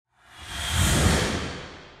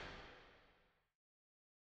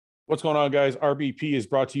What's going on, guys? RBP is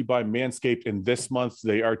brought to you by Manscaped, and this month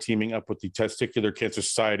they are teaming up with the Testicular Cancer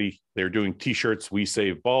Society. They're doing t-shirts, We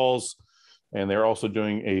Save Balls, and they're also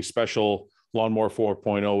doing a special Lawnmower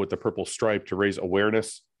 4.0 with the purple stripe to raise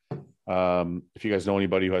awareness. If you guys know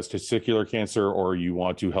anybody who has testicular cancer or you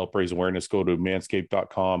want to help raise awareness, go to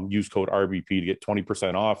manscaped.com, use code RBP to get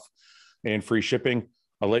 20% off and free shipping.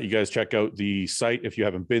 I'll let you guys check out the site if you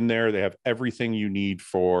haven't been there. They have everything you need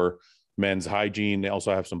for men's hygiene. They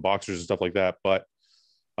also have some boxers and stuff like that. But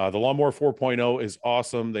the Lawnmower 4.0 is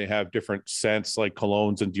awesome. They have different scents like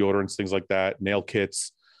colognes and deodorants, things like that, nail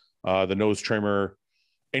kits, the nose trimmer,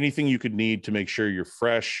 anything you could need to make sure you're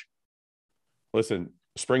fresh. Listen,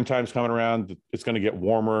 springtime's coming around. It's going to get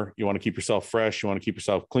warmer. You want to keep yourself fresh. You want to keep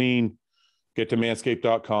yourself clean. Get to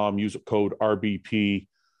manscaped.com, use code RBP,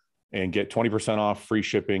 and get 20% off, free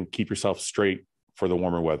shipping. Keep yourself straight for the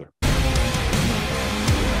warmer weather.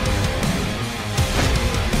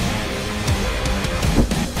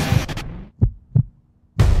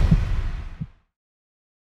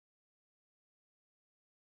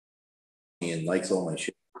 And likes all my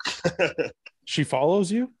shit. She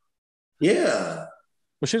follows you? Yeah.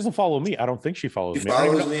 Well, she doesn't follow me. I don't think she follows me. She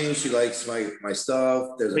follows me. She likes my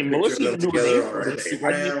stuff. There's a picture of them together on her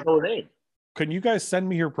Instagram. Can you guys send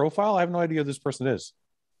me her profile? I have no idea who this person is.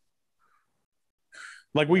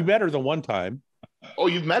 Like, we met her the one time. Oh,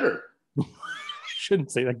 you've met her?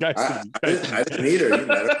 Shouldn't say that, guys. I didn't meet her. You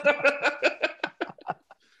met her.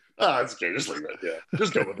 Oh, that's okay. Just leave it. Yeah,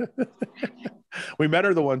 just go with it. We met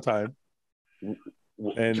her the one time.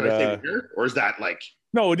 And can I take her? Or is that like?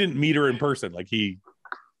 No, we didn't meet her in person. Like he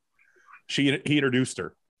introduced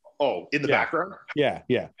her. Oh, in the background? Yeah.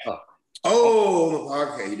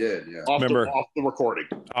 Oh, okay, he did. Yeah. Off the recording.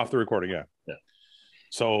 Off the recording, yeah.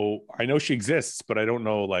 So I know she exists, but I don't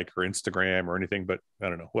know like her Instagram or anything. But I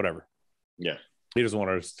don't know. Whatever. Yeah. He doesn't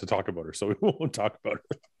want us to talk about her, so we won't talk about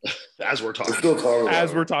her. As we're talking.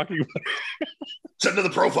 We're talking about her. Send to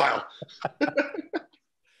the profile.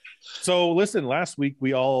 So listen, last week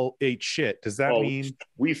we all ate shit. Does that mean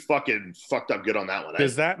we fucking fucked up good on that one?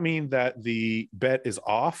 Does that mean that the bet is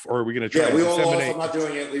off, or are we going to try? Yeah, we all lost. I'm not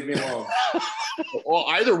doing it. Leave me alone. Well,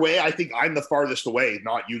 either way, I think I'm the farthest away,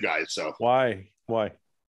 not you guys. So why?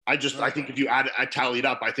 I think if you I tallied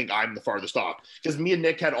up, I think I'm the farthest off, because me and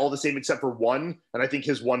Nick had all the same except for one, and I think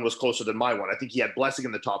his one was closer than my one. I think he had Blessing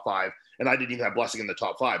in the top 5, and I didn't even have Blessing in the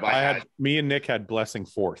top 5. Me and Nick had Blessing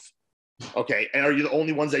 4th. Okay, and are you the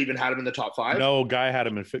only ones that even had him in the top 5? No, Guy had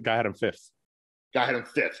him 5th. Guy had him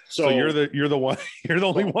 5th. So you're the one. You're the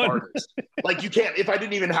only one. Like, you can't. If I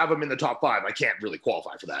didn't even have him in the top 5, I can't really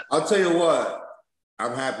qualify for that. I'll tell you what.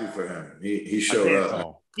 I'm happy for him. He showed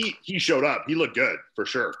up. He showed up. He looked good for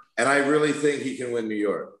sure. And I really think he can win New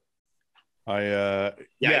York.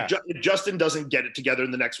 If Justin doesn't get it together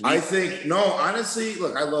in the next week. I think honestly,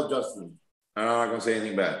 look, I love Justin. I'm not going to say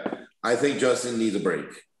anything bad. I think Justin needs a break.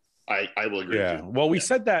 I will agree. Yeah. Well, we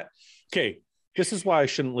said that. Okay. This is why I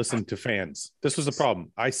shouldn't listen to fans. This was the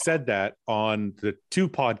problem. I said that on the 2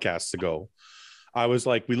 podcasts ago. I was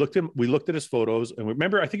like, we looked at his photos, and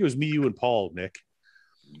remember, I think it was me, you, and Paul, Nick.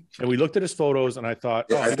 And we looked at his photos, and I thought,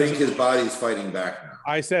 I think his body's fighting back now.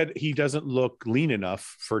 I said he doesn't look lean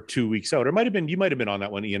enough for 2 weeks out. You might have been on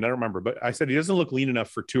that one, Ian. I don't remember, but I said he doesn't look lean enough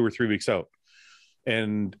for 2 or 3 weeks out.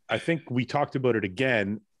 And I think we talked about it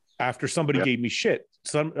again after somebody gave me shit.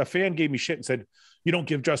 A fan gave me shit and said, "You don't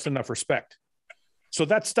give Justin enough respect." So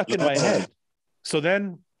that stuck in my head. So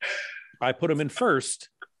then I put him in first.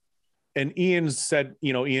 And Ian said,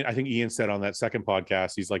 I think Ian said on that second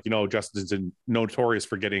podcast, he's like, Justin's notorious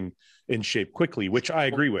for getting in shape quickly, which I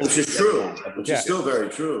agree with. Which is true. Which is still very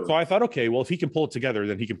true. So I thought, okay, well, if he can pull it together,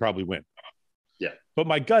 then he can probably win. Yeah. But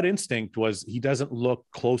my gut instinct was he doesn't look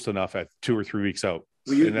close enough at 2 or 3 weeks out.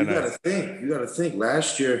 Well, you got to think.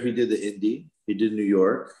 Last year he did the Indy, he did New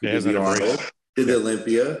York, he did the Arnold, did the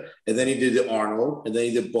Olympia, and then he did the Arnold, and then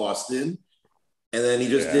he did Boston. And then he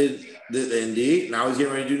just did the Indy. Now he's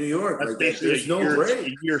getting ready to do New York. Like, there's no break.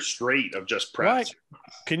 A year straight of just prep. Right.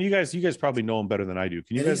 Can you guys probably know him better than I do.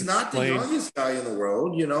 Can you guys he's not the youngest guy in the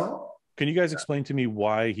world, Can you guys explain to me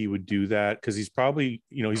why he would do that? Because he's probably,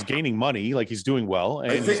 he's gaining money, like he's doing well.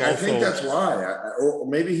 And I think that's why. Or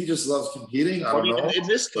maybe he just loves competing. I don't know. In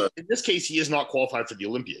this case, he is not qualified for the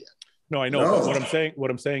Olympia yet. No, I know. No. But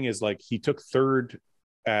what I'm saying is, like, he took 3rd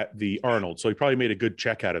at the Arnold, so he probably made a good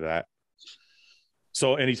check out of that.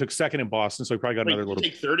 So, and he took 2nd in Boston, so he probably got another little.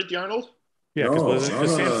 Take 3rd at the Arnold? Yeah,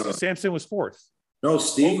 because Samson was 4th. No,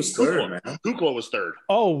 Steve was 3rd, man. Kukla was 3rd.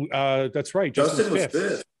 Oh, that's right. Justin was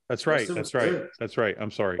 5th. That's right. That's right. That's right.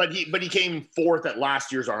 I'm sorry. But he came fourth at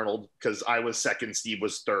last year's Arnold because I was second, Steve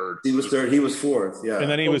was third. He was third. He was fourth. Yeah.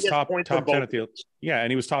 And then he was top 10 at the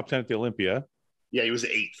and he was top 10 at the Olympia. Yeah, he was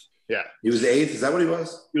eighth. Yeah. He was eighth. Is that what he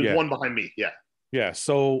was? He was one behind me. Yeah. Yeah.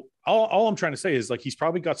 So all I'm trying to say is like he's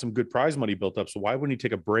probably got some good prize money built up. So why wouldn't he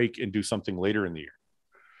take a break and do something later in the year?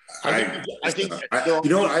 I think you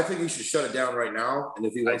know what? I think he should shut it down right now. And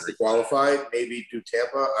if he wants to qualify, maybe do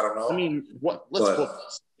Tampa. I don't know. I mean, we'll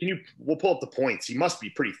pull up the points. He must be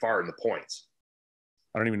pretty far in the points.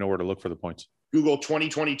 I don't even know where to look for the points. Google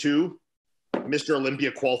 2022 Mr.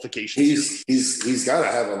 Olympia qualifications. He's got to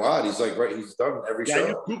have a lot. He's like, right. He's done every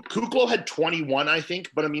show. Kuklo had 21, I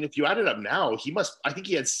think. But I mean, if you add it up now, I think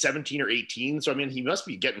he had 17 or 18. So I mean, he must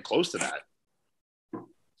be getting close to that.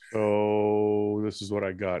 So this is what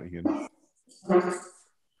I got, Ian.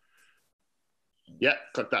 Yeah,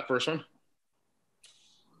 click that first one.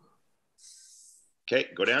 Okay,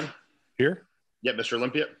 go down. Here? Yeah, Mr.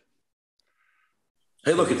 Olympia.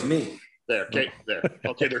 Hey, look, it's me. There, okay, there.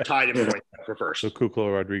 Okay, they're tied in points for first. So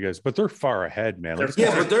Kuklo, Rodriguez, but they're far ahead, man. But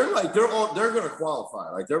they're going to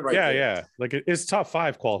qualify. Like they're right. Yeah, there. yeah. Like it's top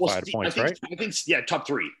 5 qualified points, right? I think top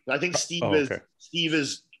 3. I think Steve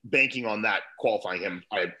is banking on that qualifying him,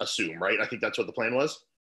 I assume, right? I think that's what the plan was.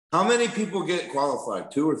 How many people get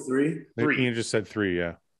qualified? 2 or 3? 3. Ian just said 3,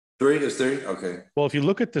 yeah. 3 is 3? Okay. Well, if you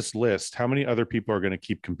look at this list, how many other people are going to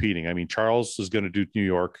keep competing? I mean, Charles is going to do New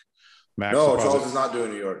York. Max Charles is not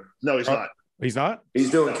doing New York. No, he's not. He's not?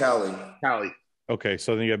 He's doing Cali. Okay,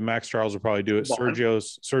 so then you have Max Charles will probably do it.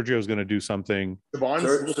 Sergio's going to do something. Max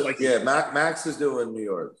is doing New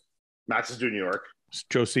York. Max is doing New York.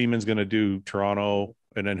 Joe Seaman's going to do Toronto,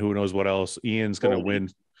 and then who knows what else. Ian's going to win.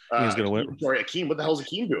 Ian's going to win. Sorry, Akeem. What the hell is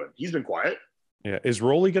Akeem doing? He's been quiet. Yeah. Is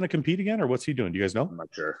Rolly going to compete again, or what's he doing? Do you guys know? I'm not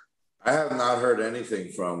sure. I have not heard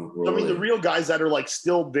anything from Rolly. I mean, the real guys that are like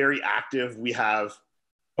still very active, we have.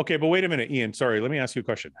 Okay, but wait a minute, Ian. Sorry, let me ask you a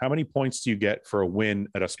question. How many points do you get for a win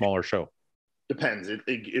at a smaller show? Depends.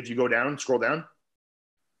 If you go down, scroll down.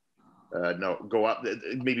 No, go up.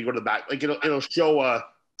 Maybe go to the back. Like it'll show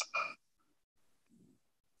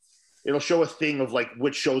a thing of like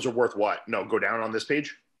which shows are worth what. No, go down on this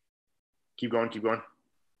page. Keep going.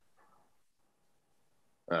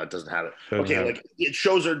 It doesn't have it. Like it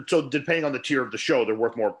shows are so depending on the tier of the show, they're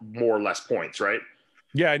worth more or less points, right?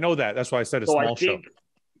 Yeah, I know that. That's why I said a small show.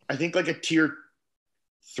 I think like a tier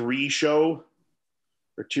 3 show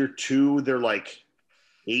or tier 2, they're like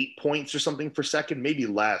 8 points or something per second, maybe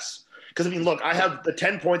less. Because I mean, look, I have the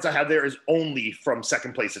 10 points I have there is only from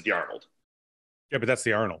second place at the Arnold. Yeah, but that's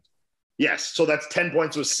the Arnold. Yes, so that's 10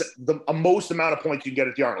 points was the most amount of points you can get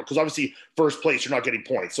at the Arnold. Because obviously, first place you're not getting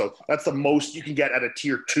points, so that's the most you can get at a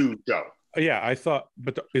tier 2 show. Yeah, I thought,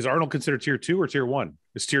 but is Arnold considered tier 2 or tier 1?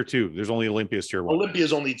 It's tier 2. There's only Olympia's tier 1.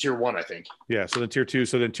 Olympia's only tier 1, I think. Yeah, so then tier 2.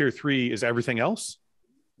 So then tier 3 is everything else?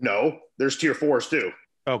 No, there's tier 4s too.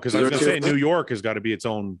 Oh, because I was going to say New York has got to be its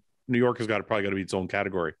own. New York has probably got to be its own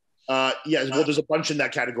category. Yeah, well, there's a bunch in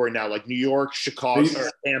that category now, like New York, Chicago,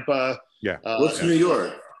 Tampa. Yeah. What's New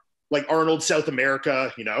York? Like Arnold, South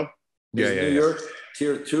America, you know? Is New York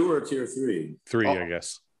tier 2 or tier 3? 3, I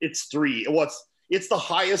guess. It's 3. It's the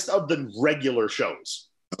highest of the regular shows.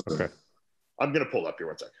 Okay. I'm going to pull up here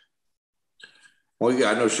one second. Well,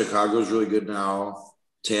 yeah, I know Chicago's really good now.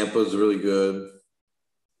 Tampa's really good.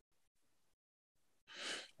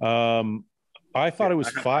 I thought it was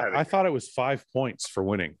 5. I thought it was 5 points for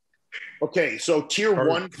winning. Okay, so tier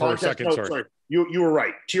 1 contest. Sorry. You were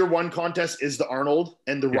right. Tier 1 contest is the Arnold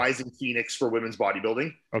and the Rising Phoenix for women's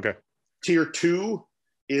bodybuilding. Okay. Tier 2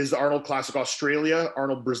 is the Arnold Classic Australia,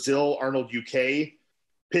 Arnold Brazil, Arnold UK,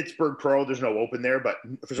 Pittsburgh Pro. There's no open there, but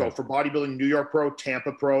for bodybuilding, New York Pro,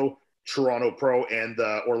 Tampa Pro, Toronto Pro, and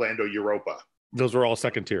the Orlando Europa. Those were all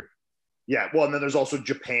second tier. Yeah. Well, and then there's also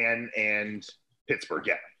Japan and Pittsburgh.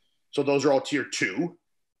 Yeah. So those are all tier 2.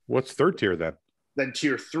 What's third tier then? Then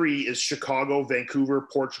tier 3 is Chicago, Vancouver,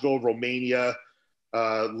 Portugal, Romania,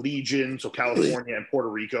 Legion, so California and Puerto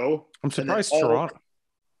Rico. I'm surprised Toronto.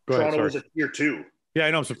 Toronto was a tier 2. Yeah,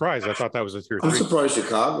 I know. I'm surprised. I thought that was a tier 3. I'm surprised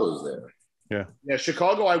Chicago's there. Yeah. Yeah,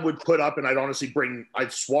 Chicago I would put up, and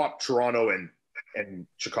I'd swap Toronto and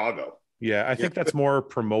Chicago. Yeah, I think that's more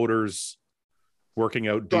promoters working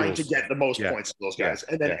out deals. Trying to get the most points of those guys.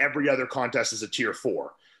 And then every other contest is a tier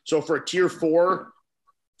 4. So for a tier 4,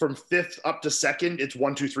 from 5th up to 2nd, it's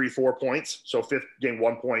 1, 2, 3, 4 points. So 5th gain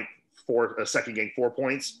 1 point, 2nd gain 4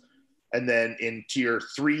 points. And then in tier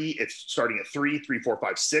 3, it's starting at 3, 3, 4,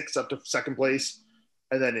 5, 6 up to 2nd place.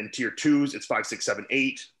 And then in tier 2s, it's 5, 6, 7,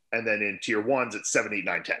 8. And then in tier 1s, it's 7, 8,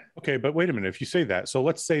 9, 10. Okay, but wait a minute. If you say that, so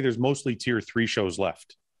let's say there's mostly tier 3 shows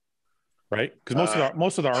left. right? Because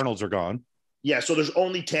most of the Arnolds are gone. Yeah, so there's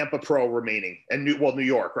only Tampa Pro remaining, and New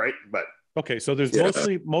York, right? But okay, so there's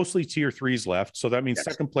mostly tier 3s left. So that means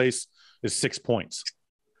second place is 6 points.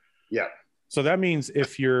 Yeah. So that means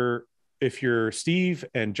if you're Steve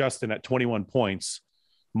and Justin at 21 points,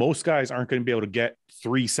 most guys aren't going to be able to get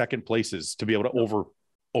 3 second places to be able to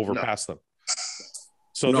overpass them.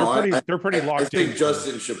 So they're pretty locked in. I think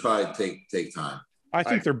Justin should probably take time. I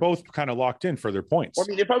think they're both kind of locked in for their points. I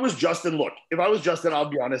mean, if I was Justin, I'll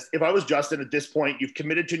be honest. If I was Justin at this point, you've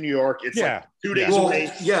committed to New York. It's like 2 days away.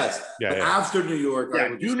 Yes. But after New York,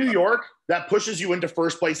 do New York. That pushes you into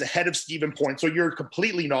first place ahead of Steven points. So you're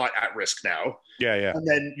completely not at risk now. Yeah. And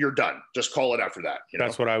then you're done. Just call it after that.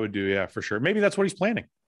 That's what I would do. Yeah, for sure. Maybe that's what he's planning.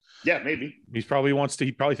 Yeah, maybe. He probably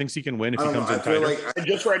thinks he can win if he comes in tighter. And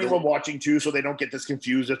just for anyone watching too, so they don't get this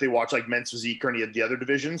confused if they watch like men's physique or any of the other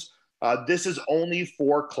divisions. This is only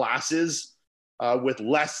for classes with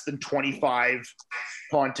less than 25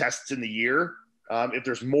 contests in the year. If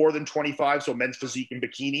there's more than 25, so men's physique and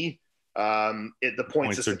bikini, the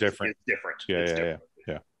points are different. Is different.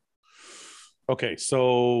 Yeah. Okay,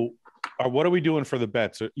 so what are we doing for the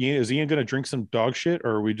bets? Is Ian going to drink some dog shit,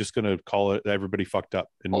 or are we just going to call it everybody fucked up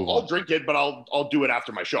and move on? I'll drink it, but I'll do it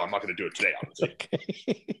after my show. I'm not going to do it today, obviously.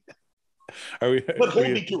 Okay. But hold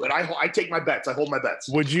me to it. I take my bets. I hold my bets.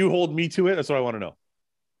 Would you hold me to it? That's what I want to know.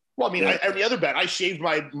 Well, I mean, every other bet, I shaved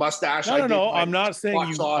my mustache. No. I'm not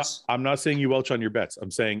saying you. I'm not saying you welch on your bets.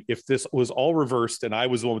 I'm saying if this was all reversed and I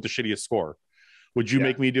was the one with the shittiest score, would you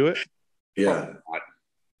make me do it? Yeah.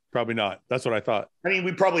 Probably not. That's what I thought. I mean,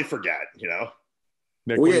 we probably forget,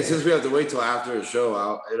 Nick, since we have to wait till after the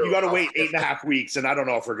show, you got to wait 8.5 weeks, and I don't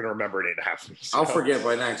know if we're going to remember it 8.5 weeks. I'll forget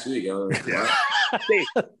by next week. The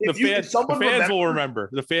fans will remember.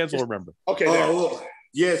 The fans will remember. Okay.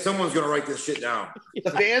 Yeah, someone's going to write this shit down.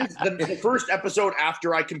 The fans, the first episode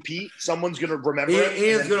after I compete, someone's going to remember it.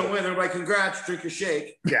 Ian's going to win. Everybody, congrats, drink your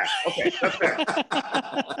shake. Yeah, okay, that's fair.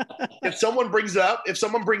 If someone brings it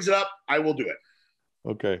up, I will do it.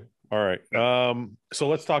 Okay, all right. So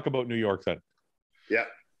let's talk about New York then. Yeah.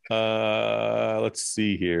 Let's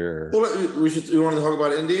see here. Well, we want to talk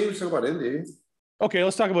about Indy? Let's talk about Indy. Okay,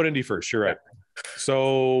 let's talk about Indy first. You're right.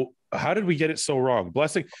 So how did we get it so wrong?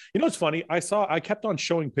 Blessing, it's funny. I kept on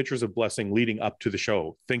showing pictures of Blessing leading up to the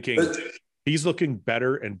show, thinking he's looking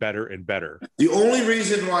better and better and better. The only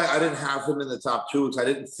reason why I didn't have him in the top 2 is I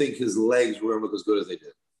didn't think his legs were going to look as good as they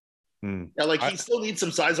did. Yeah, he still needs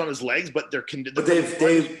some size on his legs, but they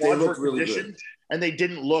look really good. And they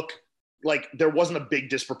didn't look like there wasn't a big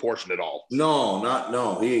disproportion at all.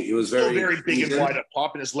 No. He was very big and wide up,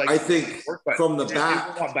 popping his legs. I think from the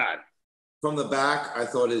back, not bad. From the back, I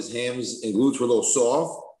thought his hams and glutes were a little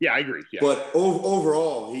soft. Yeah, I agree. Yeah. But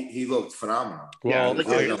overall, he looked phenomenal. Well,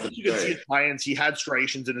 you could see his clients. He had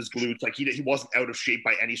striations in his glutes. Like he wasn't out of shape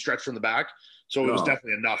by any stretch from the back. So it was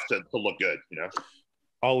definitely enough to look good.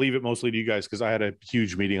 I'll leave it mostly to you guys because I had a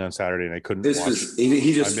huge meeting on Saturday and I couldn't watch it.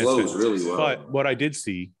 He just flows really well. But what I did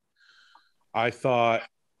see, I thought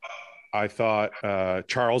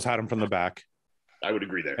Charles had him from the back. I would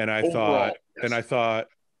agree there. And I thought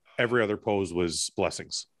every other pose was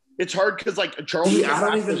Blessings. It's hard because Charles. I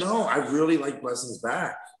don't even know. I really like Blessings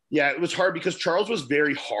back. Yeah, it was hard because Charles was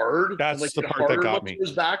very hard. That's the part that got me.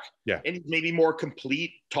 His back. Yeah, and he's maybe more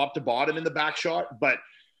complete top to bottom in the back shot, but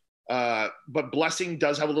Blessing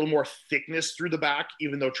does have a little more thickness through the back,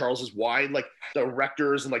 even though Charles is wide. Like the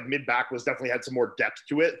erectors and mid back was definitely had some more depth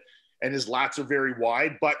to it, and his lats are very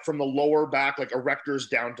wide. But from the lower back, erectors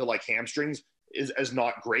down to hamstrings is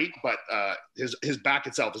not great. But his back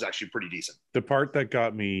itself is actually pretty decent. The part that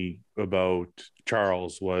got me about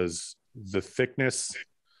Charles was the thickness,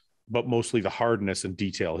 but mostly the hardness and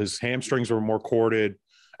detail. His hamstrings were more corded.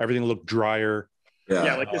 Everything looked drier.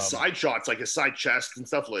 Yeah, his side shots, his side chest and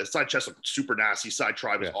stuff. His side chest looked super nasty. Side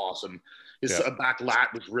tri was awesome. His back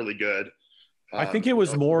lat was really good. I think it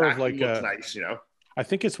was more of nice, I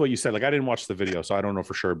think it's what you said. I didn't watch the video, so I don't know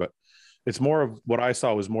for sure, but it's more of what I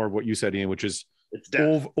saw was more of what you said, Ian, which is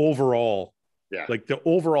overall. Yeah. The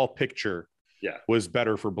overall picture was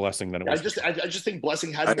better for Blessing than it was. I just think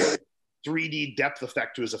Blessing had more 3D depth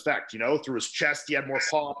effect to his effect, through his chest, he had more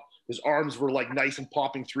pop. His arms were nice and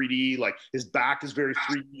popping 3D. His back is very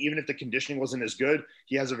 3D. Even if the conditioning wasn't as good,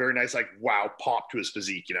 he has a very nice wow pop to his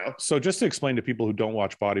physique. So just to explain to people who don't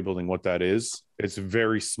watch bodybuilding what that is, it's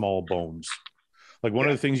very small bones. One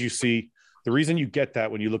of the things you see, the reason you get that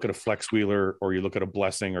when you look at a Flex Wheeler or you look at a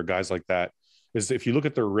Blessing or guys like that is if you look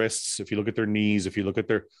at their wrists, if you look at their knees, if you look at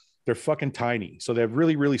they're fucking tiny. So they have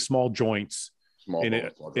really, really small joints. In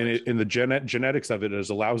the genetics of it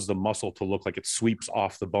allows the muscle to look like it sweeps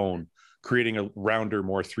off the bone creating a rounder,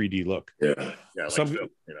 more 3D look. Yeah. Some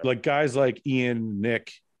like guys like Ian,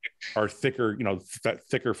 Nick are thicker,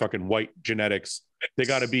 thicker fucking white genetics. They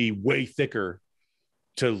got to be way thicker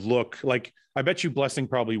to look like. I bet you Blessing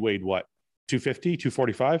probably weighed what, 250,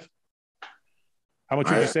 245? How much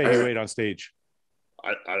would you say he weighed on stage?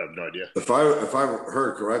 I have no idea. If I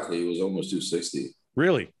heard correctly, it was almost 260.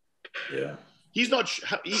 Really? Yeah. He's not,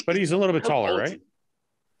 but he's a little bit taller, right?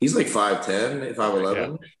 He's like 5'10",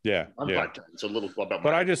 5'11". Yeah. I'm 5'10", so a little about.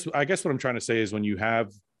 But I guess what I'm trying to say is when you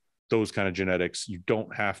have those kind of genetics, you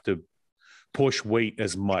don't have to push weight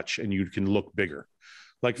as much, and you can look bigger.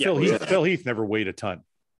 Like Phil Heath never weighed a ton.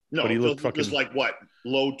 No, but he looked fucking just like what,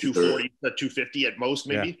 low 240 to 250 at most,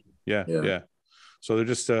 maybe. Yeah. So they're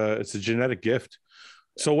just it's a genetic gift.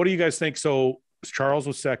 So what do you guys think? So Charles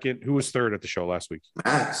was second. Who was third at the show last week?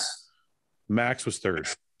 Max was third.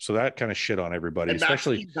 So that kind of shit on everybody, and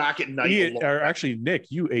especially back at night. Actually, Nick,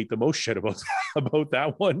 you ate the most shit about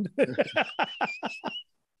that one.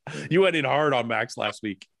 You went in hard on Max last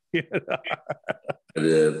week. I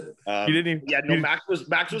did. You didn't even. Yeah, no. Max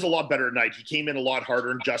was a lot better at night. He came in a lot harder,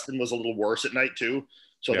 and Justin was a little worse at night too.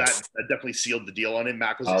 So that definitely sealed the deal on him.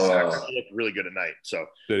 Max was he looked really good at night. So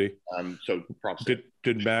did he? So props.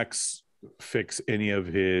 Did Max fix any of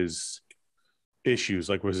his issues?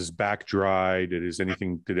 Like, was his back dry?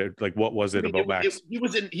 What was it about Max? He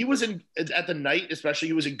was in at the night, especially.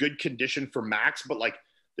 He was in good condition for Max, but like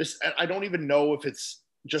this, I don't even know if it's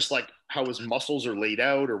just like how his muscles are laid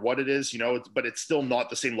out or what it is, but it's still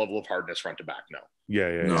not the same level of hardness front to back. No.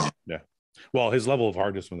 Yeah. Well, his level of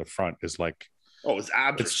hardness from the front is like, his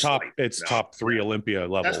abs. It's top 3 Olympia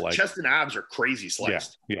level. Chest and abs are crazy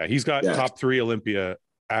sliced. Yeah. He's got top 3 Olympia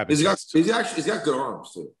abs. He's got good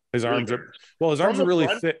arms too. His arms are really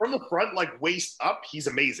thick from the front, like waist up. He's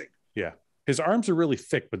amazing. Yeah, his arms are really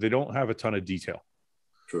thick, but they don't have a ton of detail.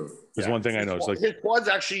 True. There's one thing I noticed. Like his quads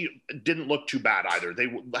actually didn't look too bad either. They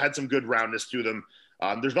had some good roundness to them.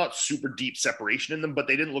 There's not super deep separation in them, but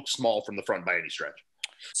they didn't look small from the front by any stretch.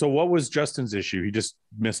 So what was Justin's issue? He just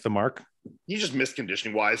missed the mark? He just missed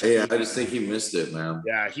conditioning wise. Yeah, I just think he missed it, man.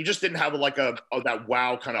 Yeah, he just didn't have that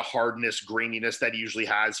wow kind of hardness, graininess that he usually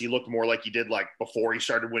has. He looked more like he did like before he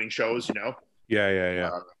started winning shows, Yeah.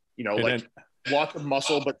 Lots of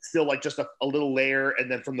muscle, but still like just a little layer.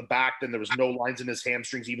 And then from the back, then there was no lines in his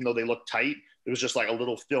hamstrings, even though they looked tight. It was just like a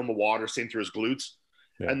little film of water seen through his glutes.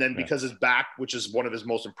 Yeah, and then because his back, which is one of his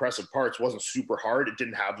most impressive parts, wasn't super hard, it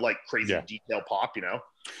didn't have like crazy detail pop, You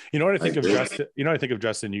know what I think of Justin? I think of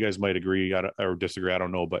Justin. You guys might agree or disagree. I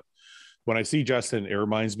don't know, but when I see Justin, it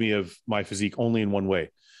reminds me of my physique only in one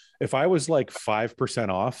way. If I was like 5%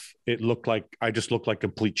 off, it looked like I just looked like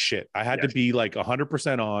complete shit. I had to be like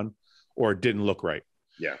 100% on, or it didn't look right.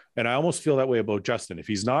 Yeah, and I almost feel that way about Justin. If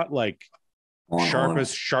he's not like sharp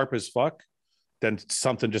as fuck, then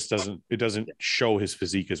something just doesn't show his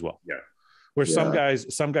physique as well. Yeah. Where some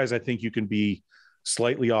guys, I think you can be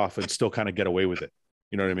slightly off and still kind of get away with it.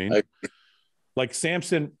 You know what I mean? Like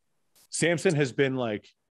Samson has been like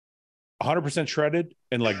 100% shredded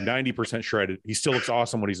and like 90% shredded. He still looks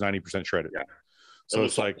awesome when he's 90% shredded. Yeah. So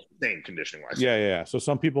it's like same conditioning wise. Yeah. So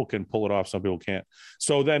some people can pull it off, some people can't.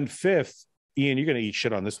 So then fifth, Ian, you're gonna eat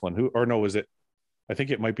shit on this one. I think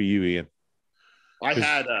it might be you, Ian.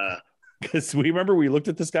 Because we looked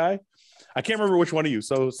at this guy. I can't remember which one of you.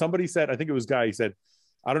 So somebody said, I think it was Guy. He said,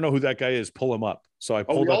 I don't know who that guy is. Pull him up. So I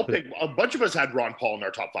pulled up. A bunch of us had Ron Paul in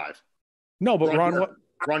our top 5. No, but Ron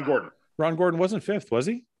Gordon. Ron Gordon wasn't 5th, was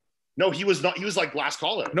he? No, he was not. He was like last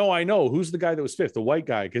call out. No, I know. Who's the guy that was 5th? The white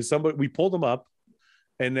guy. Because we pulled him up,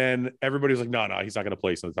 and then everybody was like, no, he's not going to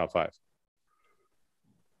place in the top 5.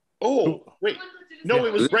 Oh, wait. No,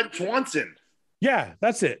 it was Brent Swanson. Yeah,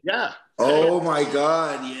 that's it. Yeah. Oh my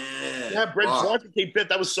God. Yeah. Yeah, Brent Swanson came fifth.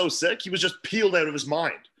 That was so sick. He was just peeled out of his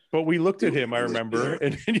mind. But we looked at him, I remember,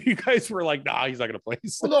 and you guys were like, nah, he's not going to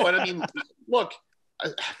place. Well, no, and I mean, look,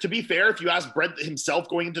 to be fair, if you asked Brent himself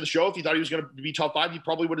going into the show, if he thought he was going to be top 5, he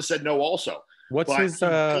probably would have said no also.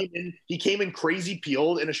 He came in crazy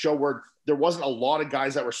peeled in a show where there wasn't a lot of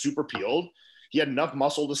guys that were super peeled. He had enough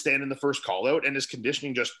muscle to stand in the first call out, and his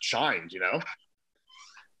conditioning just shined,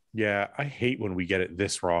 Yeah, I hate when we get it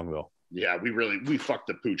this wrong, though. Yeah, we fucked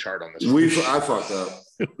the pooch hard on this. I fucked up.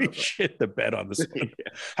 We shit the bed on this one.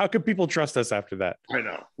 How can people trust us after that? I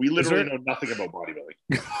know. We literally know nothing about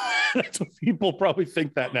bodybuilding. That's what people probably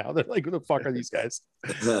think that now. They're like, who the fuck are these guys?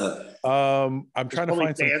 I'm trying to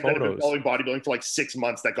find some photos. That have been following bodybuilding for like 6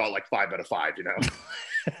 months that got like 5 out of 5,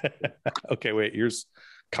 Okay, wait. Here's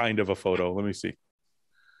kind of a photo. Let me see.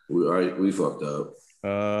 We fucked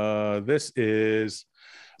up. This is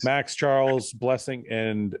Max, Charles, Blessing,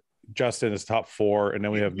 and Justin is top 4, and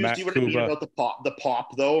then we have Matt see what Kuba. I mean about the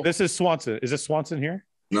pop though? This is Swanson. Is this Swanson here?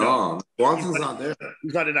 No, Swanson's not there.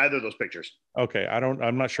 He's not in either of those pictures. Okay,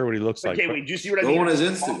 I'm not sure what he looks like. Okay, wait. Do you see what I Go mean? on his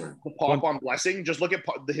Instagram. The pop on Blessing. Just look at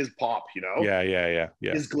his pop. You know. Yeah.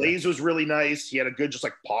 His glaze was really nice. He had a good just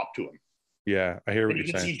like pop to him. Yeah, I hear what And you're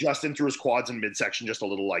you can saying. see Justin through his quads and midsection, just a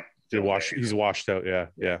little like He's washed out. Yeah.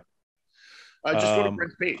 Just go to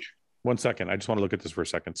Brent's page. 1 second. I just want to look at this for a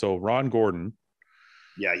second. So Ron Gordon.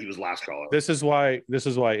 Yeah, he was last caller. This is why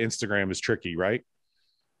Instagram is tricky, right?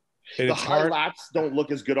 And the high lats don't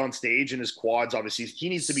look as good on stage, and his quads, obviously, he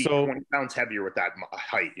needs to be 20 pounds heavier with that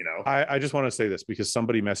height, you know? I just want to say this because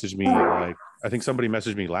somebody messaged me, I think somebody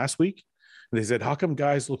messaged me last week, and they said, how come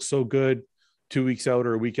guys look so good 2 weeks out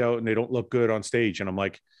or a week out and they don't look good on stage? And I'm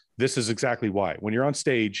like, this is exactly why. When you're on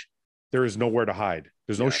stage, there is nowhere to hide.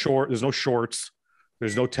 There's no shorts,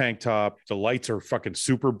 there's no tank top. The lights are fucking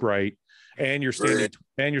super bright. And you're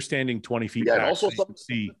standing 20 feet back. And also so some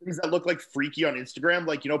things that look like freaky on Instagram,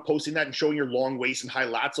 like, you know, posting that and showing your long waist and high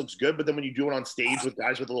lats looks good. But then when you do it on stage with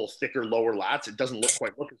guys with a little thicker, lower lats, it doesn't look as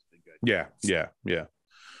good. Yeah.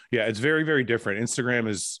 It's very, very different. Instagram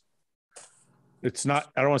it's not,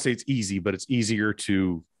 I don't want to say it's easy, but it's easier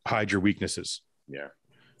to hide your weaknesses. Yeah.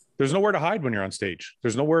 There's nowhere to hide when you're on stage.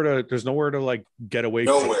 There's nowhere to like get away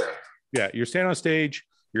from. Yeah. You're standing on stage.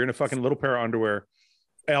 You're in a fucking little pair of underwear.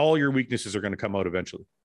 All your weaknesses are going to come out eventually.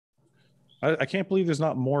 I can't believe there's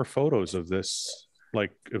not more photos of this,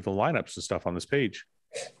 like of the lineups and stuff on this page.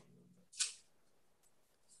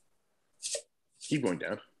 Keep going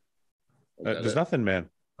down. There's nothing, man.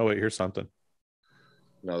 Oh, wait, here's something.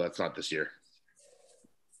 No, that's not this year.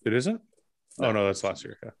 It isn't? No. Oh, no, that's last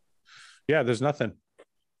year. Yeah, there's nothing.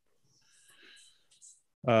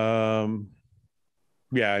 Yeah,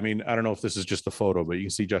 I mean, I don't know if this is just the photo, but you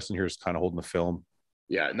can see Justin here is kind of holding the film.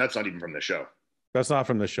 Yeah, and that's not even from the show. That's not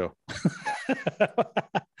from this show.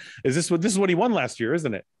 Is this what he won last year,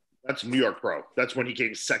 isn't it? That's New York Pro. That's when he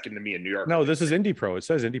came second to me in New York. No, this is Indy Pro. It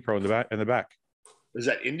says Indy Pro in the back. Is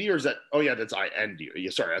that Indy or is that? Oh yeah, that's Indy. Yeah,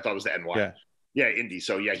 sorry, I thought it was the NY. Yeah, Indy.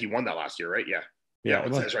 So yeah, he won that last year, right? Yeah,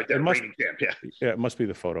 it says right there, reigning champ. Yeah, it must be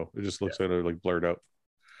the photo. It just looks like blurred out.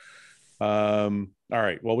 All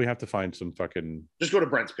right. Well, we have to find some fucking. Just go to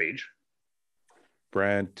Brent's page.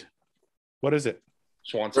 Brent, what is it?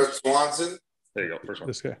 Swanson. There you go. First one.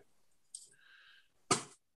 This guy.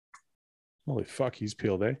 Holy fuck, he's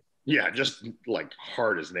peeled, eh? Yeah, just like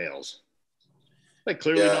hard as nails. Like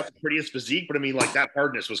clearly not the prettiest physique, but I mean, like that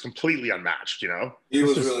hardness was completely unmatched. You know, he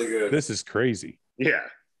was really good. This is crazy. Yeah.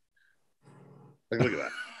 Like, look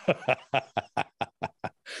at that.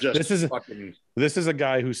 This is a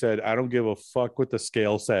guy who said, I don't give a fuck what the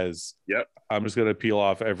scale says. Yep. I'm just gonna peel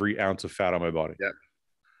off every ounce of fat on my body. Yep.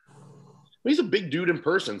 He's a big dude in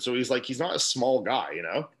person, so he's not a small guy, you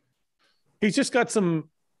know. He's just got some,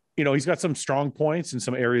 he's got some strong points in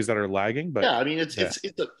some areas that are lagging. But yeah, I mean,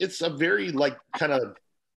 it's a very like kind of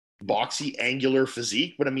boxy, angular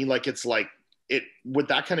physique, but I mean, like it's like it with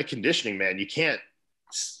that kind of conditioning, man. You can't,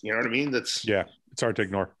 you know what I mean? It's hard to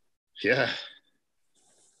ignore. Yeah.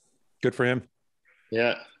 Good for him.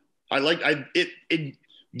 Yeah. It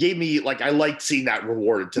gave me like, I liked seeing that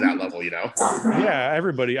rewarded to that level, you know? Yeah.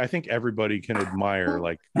 I think everybody can admire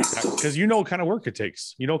like, because what kind of work it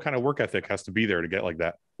takes, kind of work ethic has to be there to get like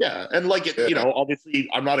that. Yeah. And like, obviously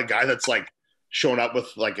I'm not a guy that's like showing up with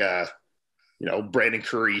like a, Brandon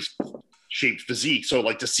Curry shaped physique. So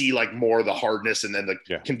like to see like more of the hardness and then the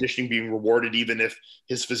conditioning being rewarded, even if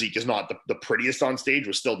his physique is not the prettiest on stage,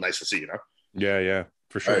 was still nice to see, Yeah,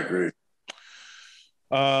 for sure. I agree.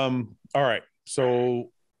 All right.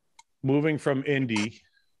 So moving from Indy,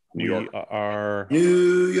 New York, on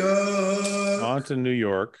to New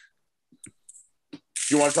York.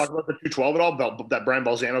 You want to talk about the 212 at all? That Brian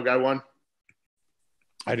Balzano guy won?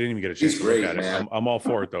 I didn't even get a chance to look at it. I'm all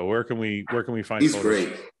for it though. Where can we find? He's photos?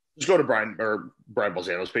 great. Just go to Brian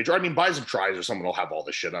Balzano's page, or I mean, buy some tries, or someone will have all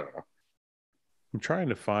this shit. I don't know. I'm trying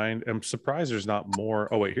to find. I'm surprised there's not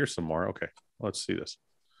more. Oh wait, here's some more. Okay, let's see this.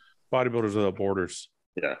 Bodybuilders Without Borders.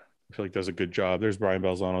 Yeah, I feel like does a good job. There's Brian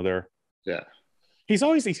Balzano there. Yeah, he's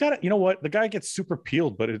got it. You know what? The guy gets super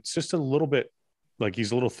peeled, but it's just a little bit like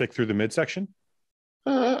he's a little thick through the midsection.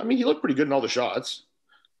 I mean, he looked pretty good in all the shots.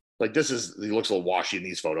 Like he looks a little washy in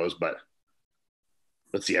these photos, but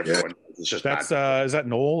let's see everyone. Yeah. It's just is that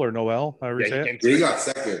Noel or Noel? He got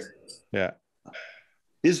second. Yeah.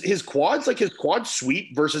 His quads, like his quad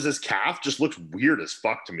sweep versus his calf, just looks weird as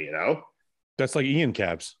fuck to me. That's like Ian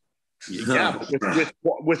calves. Yeah,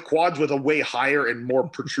 with quads with a way higher and more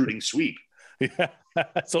protruding sweep. Yeah.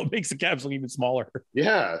 So it makes the calves look even smaller.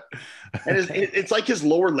 Yeah. And it's like his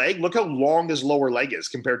lower leg. Look how long his lower leg is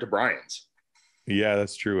compared to Brian's. Yeah,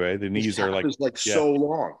 that's true. The knees are like so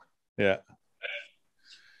long. Yeah.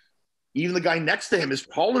 Even the guy next to him is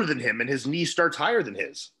taller than him, and his knee starts higher than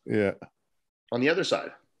his. Yeah. On the other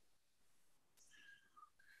side.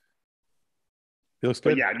 He looks good.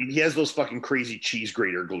 But yeah, I mean, he has those fucking crazy cheese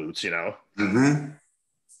grater glutes, you know? Mm-hmm.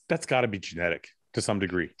 That's got to be genetic to some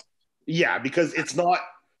degree. Yeah, because it's not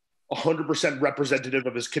 100% representative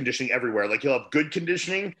of his conditioning everywhere. Like, he'll have good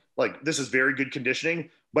conditioning. Like, this is very good conditioning.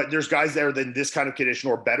 But there's guys there than this kind of condition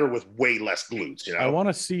or better with way less glutes, you know? I want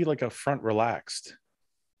to see like a front relaxed.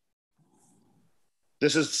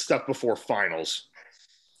 This is stuff before finals.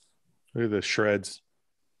 Look at the shreds.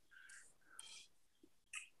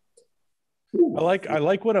 I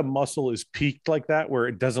like when a muscle is peaked like that, where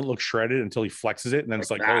it doesn't look shredded until he flexes it, and then it's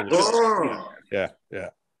like, oh, yeah.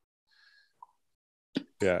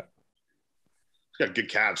 He's got good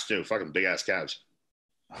calves too. Fucking big ass calves.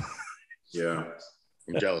 Yeah.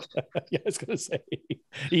 I'm jealous. Yeah, I was gonna say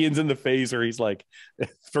Ian's in the phase where he's like,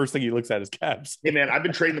 first thing he looks at is calves. Hey man, I've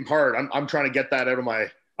been training them hard. I'm trying to get that out of my.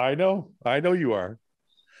 I know you are.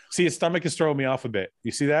 See, his stomach is throwing me off a bit.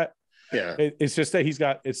 You see that? Yeah. It's just that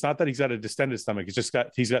it's not that he's got a distended stomach. It's just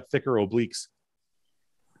he's got thicker obliques.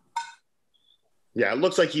 Yeah, it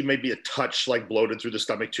looks like he may be a touch like bloated through the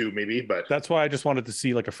stomach too, maybe, but that's why I just wanted to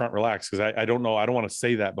see like a front relax, because I don't know. I don't want to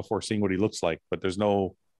say that before seeing what he looks like, but there's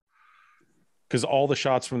no, because all the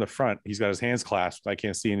shots from the front, he's got his hands clasped. I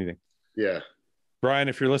can't see anything. Yeah. Brian,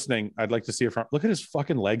 if you're listening, I'd like to see a front. Look at his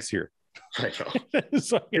fucking legs here. I know.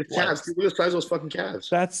 His calves. Look at the size of those fucking calves.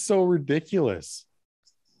 That's so ridiculous.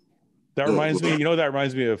 That reminds me, that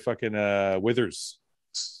reminds me of fucking Withers.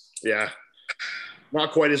 Yeah.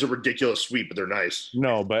 Not quite as a ridiculous sweep, but they're nice.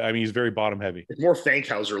 No, but I mean, he's very bottom heavy. It's more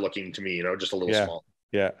Fankhauser looking to me, just a little small.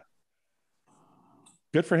 Yeah.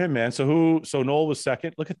 Good for him, man. So Noel was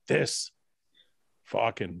second. Look at this.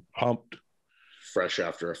 Fucking pumped. Fresh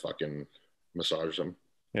after a fucking massage him.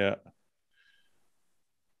 Yeah.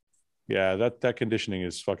 Yeah, that conditioning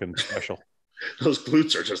is fucking special. Those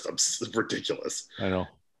glutes are just ridiculous. I know.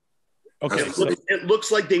 Okay. It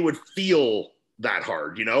looks like they would feel that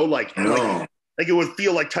hard, like it would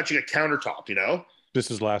feel like touching a countertop,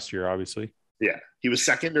 This is last year, obviously. Yeah. He was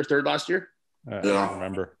second or third last year? I don't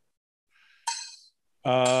remember.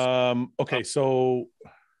 Okay, so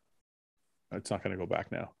it's not going to go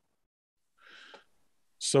back now.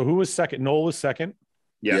 So who was second? Noel was second?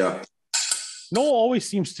 Yeah. Noel always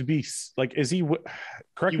seems to be like, is he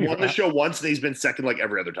correct? He won the show once and he's been second like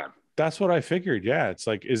every other time. That's what I figured. Yeah. It's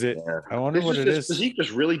like, is it, I wonder what it is. Physique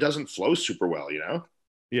just really doesn't flow super well,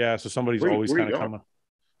 Yeah. So somebody's always kind of coming.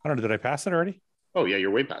 I don't know. Did I pass it already? Oh yeah.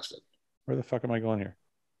 You're way past it. Where the fuck am I going here?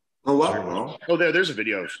 Oh, wow. Oh, there's a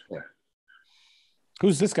video. Yeah.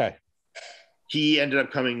 Who's this guy? He ended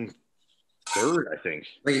up coming third, I think.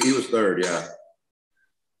 I think he was third. Yeah.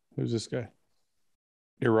 Who's this guy?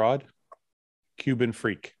 Irad, Cuban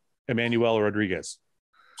freak, Emmanuel Rodriguez.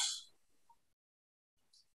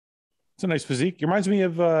 It's a nice physique. He reminds me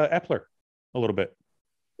of Epler a little bit.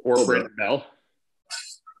 Or Brandon Bell.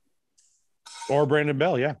 Or Brandon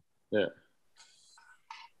Bell, yeah. Yeah.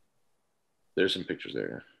 There's some pictures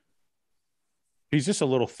there. He's just a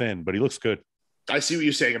little thin, but he looks good. I see what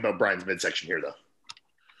you're saying about Brian's midsection here, though.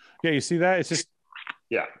 Yeah, you see that? It's just,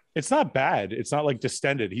 yeah. It's not bad. It's not like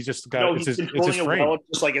distended. He's just got it's his frame. Well,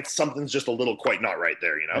 just like something's just a little quite not right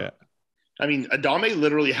there, Yeah. I mean, Adame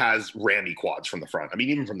literally has Randy quads from the front. I mean,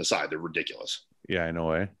 even from the side, they're ridiculous. Yeah, I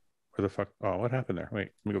know, eh? Where the fuck? Oh, what happened there? Wait,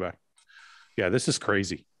 let me go back. Yeah, this is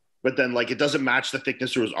crazy. But then, it doesn't match the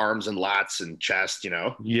thickness to his arms and lats and chest,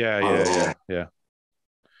 Yeah.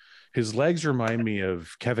 His legs remind me of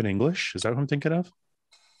Kevin English. Is that what I'm thinking of?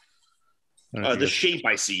 The shape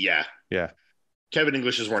I see, yeah. Yeah. Kevin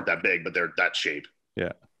English's weren't that big, but they're that shape.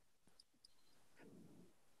 Yeah.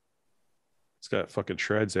 It's got fucking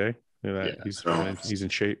shreds, eh? Look at that. Yeah. He's in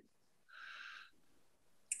shape.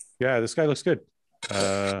 Yeah, this guy looks good.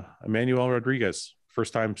 Emmanuel Rodriguez.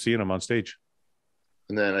 First time seeing him on stage.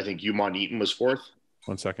 And then I think Umon Eaton was fourth.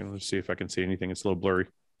 1 second. Let's see if I can see anything. It's a little blurry.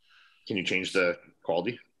 Can you change the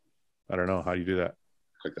quality? I don't know. How do you do that?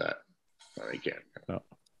 Click that. No, you can't. No.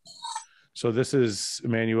 So this is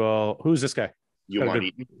Emmanuel. Who's this guy? Umon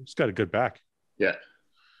Eaton. He's got a good back. Yeah.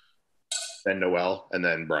 Then Noel, and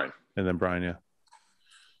then Brian. Yeah.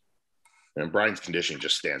 And Brian's conditioning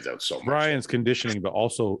just stands out so much. Brian's conditioning, but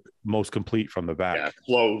also most complete from the back. Yeah,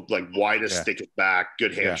 flow, widest, thickest back,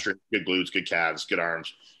 good hamstring, good glutes, good calves, good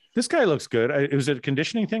arms. This guy looks good. Was it a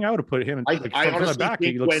conditioning thing? I would have put him in I honestly back.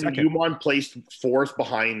 think when Umon placed fourth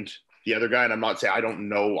behind the other guy, and I'm not saying I don't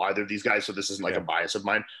know either of these guys, so this isn't like a bias of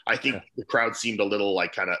mine. I think the crowd seemed a little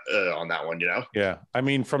like kind of on that one, you know? Yeah, I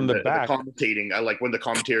mean, from the back, the commentating, I like when the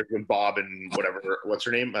commentators, when Bob and whatever, what's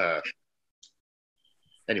her name?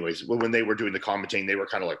 Anyways, when they were doing the commentating, they were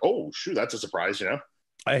kind of like, "Oh, shoot, that's a surprise," you know?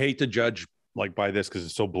 I hate to judge like by this because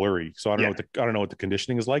it's so blurry, so I don't know what the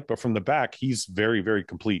conditioning is like. But from the back, he's very, very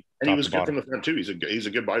complete, and he was good from the front too. He's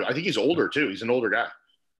a good body. I think he's older too. He's an older guy.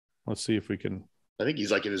 Let's see if we can. I think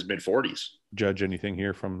he's like in his mid-40s. Judge anything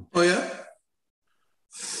here from. Oh yeah.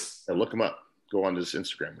 Yeah, look him up. Go on to his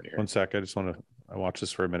Instagram when you're here. 1 sec. I just want to. I watch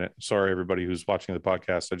this for a minute. Sorry, everybody who's watching the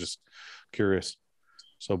podcast. I just curious.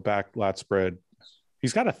 So back lat spread.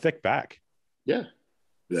 He's got a thick back. Yeah.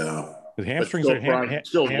 Yeah. The hamstrings still,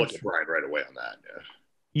 are look at Brian right away on that.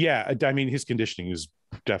 Yeah. I mean, his conditioning is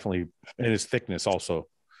definitely, and his thickness also.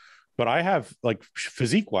 But I have like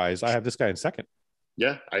physique wise, I have this guy in second.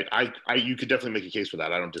 Yeah, you could definitely make a case for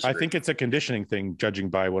that. I don't disagree. I think it's a conditioning thing, judging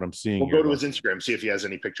by what I'm seeing. We'll go to his Instagram, see if he has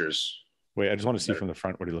any pictures. Wait, I just want to see from the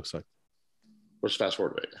front what he looks like. Let's fast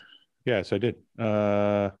forward a bit. Yes, I did.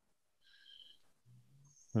 Does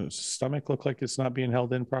his stomach look like it's not being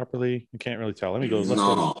held in properly? I can't really tell. Let me go.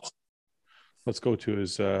 Let's go to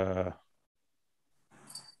his. Do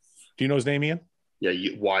you know his name, Ian? Yeah,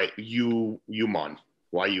 Umon.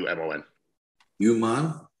 Y-U-M-O-N.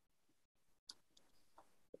 Umon?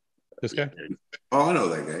 This guy? Oh, I know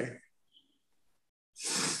that guy.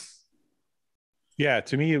 Yeah,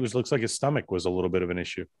 to me, looks like his stomach was a little bit of an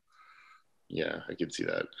issue. Yeah, I can see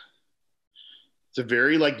that. It's a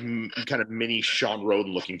very like kind of mini Sean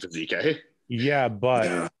Roden looking physique, eh? Yeah,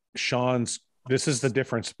 but this is the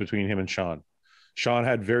difference between him and Sean. Sean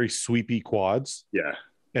had very sweepy quads. Yeah.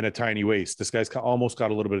 And a tiny waist. This guy's almost got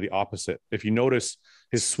a little bit of the opposite. If you notice,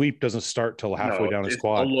 his sweep doesn't start till halfway down his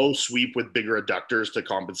quad. A low sweep with bigger adductors to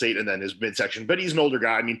compensate, and then his midsection. But he's an older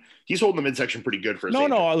guy. I mean, he's holding the midsection pretty good for his age.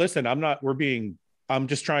 Listen, I'm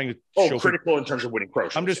just trying to show critical in terms of winning pro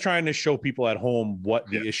shows. I'm just trying to show people at home what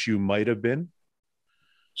the issue might have been.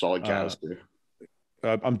 Solid calves, too.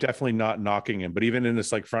 I'm definitely not knocking him, but even in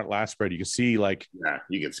this like front lat spread, you can see like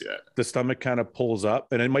you can see that the stomach kind of pulls up,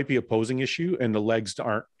 and it might be a posing issue, and the legs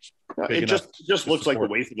aren't. It just looks like the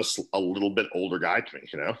waist of a little bit older guy to me,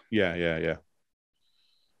 you know. Yeah.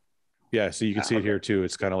 So you can see it here too.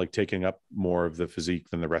 It's kind of like taking up more of the physique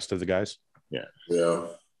than the rest of the guys. Yeah.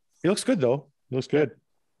 He looks good though. He looks good.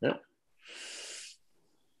 Yeah.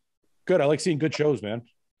 Good. I like seeing good shows, man.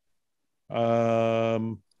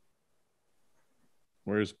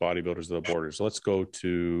 Where's Bodybuilders of the Borders? Let's go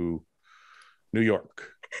to New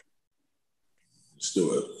York. Let's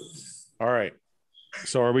do it. All right.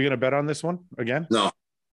 So are we going to bet on this one again? No,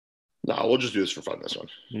 we'll just do this for fun. This one.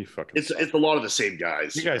 It's a lot of the same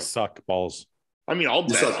guys. You guys suck balls. I mean, I'll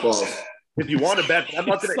bet balls. If you want to bet, I'm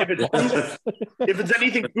not gonna. If it's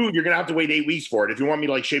anything food, you're gonna have to wait 8 weeks for it. If you want me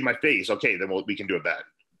to like shave my face, okay, then we can do a bet.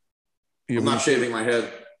 I'm not shaving my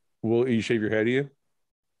head. Will you shave your head?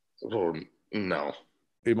 Oh, no.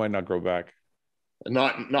 It might not grow back.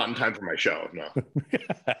 Not in time for my show. No.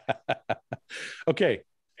 Okay.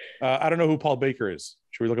 I don't know who Paul Baker is.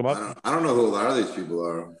 Should we look him up? I don't know who a lot of these people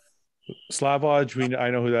are. Slavoj,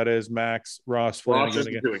 I know who that is. Max, Ross,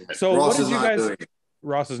 Flanagan. Doing it. So Ross what did you guys?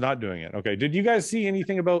 Ross is not doing it. Okay. Did you guys see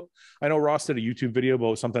anything about? I know Ross did a YouTube video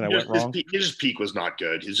about something that went wrong. His peak was not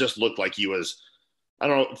good. He just looked like he was, I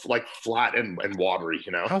don't know, like flat and watery.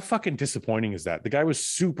 You know, how fucking disappointing is that? The guy was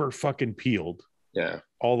super fucking peeled. Yeah,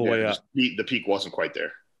 all the way up. The peak wasn't quite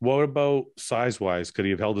there. What about size wise? Could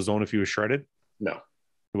he have held his own if he was shredded? No.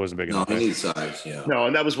 It wasn't big enough. No, he needs size, yeah. No,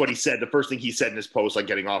 and that was what he said. The first thing he said in his post, like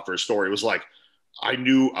getting off for his story, was like, I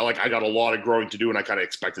got a lot of growing to do, and I kind of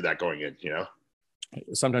expected that going in, you know?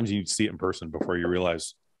 Sometimes you see it in person before you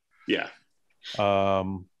realize. Yeah.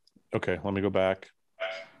 Okay, let me go back.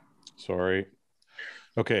 Sorry.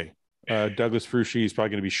 Okay. Douglas Frucci is probably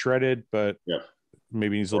going to be shredded, but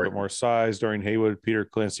maybe needs a little bit more size. Dorian Haywood, Peter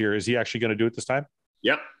Clancier. Is he actually going to do it this time?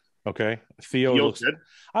 Yep. Okay. Theo looks good.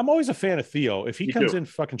 I'm always a fan of Theo. If he comes in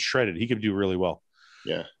fucking shredded, he could do really well.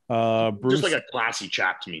 Yeah. Bruce, just like a classy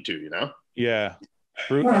chap to me too, you know? Yeah.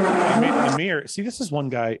 Amir. See, this is one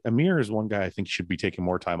guy. Amir is one guy I think should be taking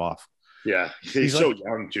more time off. Yeah. He's so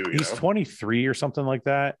young too. He's 23 or something like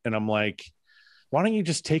that. And I'm like, why don't you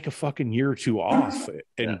just take a fucking year or two off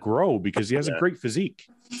and grow? Because he has a great physique.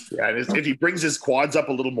 Yeah, and if he brings his quads up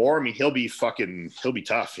a little more, I mean, he'll be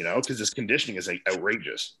tough, you know, because his conditioning is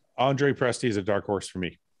outrageous. Andre Presti is a dark horse for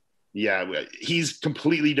me. Yeah, he's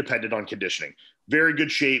completely dependent on conditioning. Very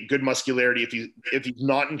good shape, good muscularity. If he's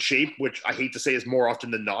not in shape, which I hate to say is more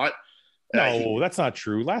often than not. No, that's not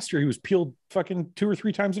true. Last year he was peeled fucking 2 or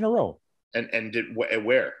 3 times in a row. And did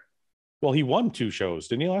where? Well, he won 2 shows,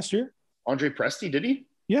 didn't he, last year? Andre Presti, did he?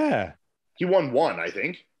 Yeah. He won 1, I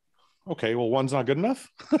think. Okay, well, 1's not good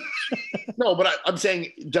enough. No, but I'm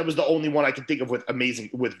saying that was the only one I could think of with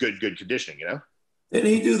good conditioning, you know? Didn't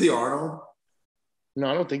he do the Arnold? No,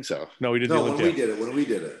 I don't think so. No, he did the Olympia. When we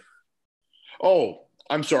did it. Oh,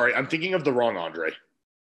 I'm sorry. I'm thinking of the wrong Andre.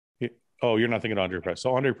 Oh, you're not thinking of Andre Presti.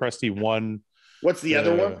 So Andre Presti won. What's the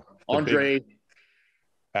other one? Andre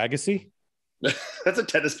Agassi? That's a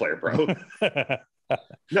tennis player, bro.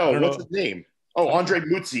 No, what's his name? Oh, Andre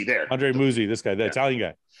Muzzi there. Andre Muzzi, this guy, the Italian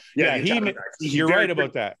guy. Yeah, you're right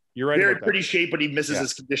about that. You're right very about pretty that. shape, but he misses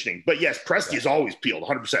his conditioning. But yes, Presti is always peeled,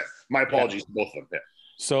 100%. My apologies to both of them. Yeah.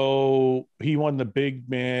 So he won the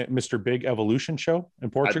Mr. Big Evolution show in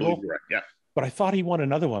Portugal. I believe you're right. Yeah. But I thought he won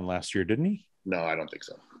another one last year, didn't he? No, I don't think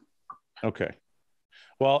so. Okay.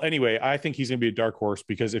 Well, anyway, I think he's going to be a dark horse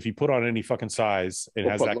because if he put on any fucking size and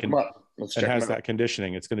has that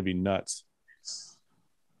conditioning, it's going to be nuts.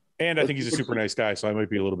 And I think he's a super nice guy, so I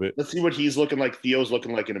might be a little bit. Let's see what he's looking like, Theo's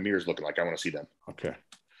looking like, and Amir's looking like. I want to see them. Okay.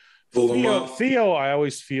 Theo, I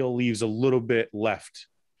always feel leaves a little bit left.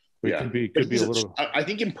 Could be a little. I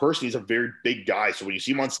think in person he's a very big guy, so when you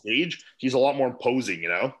see him on stage, he's a lot more imposing. You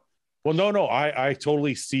know. Well, no, I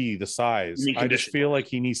totally see the size. I just feel like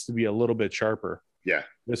he needs to be a little bit sharper. Yeah.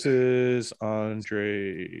 This is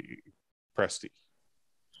Andre Presti.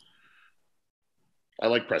 I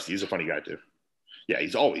like Presti. He's a funny guy too. Yeah,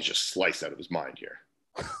 he's always just sliced out of his mind here.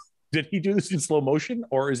 Did he do this in slow motion,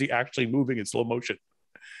 or is he actually moving in slow motion?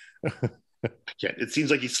 It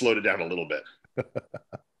seems like he slowed it down a little bit.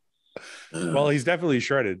 Well, he's definitely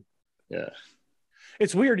shredded. Yeah.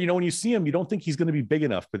 It's weird, when you see him, you don't think he's going to be big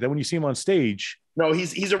enough, but then when you see him on stage. No,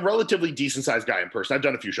 he's a relatively decent sized guy in person. I've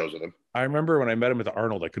done a few shows with him. I remember when I met him at the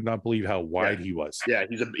Arnold, I could not believe how wide he was. Yeah,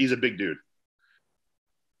 he's a big dude.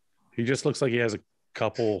 He just looks like he has a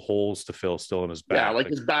couple holes to fill still in his back. Yeah, like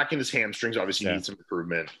his back and his hamstrings obviously need some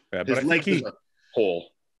improvement. Yeah, but his leg is a hole.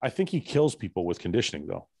 I think he kills people with conditioning,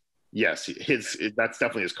 though. Yes, that's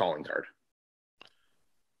definitely his calling card.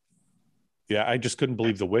 Yeah, I just couldn't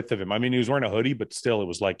believe the width of him. I mean, he was wearing a hoodie, but still, it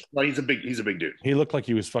was like. No, he's a big dude. He looked like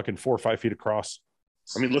he was fucking 4 or 5 feet across.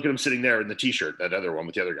 I mean, look at him sitting there in the t-shirt, that other one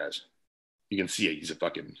with the other guys. You can see it. He's a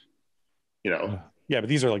fucking, Yeah, but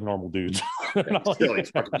these are like normal dudes. Still, he's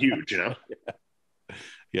fucking huge,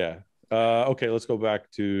 Yeah. Okay, let's go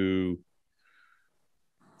back to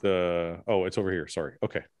it's over here. Sorry.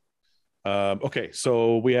 Okay. Okay,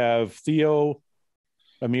 so we have Theo,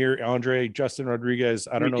 Amir, Andre, Justin Rodriguez.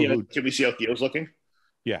 I don't know who. Can we see how Theo's looking?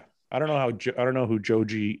 Yeah, I don't know who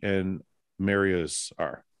Joji and Marius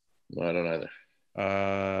are. No, I don't either.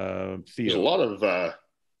 Theo. There's a lot of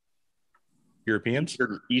Europeans,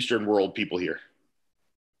 Eastern world people here.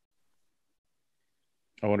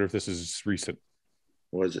 I wonder if this is recent.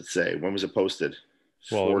 What does it say? When was it posted?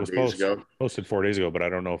 Well, 4 it was days ago. Posted 4 days ago, but I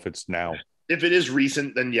don't know if it's now. If it is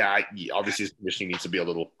recent, then obviously his conditioning needs to be a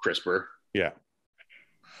little crisper. Yeah.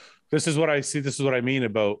 This is what I see. This is what I mean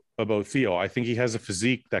about Theo. I think he has a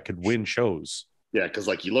physique that could win shows. Yeah, because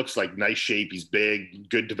he looks like nice shape. He's big,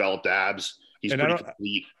 good developed abs. He's pretty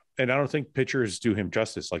complete. And I don't think pictures do him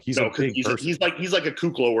justice. Like he's a big person. He's like a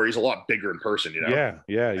Kukla where he's a lot bigger in person.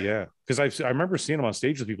 Yeah. Because I remember seeing him on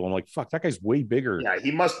stage with people. I'm like, fuck, that guy's way bigger. Yeah,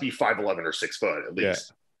 he must be 5'11" or 6 foot at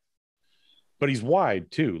least. Yeah. But he's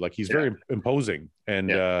wide too. Like he's very imposing. And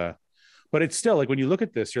but it's still like when you look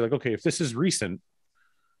at this, you're like, okay, if this is recent.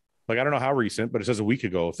 Like, I don't know how recent, but it says a week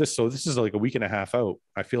ago. This is like a week and a half out.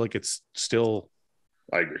 I feel like it's still,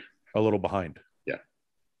 I agree, a little behind. Yeah.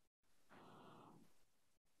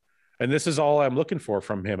 And this is all I'm looking for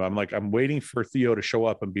from him. I'm waiting for Theo to show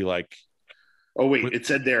up and be like, oh wait, it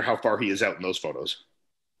said there how far he is out in those photos.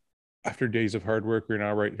 After days of hard work, we're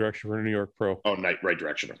now right direction for a New York Pro. Oh, right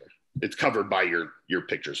direction. Okay. It's covered by your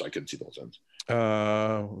picture, so I couldn't see those ends.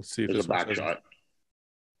 Let's see if there's a back shot.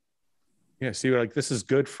 Yeah, see, like this is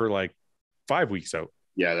good for like 5 weeks out.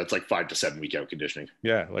 Yeah, that's like 5 to 7 week out conditioning.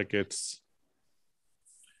 Yeah, like it's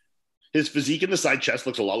his physique in the side chest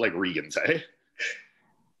looks a lot like Regan's, eh?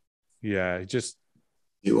 Yeah,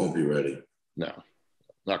 he won't be ready. No,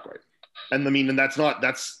 not quite. And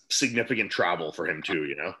that's significant travel for him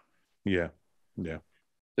too, Yeah.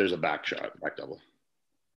 There's a back shot, back double.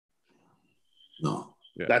 No.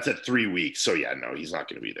 Yeah. That's at 3 weeks. So yeah, no, he's not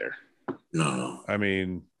going to be there. No. I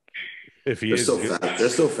mean, if he they're is, they're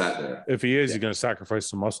still fat there. If he is, he's going to sacrifice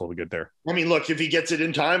some muscle to get there. I mean, look, if he gets it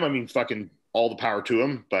in time, I mean, fucking all the power to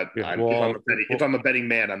him. But if I'm a betting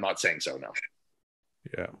man, I'm not saying so. No.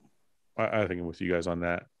 Yeah, I think I'm with you guys on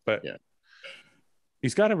that. But yeah,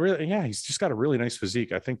 he's just got a really nice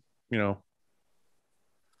physique. I think Yeah,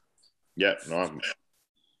 no,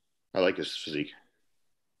 I like his physique.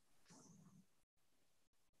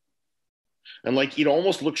 And like, it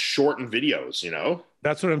almost looks short in videos, you know?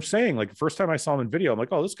 That's what I'm saying. Like the first time I saw him in video, I'm like,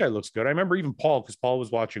 oh, this guy looks good. I remember even Paul, because Paul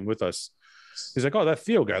was watching with us. He's like, oh, that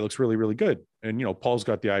Theo guy looks really, really good. And, you know, Paul's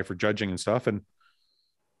got the eye for judging and stuff. And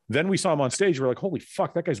then we saw him on stage. We're like, holy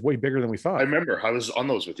fuck, that guy's way bigger than we thought. I remember. I was on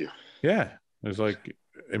those with you. Yeah. It was like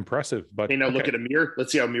impressive. But hey, now look at Amir.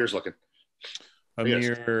 Let's see how Amir's looking.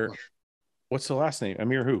 Amir, what's the last name?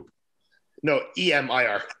 Amir who? No,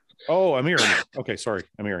 EMIR. Oh, Amir. Okay, sorry.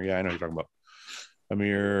 Amir. Yeah, I know what you're talking about.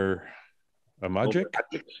 Amir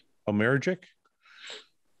Amirjic.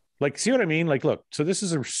 Like, see what I mean? Like, look, so this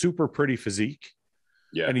is a super pretty physique.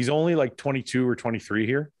 Yeah. And he's only like 22 or 23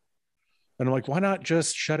 here. And I'm like, why not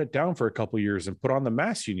just shut it down for a couple of years and put on the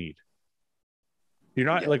mass you need? You're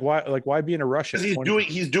not why be in a rush? Because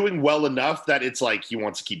he's doing well enough that it's like he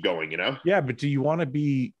wants to keep going, you know? Yeah, but do you want to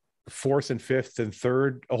be fourth and fifth and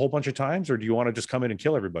third a whole bunch of times, or do you want to just come in and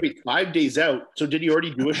kill everybody? Wait, 5 days out. So did he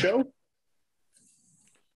already do a show?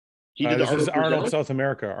 He did Arnold South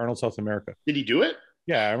America. Did he do it?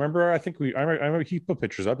 Yeah, I remember. I remember he put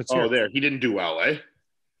pictures up. It's here. There. He didn't do well, eh?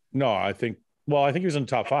 No, I think he was in the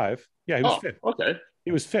top 5. Yeah, he was fifth. Okay.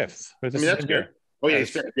 He was fifth. I mean, that's good. Oh, yeah, he's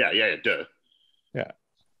fifth. Yeah, duh. Yeah.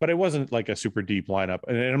 But it wasn't like a super deep lineup.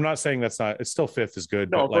 And I'm not saying it's still fifth is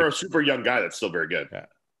good. No, but for a super young guy, that's still very good. Yeah.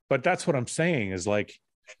 But that's what I'm saying is like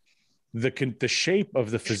the shape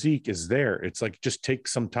of the physique is there. It's like, just take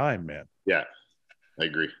some time, man. Yeah, I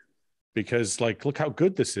agree. Because like, look how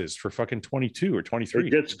good this is for fucking 22 or 23. It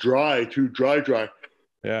gets dry, too dry.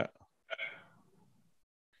 Yeah.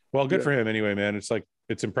 Well, good for him anyway, man. It's like,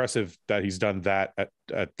 it's impressive that he's done that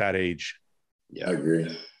at that age. Yeah, I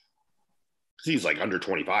agree. He's like under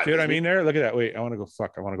 25. See what I mean there? Look at that. Wait, I want to go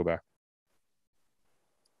back.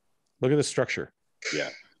 Look at the structure. Yeah.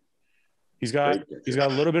 He's got a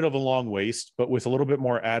little bit of a long waist, but with a little bit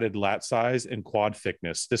more added lat size and quad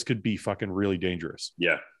thickness, this could be fucking really dangerous.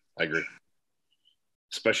 Yeah, I agree.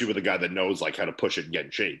 Especially with a guy that knows like how to push it and get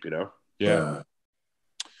in shape, you know? Yeah.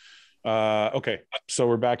 Okay. So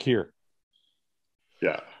we're back here.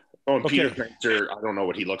 Yeah. Oh, and Peter Prancer, I don't know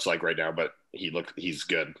what he looks like right now, but he's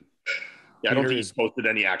good. Yeah, I don't think he's posted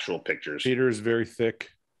any actual pictures. Peter is very thick.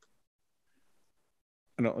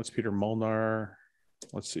 No, it's Peter Molnar.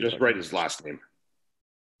 Let's see. Just write his last name.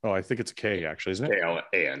 Oh, I think it's a K, actually, isn't it?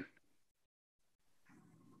 K-L-A-N.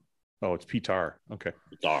 Oh, it's Pitar. Okay.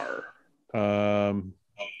 Pitar.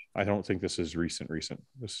 I don't think this is recent.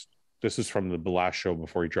 This is from the last show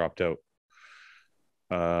before he dropped out.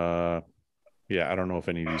 Yeah, I don't know if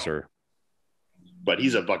any of these are. But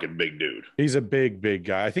he's a fucking big dude. He's a big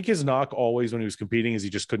guy. I think his knock always when he was competing is he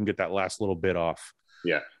just couldn't get that last little bit off.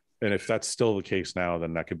 Yeah. And if that's still the case now,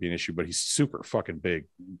 then that could be an issue. But he's super fucking big.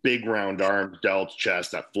 Big round arms, delts,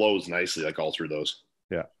 chest. That flows nicely like all through those.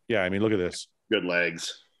 Yeah. Yeah, I mean, look at this. Good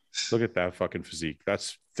legs. Look at that fucking physique.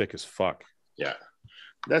 That's thick as fuck. Yeah.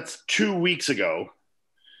 That's 2 weeks ago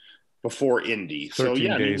before Indy. 13 so,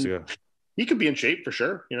 yeah, days ago. He could be in shape for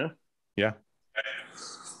sure, you know? Yeah.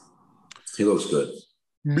 He looks good.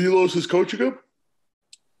 Milos is coaching him?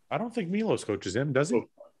 I don't think Milos coaches him, does he? Oh,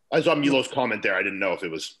 I saw Milos comment there. I didn't know if it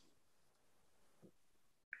was.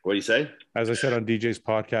 What do you say? As I said on DJ's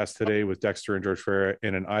podcast today with Dexter and George Ferreira,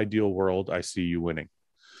 in an ideal world, I see you winning.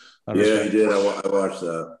 Yeah, he did. I watched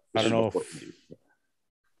that. I don't know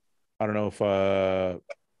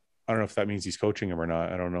if that means he's coaching him or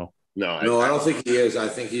not. I don't know. No, I don't think he is. I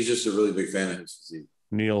think he's just a really big fan of his physique.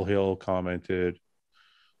 Neil Hill commented,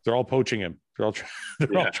 they're all poaching him. They're all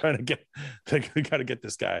trying to get, they got to get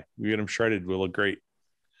this guy. We get him shredded. We'll look great.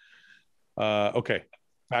 Okay.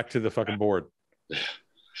 Back to the fucking board.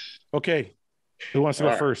 Okay. Who wants to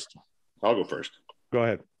go first? I'll go first. Go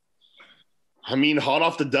ahead. I mean, hot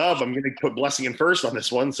off the dub, I'm going to put Blessing in first on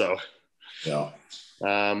this one. So, yeah.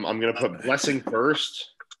 I'm going to put Blessing first.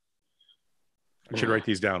 I should write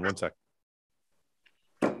these down. 1 sec.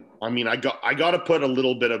 I mean, I got to put a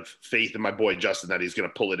little bit of faith in my boy Justin that he's going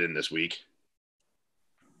to pull it in this week.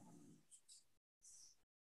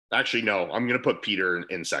 Actually, no, I'm going to put Peter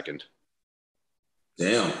in second.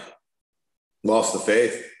 Damn. Lost the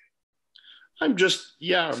faith. I'm just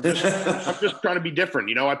trying to be different.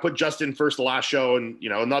 You know, I put Justin first the last show, and, you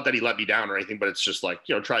know, not that he let me down or anything, but it's just like,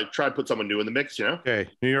 you know, try to put someone new in the mix, you know?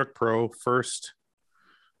 Okay. New York Pro first.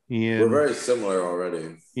 Ian. We're very similar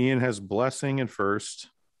already. Ian has Blessing in first.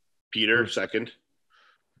 Peter second.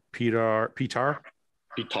 Pitar.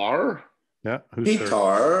 Yeah. Who's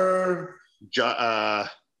Pitar?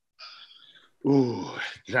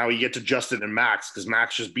 Now you get to Justin and Max because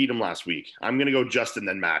Max just beat him last week. I'm gonna go Justin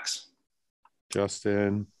then Max.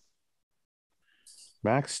 Justin.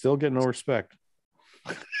 Max still getting no respect.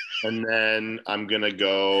 And then I'm going to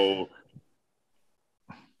go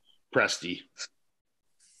Presti.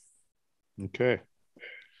 Okay.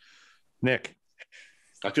 Nick.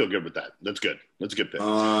 I feel good with that. That's good. That's a good pick.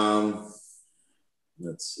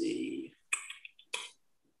 Let's see.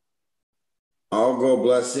 I'll go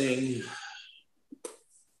Blessing.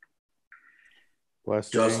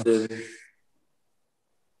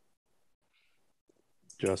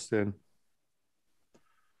 Justin.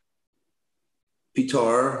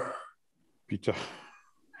 Pitar.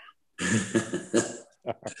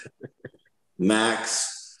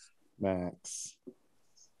 Max.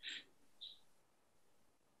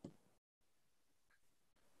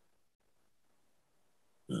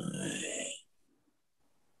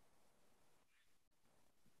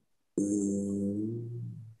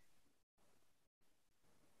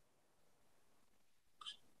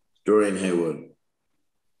 Dorian Haywood.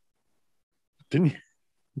 Didn't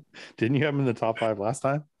you have him in the top 5 last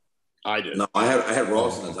time? I did. No, I had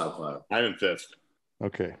Ross in the top 5. I'm in 5th.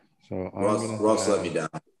 Okay. So Ross let me down.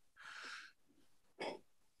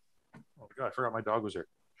 Oh God, I forgot my dog was here.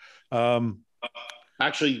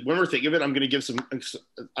 Actually, when we're thinking of it, I'm going to give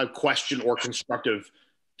a question or constructive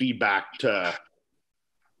feedback to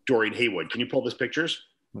Dorian Haywood. Can you pull his pictures?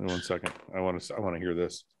 1 second. I want to hear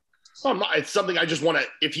this. Oh, it's something I just want to.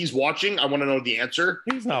 If he's watching, I want to know the answer.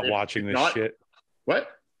 He's not watching this shit. What?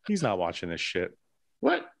 He's not watching this shit.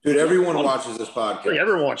 What? Dude, everyone watches this podcast. Like,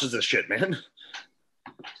 everyone watches this shit, man.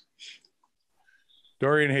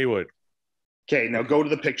 Dorian Haywood. Okay, now go to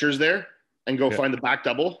the pictures there and go find the back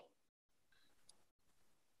double.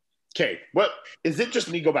 Okay, what is it? Just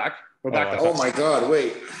me? Go back. Oh my God!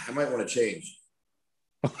 Wait, I might want to change.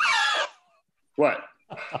 What?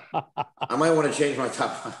 I might want to change my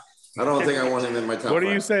top 5. I don't think I want him in my top 5. What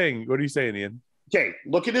are you saying? What are you saying, Ian? Okay,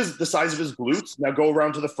 look at the size of his glutes. Now go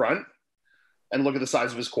around to the front and look at the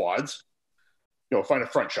size of his quads. Find a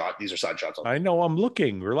front shot. These are side shots. I know. I'm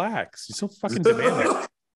looking. Relax. He's so fucking demanding.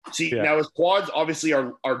 See, now his quads obviously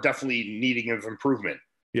are definitely needing of improvement.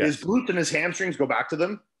 Yes. His glutes and his hamstrings, go back to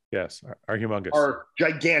them. Yes, are humongous. Are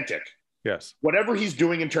gigantic. Yes. Whatever he's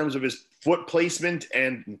doing in terms of his foot placement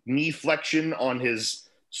and knee flexion on his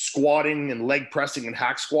squatting and leg pressing and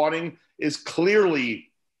hack squatting is clearly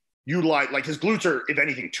utilized. Like his glutes are, if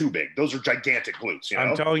anything, too big. Those are gigantic glutes.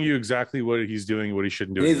 I'm telling you exactly what he's doing, what he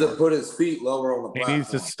shouldn't do. He needs to put his feet lower on the platform. He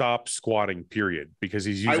needs to stop squatting, period, because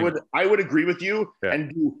he's using. I would agree with you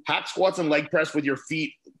and do hack squats and leg press with your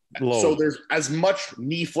feet low. So there's as much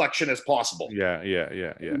knee flexion as possible.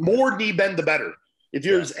 Yeah. More knee bend, the better. If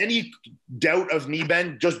there's any doubt of knee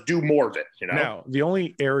bend, just do more of it. Now, the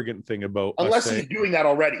only arrogant thing about unless he's doing that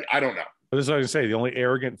already, I don't know. But this is what I was going to say. The only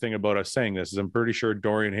arrogant thing about us saying this is I'm pretty sure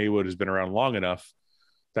Dorian Haywood has been around long enough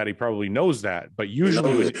that he probably knows that. But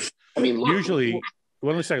usually, let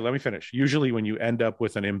me finish. Usually when you end up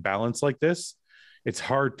with an imbalance like this, it's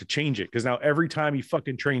hard to change it because now every time he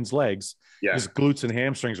fucking trains legs, his glutes and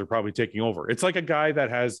hamstrings are probably taking over. It's like a guy that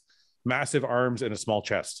has massive arms and a small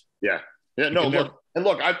chest. Yeah. No, look,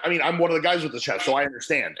 I'm one of the guys with the chest, so I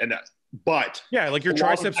understand. But like your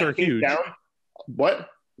triceps are huge. What?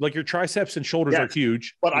 Like your triceps and shoulders are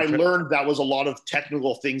huge. But I learned that was a lot of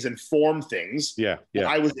technical things and form things. Yeah.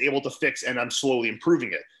 I was able to fix, and I'm slowly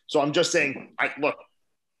improving it. So I'm just saying,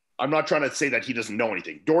 I'm not trying to say that he doesn't know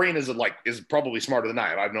anything. Dorian is probably smarter than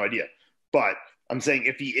I am. I have no idea. But I'm saying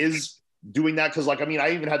if he is doing that, because I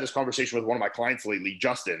even had this conversation with one of my clients lately,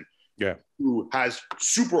 Justin, who has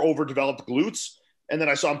super overdeveloped glutes. And then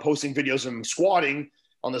I saw him posting videos of him squatting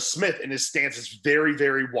on the Smith, and his stance is very,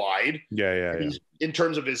 very wide. Yeah. In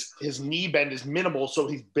terms of his knee bend is minimal, so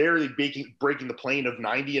he's barely breaking the plane of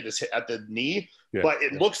 90 at the knee. Yeah. But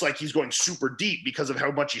it looks like he's going super deep because of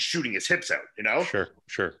how much he's shooting his hips out.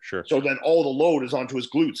 Sure. So then all the load is onto his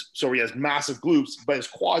glutes. So he has massive glutes, but his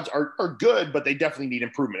quads are good, but they definitely need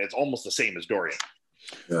improvement. It's almost the same as Dorian.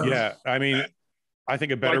 Yeah. I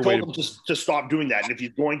think a better way to stop doing that. And if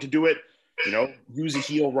he's going to do it, use a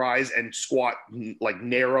heel rise and squat like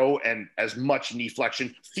narrow and as much knee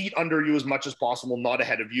flexion, feet under you as much as possible, not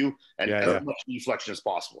ahead of you, and as much knee flexion as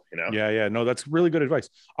possible. Yeah. No, that's really good advice.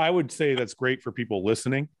 I would say that's great for people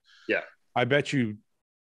listening. Yeah. I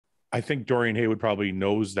think Dorian Haywood probably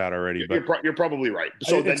knows that already. But you're probably right.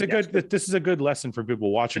 So this is a good lesson for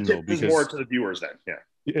people watching though, because more to the viewers then. Yeah.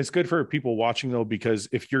 It's good for people watching though, because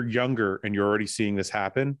if you're younger and you're already seeing this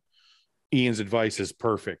happen, Ian's advice is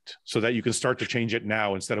perfect so that you can start to change it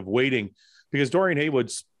now instead of waiting, because Dorian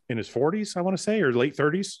Haywood's in his 40s, I want to say, or late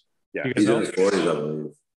 30s. Yeah, he's in his 40s, I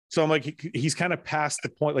believe. So I'm like, he's kind of past the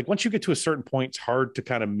point. Like once you get to a certain point, it's hard to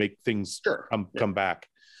kind of make things come back.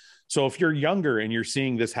 So if you're younger and you're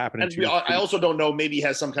seeing this happening to I also don't know, maybe he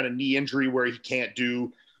has some kind of knee injury where he can't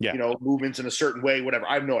do, movements in a certain way, whatever.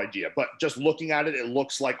 I have no idea. But just looking at it, it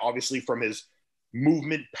looks like obviously from his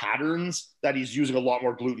movement patterns that he's using a lot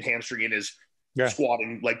more glute and hamstring in his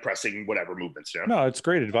squatting, leg pressing, whatever movements. No, it's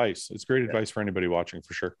great advice. It's great advice for anybody watching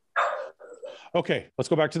for sure. Okay, let's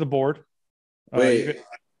go back to the board. Wait.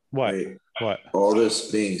 What? All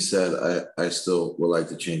this being said, I still would like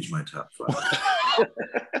to change my top 5.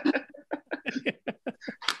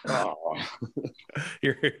 Oh.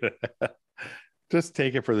 Just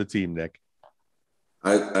take it for the team, Nick.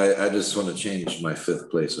 I just want to change my 5th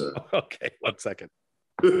placer. Okay, 1 second.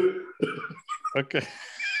 Okay.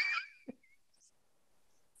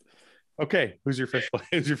 Okay, who's your 5th place?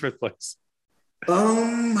 Who's your 5th place?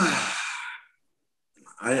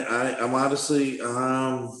 I'm honestly I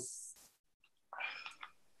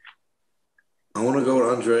want to go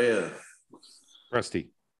with Andrea. Rusty.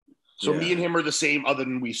 So me and him are the same, other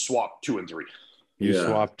than we swapped 2 and 3. You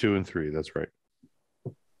swapped 2 and 3. That's right.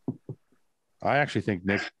 I actually think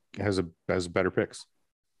Nick has better picks.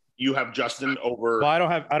 You have Justin over. Well, I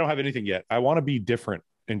don't have anything yet. I want to be different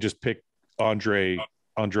and just pick Andrea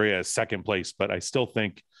as 2nd place, but I still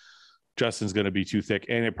think Justin's going to be too thick,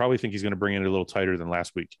 and I probably think he's going to bring it a little tighter than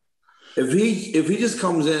last week. If he just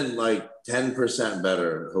comes in like 10%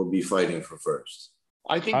 better, he'll be fighting for 1st.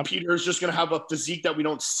 I think Peter's just going to have a physique that we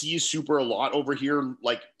don't see super a lot over here.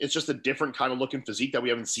 Like, it's just a different kind of looking physique that we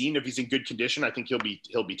haven't seen. If he's in good condition, I think he'll be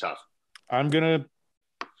tough. I'm gonna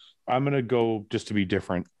go, just to be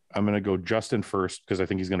different, I'm gonna go Justin first because I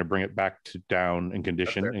think he's gonna bring it back to down in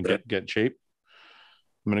condition and get shape.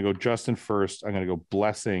 I'm gonna go Justin first. I'm gonna go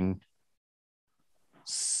Blessing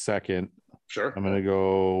second. Sure. I'm gonna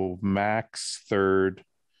go Max third.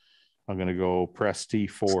 I'm gonna go Presti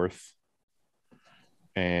fourth.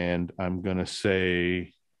 And I'm gonna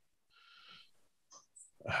say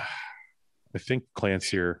I think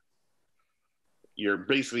Clancier. You're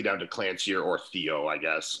basically down to Clancier or Theo, I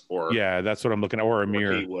guess. Or that's what I'm looking at. Or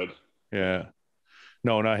Amir. Haywood. Yeah.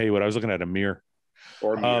 No, not Haywood. I was looking at Amir.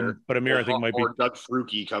 Or Amir. But Amir, I think might be. Or Doug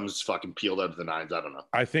Frucci comes fucking peeled out of the 9s. I don't know.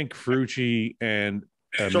 I think Frucci and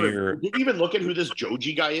Amir. Sorry, did you even look at who this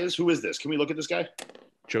Joji guy is? Who is this? Can we look at this guy?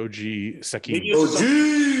 Joji Sakin.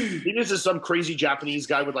 Maybe this is some crazy Japanese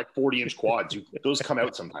guy with like 40-inch quads. Those come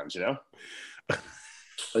out sometimes, you know?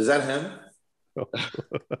 Is that him?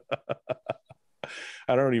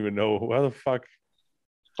 I don't even know. How the fuck?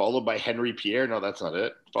 Followed by Henry Pierre. No, that's not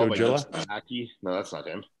it. Followed by Aki. No, that's not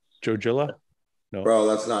him. Jojilla? No. Bro,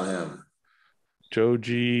 that's not him.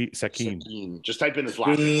 Joji Sakin. Just type in his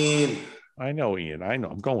last name. I know, Ian. I know.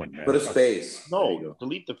 I'm going, man. Put a space. No,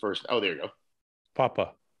 delete the first. Oh, there you go.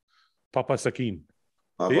 Papa Sakin.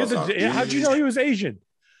 How'd you know he was Asian?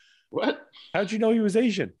 What? How'd you know he was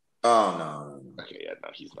Asian? Oh, no. Okay, yeah, no,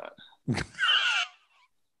 he's not.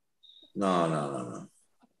 No.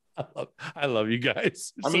 I love you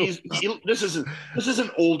guys. I mean, this is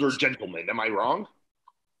an older gentleman. Am I wrong?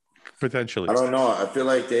 Potentially. I don't know. I feel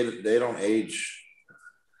like they don't age.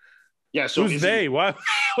 Yeah. So who's they? What?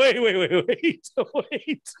 Wait. He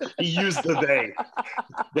used the they.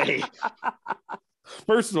 They.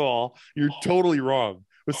 First of all, you're totally wrong.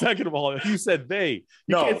 But second of all, if you said they,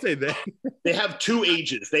 you can't say they. They have 2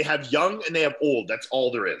 ages. They have young and they have old. That's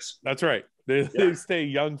all there is. That's right. They stay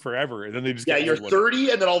young forever, and then they just you're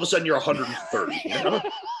 30, and then all of a sudden you're 130. You know?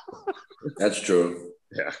 That's true.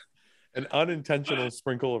 Yeah. An unintentional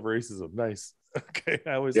sprinkle of racism. Nice. Okay.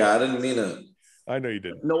 I didn't mean it. I know you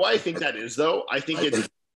didn't. No, I think that is though. I think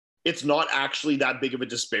it's not actually that big of a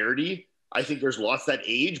disparity. I think there's lots that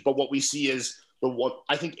age, but what we see is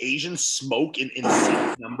I think Asians smoke in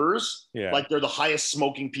insane numbers. Yeah. Like they're the highest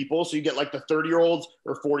smoking people. So you get like the 30-year-olds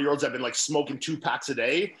or 40-year-olds that have been like smoking 2 packs a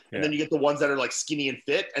day. And then you get the ones that are like skinny and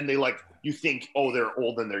fit. And they like, you think, oh, they're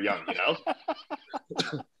old and they're young, you know?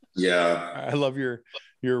 Yeah. I love your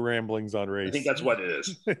ramblings on race. I think that's what it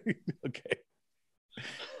is. Okay.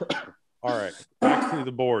 All right. Back to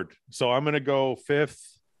the board. So I'm going to go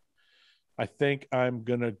 5th. I think I'm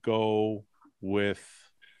going to go with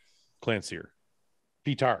Clancier.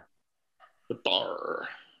 Pitar.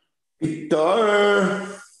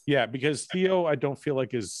 Yeah, because Theo, I don't feel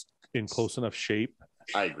like is in close enough shape.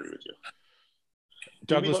 I agree with you.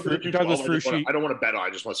 Douglas Frucci. I don't want to bet on. I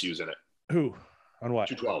just want to see who's in it. Who? On what?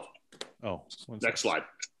 212. Oh, next slide.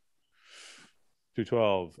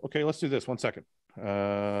 212. Okay, let's do this. 1 second.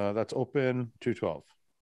 That's open. 212.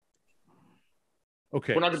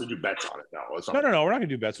 Okay. We're not going to do bets on it now. No. We're not going to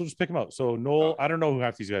do bets. We'll just pick them out. So Noel, I don't know who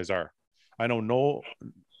half these guys are. I know Noel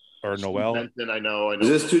or Noel. Benson, I know. Is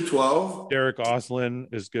this 212? Derek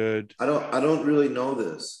Oslin is good. I don't really know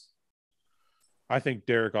this. I think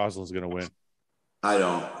Derek Oslin's going to win. I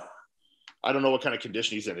don't know what kind of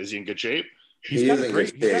condition he's in. Is he in good shape? He's got a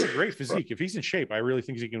great physique. If he's in shape, I really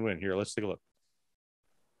think he can win. Here, let's take a look.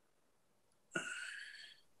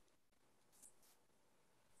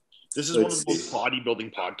 This is one of the most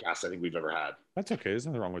bodybuilding podcasts I think we've ever had. That's okay. There's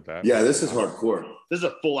nothing wrong with that. Yeah, this is hardcore. This is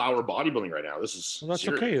a full hour bodybuilding right now. This is that's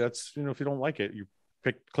serious. Okay. That's, if you don't like it, you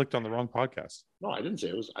clicked on the wrong podcast. No, I didn't say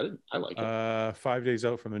it was. I like it. 5 days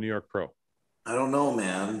out from the New York Pro. I don't know,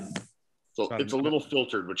 man. So it's a little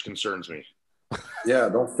filtered, which concerns me. Yeah,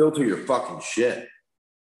 don't filter your fucking shit.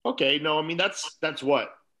 Okay, no, I mean that's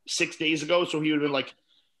what 6 days ago. So he would have been like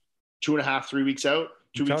 2.5, 3 weeks out.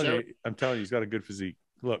 2 weeks out. I'm telling you, he's got a good physique.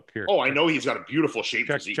 Look here. Oh, I know he's got a beautiful shape.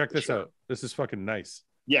 Check this out. This is fucking nice.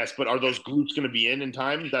 Yes, but are those glutes going to be in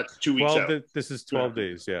time? That's 2 weeks out. This is 12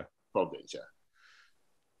 days. Yeah. 12 days. Yeah.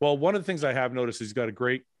 Well, one of the things I have noticed is he's got a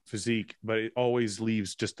great physique, but it always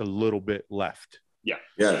leaves just a little bit left. Yeah.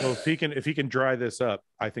 Yeah. So if he can dry this up,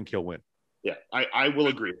 I think he'll win. Yeah, I will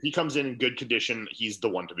agree. If he comes in good condition, he's the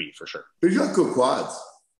one to beat for sure. He's got good quads.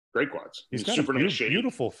 Great quads. He's got a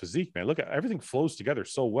beautiful physique, man. Look at everything flows together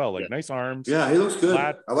so well. Like nice arms. Yeah, he looks good.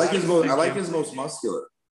 I like his most muscular.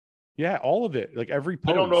 Yeah, all of it. Like every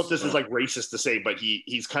pose. I don't know if this is like racist to say, but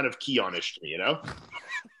he's kind of Keonish to me, you know?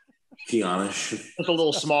 Keonish. Just a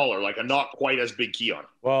little smaller, like a not quite as big Keon.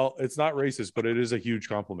 Well, it's not racist, but it is a huge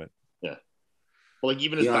compliment. Yeah. Well, like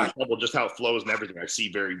even his back double, just how it flows and everything, I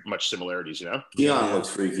see very much similarities, you know? Keon looks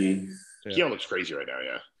freaky. Yeah. Keon looks crazy right now,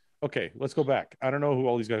 yeah. Okay, let's go back. I don't know who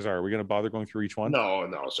all these guys are. Are we going to bother going through each one? No,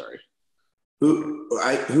 sorry.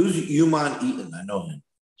 Who's Yuman Eaton? I know him.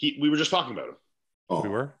 We were just talking about him. Oh, we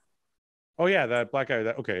were? Oh, yeah, that black guy.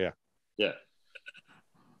 Okay, yeah. Yeah.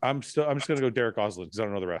 I'm just going to go Derek Oslin because I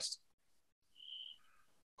don't know the rest.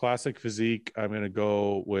 Classic physique. I'm going to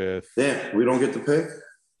go with. Damn, we don't get to pick?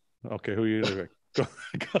 Okay, who are you going to pick?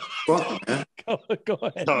 Fuck, man. Go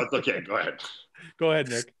ahead. No, it's okay. Go ahead. Go ahead,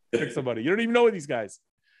 Nick. Pick somebody. You don't even know these guys.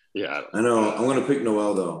 Yeah, I know. I'm gonna pick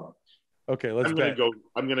Noel though. Okay, let's. I'm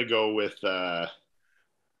gonna go with.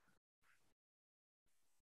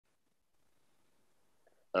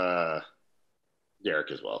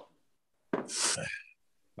 Derek as well.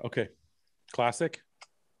 Okay, classic.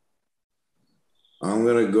 I'm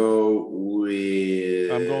gonna go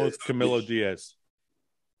with. I'm going with Camilo Diaz.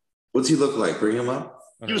 What's he look like? Bring him up.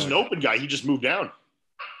 He was an open guy. He just moved down.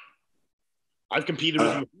 I've competed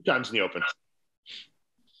with him a few times in the open.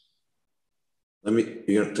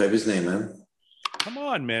 You're gonna type his name in. Come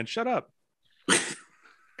on, man. Shut up.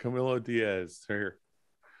 Camilo Diaz. Right here.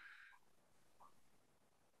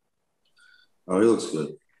 Oh, he looks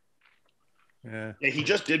good. Yeah. Yeah, he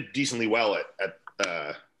just did decently well at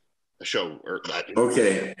a show.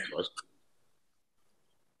 Okay.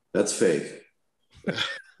 That's fake.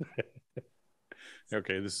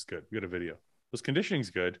 Okay, this is good. We got a video. This conditioning's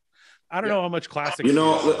good. I don't know how much classic.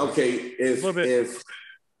 Okay, if a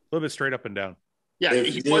little bit straight up and down. Yeah,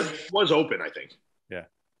 he was open, I think. Yeah.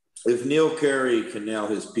 If Neil Curry can nail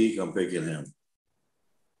his peak, I'm picking him.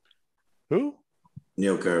 Who?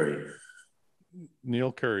 Neil Curry.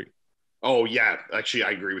 Neil Curry. Oh, yeah. Actually,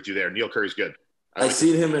 I agree with you there. Neil Curry's good. I've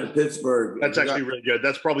seen him in Pittsburgh. That's actually really good.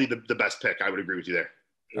 That's probably the best pick. I would agree with you there.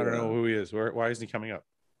 I don't know who he is. Why isn't he coming up?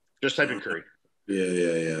 Just type in Curry.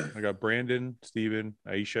 Yeah. I got Brandon, Steven,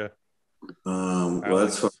 Aisha. Well,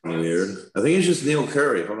 that's fucking weird. I think it's just Neil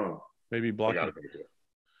Curry. Hold on. Maybe block him.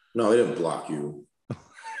 No, he didn't block you.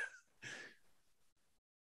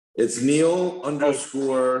 It's Neil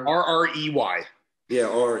 _ RREY. Yeah,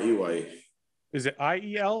 REY. Is it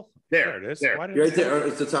IEL? There it is. There. Right there.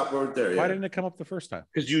 It's the top right there. Why didn't it come up the first time?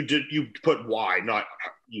 Because you put Y, not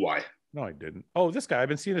EY. No, I didn't. Oh, this guy. I've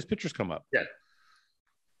been seeing his pictures come up. Yeah.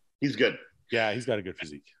 He's good. Yeah, he's got a good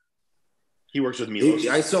physique. He works with Milos.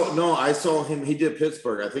 I saw him. He did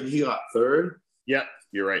Pittsburgh. I think he got third. Yeah,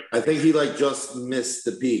 you're right. I think he just missed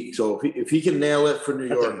the peak. So if he can nail it for New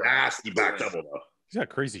York, a nasty back double though. He's got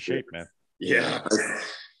crazy shape, man. Yeah.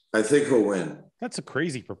 I think he'll win. That's a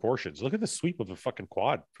crazy proportions. Look at the sweep of the fucking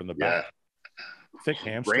quad from the back. Thick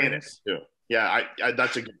hamstrings. Yeah,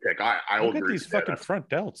 that's a good pick. I Look at these fucking front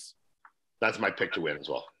delts. That's my pick to win as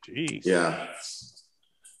well. Jeez. Yeah.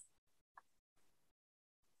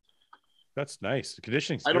 That's nice. The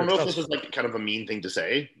conditioning. I don't know if this is like kind of a mean thing to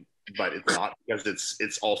say, but it's not because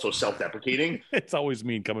it's also self-deprecating. It's always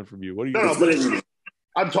mean coming from you. What are you? No, but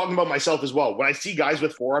I'm talking about myself as well. When I see guys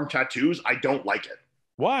with forearm tattoos, I don't like it.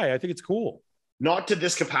 Why? I think it's cool. Not to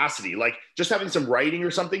this capacity, like just having some writing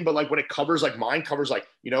or something, but like when it covers like mine covers like,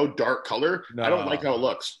 dark color, no, I don't like how it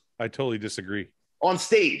looks. I totally disagree. On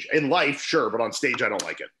stage, in life, sure, but on stage, I don't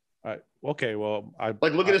like it. Okay, well,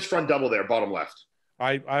 look at his front double there, bottom left.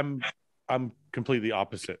 I'm completely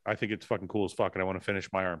opposite. I think it's fucking cool as fuck, and I want to finish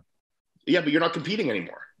my arm. Yeah, but you're not competing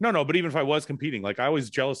anymore. No, but even if I was competing, like I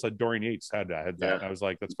was jealous that Dorian Yates had that. Yeah. I was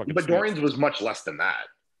like, that's fucking. But sweet. Dorian's was much less than that.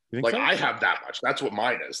 You think like so? I have that much. That's what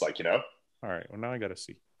mine is. Like, you know. All right. Well, now I got to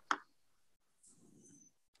see.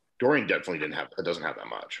 Dorian definitely doesn't have that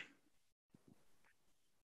much.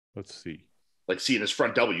 Let's see. Like, see in his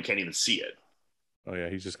front double, you can't even see it. Oh yeah,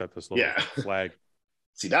 he's just got this little flag.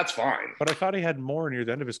 See, that's fine. But I thought he had more near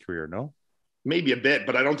the end of his career. No. Maybe a bit,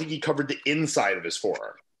 but I don't think he covered the inside of his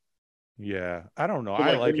forearm. Yeah, I don't know. So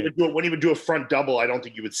I like it. When he would do a front double, I don't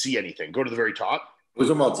think you would see anything. Go to the very top. We're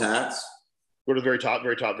talking about tats. Go to the very top,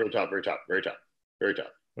 very top, very top, very top, very top, very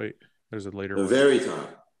top. Wait, there's a later one. The very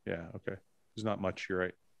top. Yeah, okay. There's not much. You're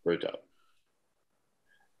right. Very top.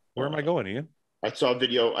 Where am I going, Ian? I saw a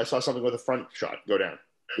video. I saw something with a front shot. Go down.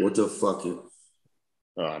 What the fuck?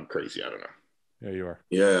 Oh, I'm crazy. I don't know. Yeah, you are.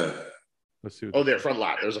 Yeah. Let's see. Oh, there, front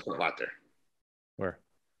lat. There's a front lat there. Where?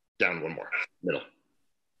 Down one more. Middle.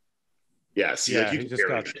 Yeah, see, yeah, like you he can just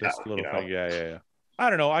got this little thing. Yeah. I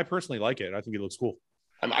don't know. I personally like it. I think it looks cool.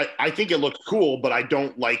 I think it looks cool, but I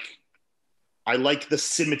don't like. I like the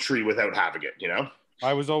symmetry without having it. You know.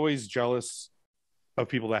 I was always jealous of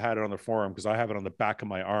people that had it on their forearm because I have it on the back of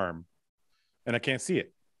my arm, and I can't see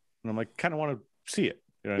it. And I'm like, kind of want to see it.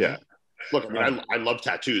 You know what I mean? Look, I mean, I love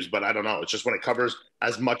tattoos, but I don't know. It's just when it covers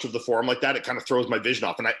as much of the forearm like that, it kind of throws my vision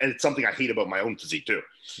off, and it's something I hate about my own physique too.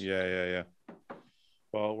 Yeah.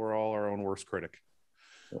 Well, we're all our own worst critic.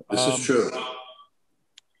 This is true.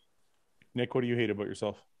 Nick, what do you hate about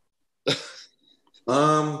yourself?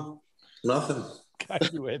 Nothing. I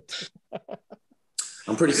do it.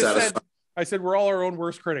 I'm pretty satisfied. I said we're all our own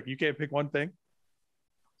worst critic. You can't pick one thing.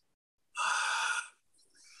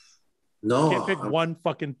 No. You can't pick one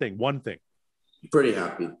fucking thing. One thing. Pretty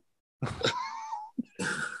happy.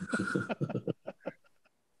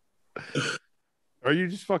 Are you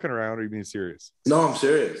just fucking around or are you being serious? No, I'm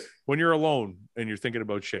serious. When you're alone and you're thinking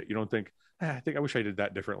about shit, you don't think, I wish I did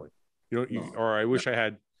that differently. Or I wish I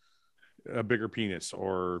had a bigger penis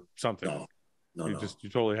or something. No. You're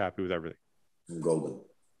totally happy with everything. I'm golden.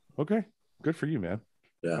 Okay. Good for you, man.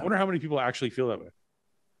 Yeah. I wonder how many people actually feel that way.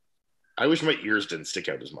 I wish my ears didn't stick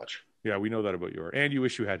out as much. Yeah, we know that about you. And you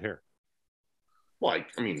wish you had hair. Well,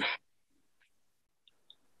 I mean,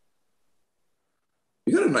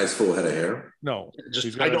 you got a nice full head of hair. No,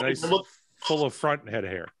 he's got a nice full of front head of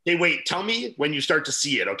hair. Hey, wait, tell me when you start to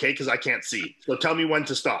see it, okay? Because I can't see. So tell me when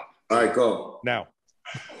to stop. All right, go. Now.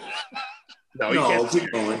 No, you can't.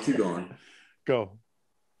 Keep going. Go.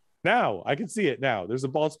 Now. I can see it now. There's a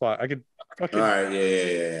bald spot. I can fucking... All right,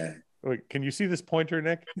 yeah. Wait, can you see this pointer,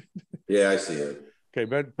 Nick? Yeah, I see it. Okay,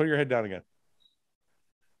 Ben, put your head down again.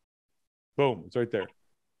 Boom, it's right there.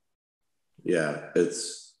 Yeah,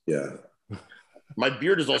 My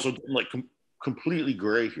beard is also like completely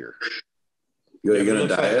gray here. You're gonna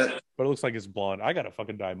dye it? But it looks like it's blonde. I gotta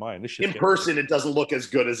fucking dye mine. This shit. In person, it doesn't look as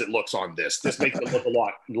good as it looks on this. This makes it look a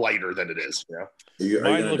lot lighter than it is. Yeah.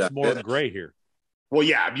 Mine looks more gray here. Well,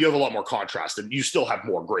 yeah, you have a lot more contrast, and you still have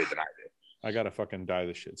more gray than I do. I gotta fucking dye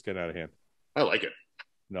this shit. It's getting out of hand. I like it.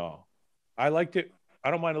 No, I liked it. I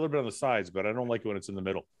don't mind a little bit on the sides, but I don't like it when it's in the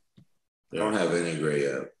middle. I don't have any gray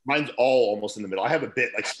yet. Mine's all almost in the middle. I have a bit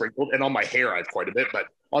like sprinkled, and on my hair I have quite a bit, but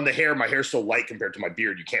on the hair, my hair's so light compared to my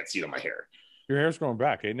beard, you can't see it on my hair. Your hair's growing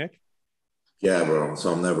back, eh, Nick? Yeah, bro.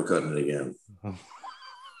 So I'm never cutting it again.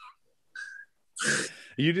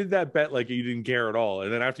 You did that bet like you didn't care at all,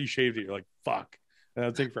 and then after you shaved it, you're like, "Fuck," and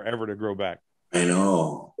it'll take forever to grow back. I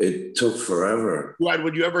know. It took forever.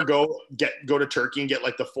 Would you ever go to Turkey and get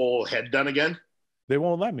like the full head done again? They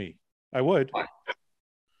won't let me. I would. Why?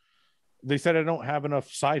 They said I don't have enough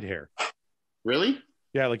side hair. Really?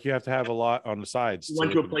 Yeah, like you have to have a lot on the sides. You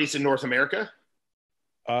went to a place in North America?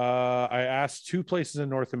 I asked 2 places in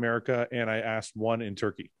North America and I asked 1 in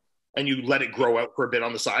Turkey. And you let it grow out for a bit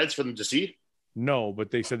on the sides for them to see? No,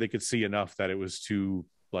 but they said they could see enough that it was too,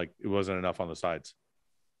 like, it wasn't enough on the sides.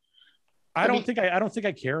 I don't think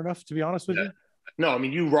I care enough, to be honest with you. No, I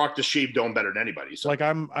mean, you rock the shaved dome better than anybody. So like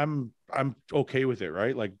I'm okay with it,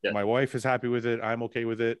 right? Like my wife is happy with it. I'm okay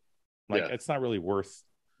with it. Like it's not really worth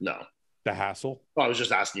the hassle. Well, I was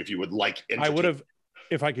just asking if you would like. I would have,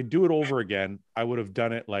 if I could do it over again, I would have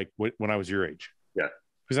done it like when I was your age. Yeah.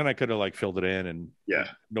 Because then I could have like filled it in and it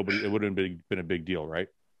wouldn't have been a big deal, right?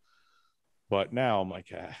 But now I'm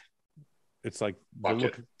like, It's like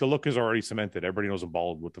the look is already cemented. Everybody knows I'm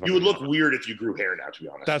bald. With the you would look weird if you grew hair now, to be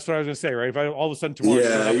honest. That's what I was gonna say, right? If I all of a sudden tomorrow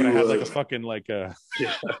I'm gonna have like a fucking like a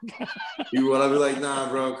you would. I'd be like, nah,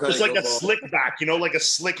 bro. Just like a slick back, you know, like a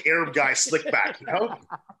slick Arab guy slick back, you know?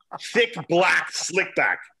 Thick black slick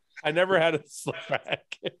back. I never had a slick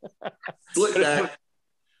back. Slick back.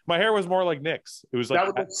 My hair was more like Nick's. It was like that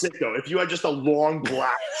would look sick though. If you had just a long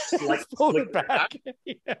black slick back.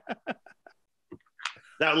 Yeah.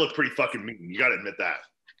 That would look pretty fucking mean. You gotta admit that.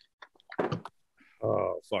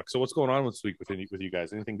 Oh fuck! So what's going on this week with you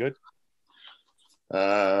guys? Anything good?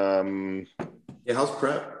 Yeah, how's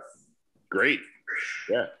prep? Great.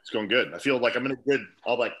 Yeah, it's going good. I feel like I'm in a good.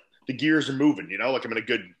 All like the gears are moving. You know, like I'm in a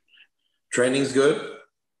good. Training's good.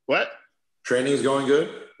 What? Training's going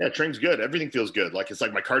good. Yeah, training's good. Everything feels good. Like it's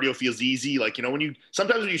like my cardio feels easy. Like, you know,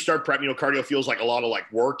 sometimes when you start prep, you know, cardio feels like a lot of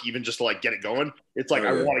like work, even just to like get it going. It's like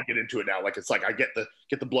I want to get into it now. Like it's like I get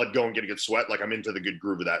the blood going, get a good sweat. Like I'm into the good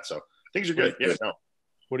groove of that. So things are good. Yeah. No.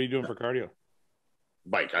 What are you doing for cardio?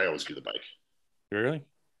 Bike. I always do the bike. Really?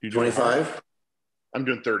 You 25? I'm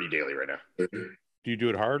doing 30 daily right now. Do you do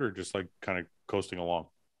it hard or just like kind of coasting along?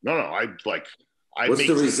 No. What's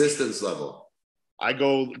the resistance level? I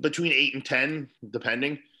go between 8 and 10,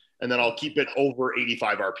 depending, and then I'll keep it over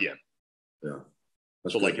 85 RPM. Yeah.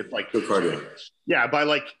 So good. Like it's like good cardio. Yeah,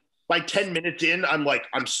 by 10 minutes in, I'm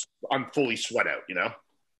fully sweat out, you know?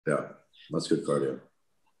 Yeah. That's good cardio.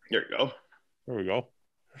 There you go. There we go.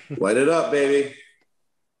 Light it up, baby.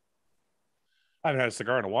 I haven't had a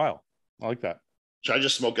cigar in a while. I like that. Should I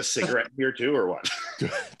just smoke a cigarette here too, or what? Do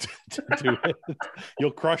it.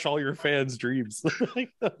 You'll crush all your fans' dreams.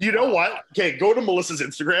 You know what? Okay, go to Melissa's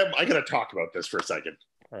Instagram. I gotta talk about this for a second.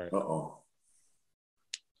 All right. Uh-oh.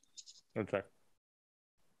 Okay.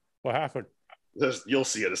 What happened? You'll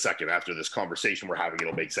see in a second after this conversation we're having.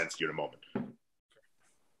 It'll make sense to you in a moment.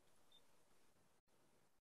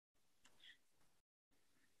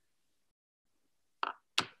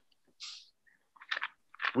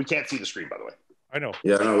 We can't see the screen, by the way. I know.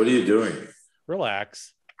 Yeah, I know. What are you doing?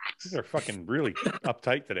 Relax. These are fucking really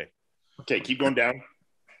uptight today. Okay, keep going down.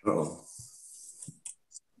 Oh.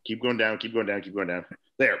 Keep going down. Keep going down. Keep going down.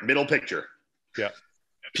 There, middle picture. Yeah.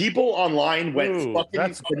 People online went fucking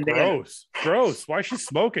that's bananas. Gross. Why is she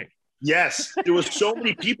smoking? Yes, there was so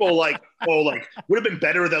many people like, oh, like would have been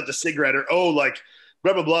better without the cigarette, or oh, like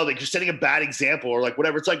blah blah blah. Like you're setting a bad example, or like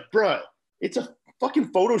whatever. It's like, bruh, it's a fucking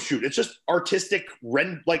photo shoot. It's just artistic,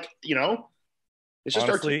 like, you know. It's just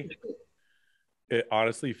artistic. It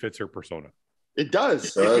honestly fits her persona. It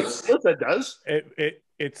does. It does.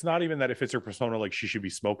 It's not even that it fits her persona, like she should be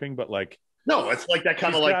smoking, but like no, it's like that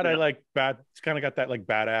kind of like bad. It's kind of got that like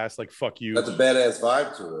badass, like fuck you. That's a badass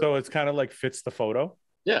vibe to it. So it's kind of like fits the photo.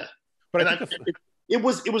 Yeah, but it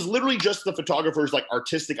was literally just the photographer's like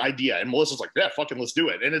artistic idea, and Melissa's like, yeah, fucking let's do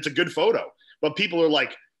it, and it's a good photo. But people are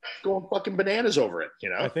like going fucking bananas over it, you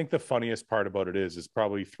know. I think the funniest part about it is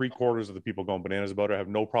probably 3/4 of the people going bananas about it have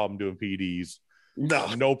no problem doing PEDs.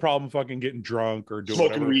 No problem fucking getting drunk or doing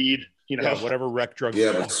smoking weed, you know, whatever rec drugs.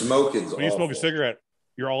 Yeah, but smoking's when you smoke a cigarette,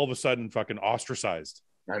 you're all of a sudden fucking ostracized.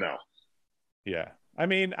 I know. Yeah, I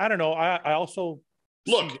mean, I don't know. I also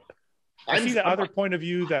look. I see the other point of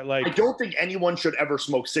view that like I don't think anyone should ever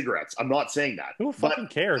smoke cigarettes. I'm not saying that. Who fucking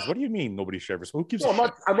cares? What do you mean nobody should ever smoke? I'm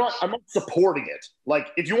not supporting it.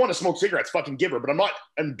 Like if you want to smoke cigarettes, fucking give her, but I'm not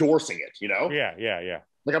endorsing it, you know? Yeah.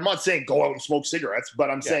 Like I'm not saying go out and smoke cigarettes,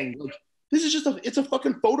 but I'm saying like, this is just it's a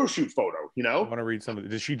fucking photo shoot photo, you know? I want to read something.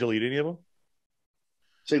 Did she delete any of them?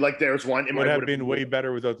 So like there's one. It would have been way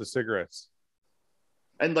better without the cigarettes.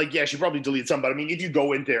 And like, yeah, she probably deleted some, but I mean, if you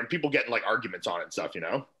go in there and people getting like arguments on it and stuff, you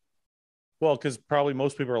know? Well, because probably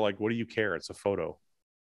most people are like, what do you care? It's a photo.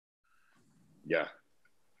 Yeah.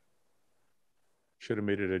 Should have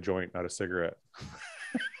made it a joint, not a cigarette.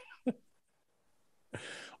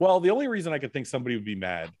 Well, the only reason I could think somebody would be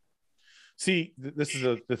mad. See, this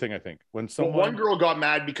is the thing I think. When one girl got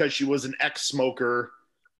mad because she was an ex-smoker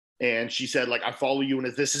and she said, like, I follow you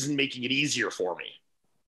and this isn't making it easier for me.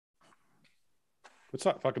 It's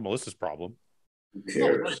not fucking Melissa's problem.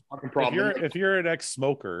 No, if you're an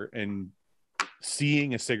ex-smoker and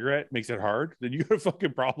seeing a cigarette makes it hard, then you got a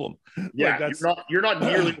fucking problem. Yeah, like you're not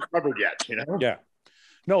nearly recovered yet, you know? Yeah.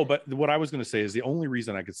 No, but what I was going to say is the only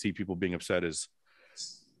reason I could see people being upset is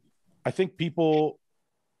I think people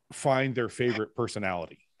find their favorite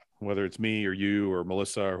personality, whether it's me or you or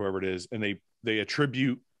Melissa or whoever it is, and they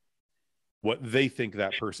attribute what they think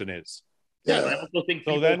that person is. Yeah, I also think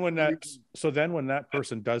so then when that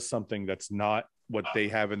person does something that's not what they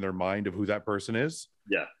have in their mind of who that person is,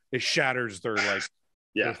 yeah, it shatters their like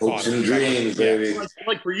Yeah. Hopes and dreams, baby.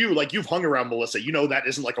 Like for you, like you've hung around Melissa, you know that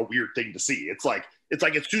isn't like a weird thing to see. It's like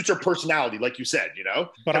it suits her personality, like you said, you know.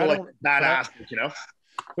 But I don't, like badass, you know.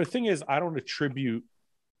 But the thing is, I don't attribute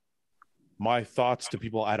my thoughts to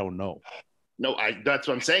people I don't know. No, that's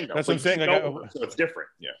what I'm saying. Though. That's what I'm saying. So it's different.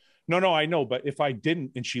 Yeah. No, I know. But if I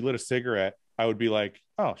didn't and she lit a cigarette, I would be like,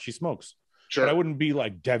 oh, she smokes. Sure. But I wouldn't be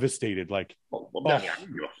like devastated. Like, I don't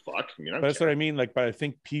give a fuck. I mean, that's what I mean. Like, but I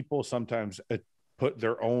think people sometimes put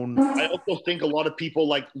their own. I also think a lot of people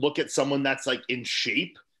like look at someone that's like in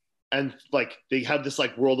shape and like they have this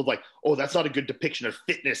like world of like, oh, that's not a good depiction of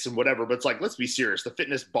fitness and whatever. But it's like, let's be serious. The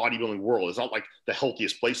fitness bodybuilding world is not like the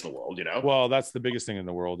healthiest place in the world, you know? Well, that's the biggest thing in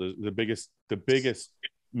the world. Is the biggest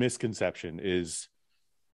misconception is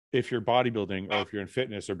if you're bodybuilding or if you're in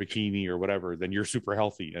fitness or bikini or whatever, then you're super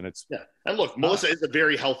healthy. And it's And look, Melissa is a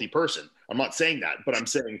very healthy person. I'm not saying that, but I'm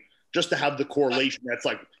saying just to have the correlation that's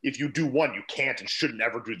like if you do one, you can't and shouldn't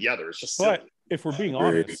ever do the other. It's just silly. But if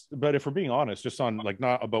we're being honest, just on like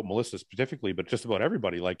not about Melissa specifically, but just about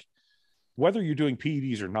everybody, like whether you're doing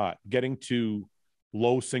PEDs or not, getting to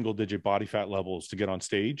low single digit body fat levels to get on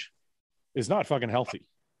stage is not fucking healthy.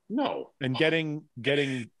 No. And getting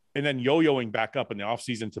and then yo-yoing back up in the off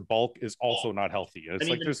season to bulk is also not healthy. It's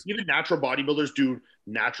like even natural bodybuilders do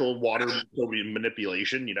natural water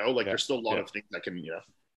manipulation, you know, like there's still a lot of things that can, you know.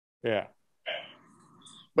 Yeah.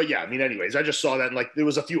 But yeah, I mean, anyways, I just saw that and like there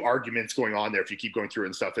was a few arguments going on there if you keep going through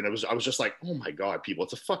and stuff. And I was just like, oh my God, people,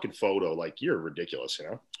 it's a fucking photo. Like you're ridiculous, you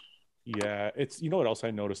know? Yeah. It's, you know what else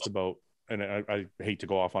I noticed about, and I hate to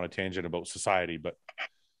go off on a tangent about society, but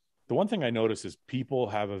the one thing I noticed is people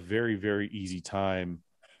have a very, very easy time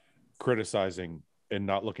criticizing and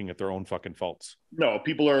not looking at their own fucking faults. No,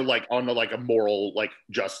 people are like on a moral like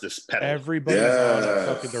justice pedal. Everybody's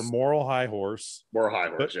on fucking their moral high horse.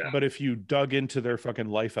 But if you dug into their fucking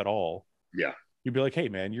life at all, you'd be like, hey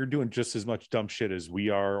man, you're doing just as much dumb shit as we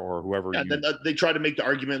are or whoever. And then they try to make the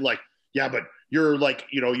argument like, yeah, but you're like,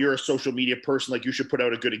 you know, you're a social media person, like you should put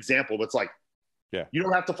out a good example. But it's like, you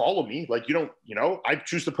don't have to follow me. Like you don't, you know, I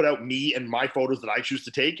choose to put out me and my photos that I choose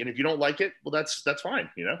to take. And if you don't like it, well, that's fine,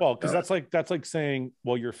 you know? Well, because that's like saying,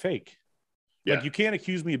 well, you're fake. Like you can't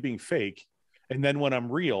accuse me of being fake. And then when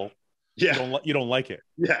I'm real, you don't like it.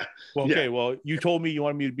 Yeah. Well, okay. Well, you told me you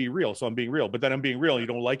wanted me to be real. So I'm being real, but then I'm being real and you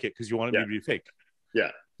don't like it because you wanted me to be fake.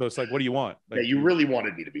 Yeah. So it's like, what do you want? Like, you really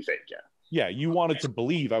wanted me to be fake. Yeah. Yeah. You wanted to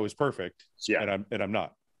believe I was perfect. Yeah. And I'm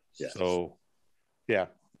not. Yeah. So yeah.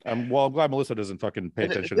 I'm glad Melissa doesn't fucking pay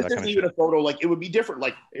attention to that kind of shit. Even a photo, like it would be different.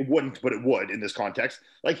 Like it wouldn't, but it would in this context.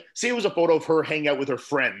 Like say it was a photo of her hanging out with her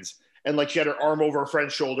friends and like she had her arm over her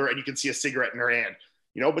friend's shoulder and you can see a cigarette in her hand,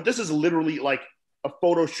 you know, but this is literally like a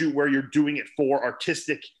photo shoot where you're doing it for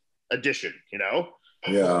artistic addition, you know?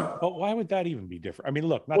 Yeah. But why would that even be different? I mean,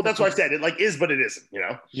 look. That's why I said it like is, but it isn't, you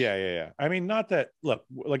know? Yeah. I mean, not that, look,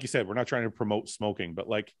 like you said, we're not trying to promote smoking, but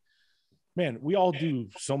like, man, we all do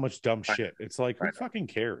so much dumb shit. It's like, who fucking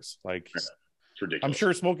cares? Like, it's ridiculous. I'm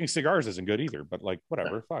sure smoking cigars isn't good either, but like,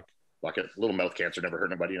 whatever. Fuck it. Little mouth cancer never hurt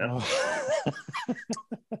nobody, you know?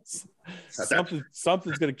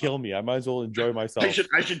 Something's gonna kill me. I might as well enjoy myself.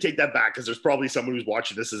 I should take that back because there's probably someone who's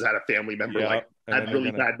watching this has had a family member had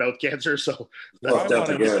really bad mouth cancer. So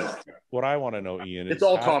what I want to know, Ian, it's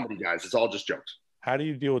all comedy, guys. It's all just jokes. How do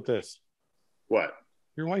you deal with this? What?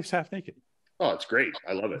 Your wife's half naked. Oh, it's great.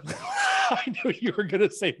 I love it. I knew you were going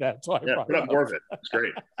to say that. So put up more of it. It's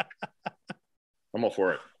great. I'm all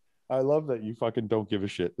for it. I love that you fucking don't give a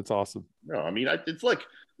shit. It's awesome. No, I mean, it's like,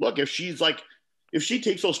 look, if she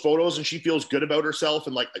takes those photos and she feels good about herself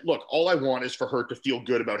and like, look, all I want is for her to feel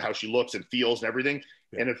good about how she looks and feels and everything.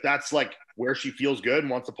 Yeah. And if that's like where she feels good and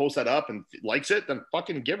wants to post that up and likes it, then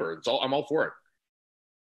fucking give her. I'm all for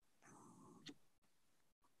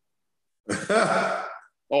it.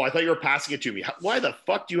 Oh, I thought you were passing it to me. Why the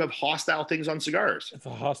fuck do you have Hosstile things on cigars? It's a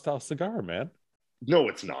Hosstile cigar, man. No,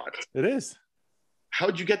 it's not. It is.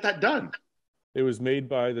 How'd you get that done? It was made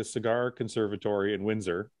by the Cigar Conservatory in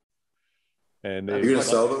Windsor. And you're gonna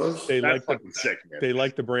sell those? They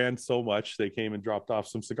like the brand so much they came and dropped off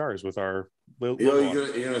some cigars with our you're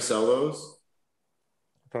gonna sell those?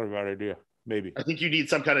 Probably a bad idea. Maybe. I think you need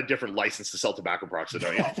some kind of different license to sell tobacco products,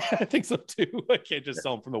 don't you? I think so too. I can't just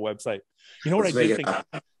sell them from the website. You know what I did think?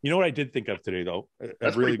 You know what I did think of today, though?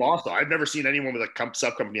 That's really boss, though. I've never seen anyone with a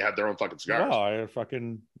sub company have their own fucking cigars. Oh, I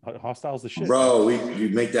fucking Hostile's the shit, bro. We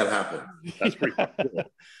make that happen. That's pretty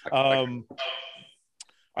cool.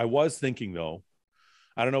 I was thinking though,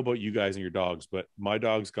 I don't know about you guys and your dogs, but my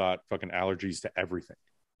dog's got fucking allergies to everything.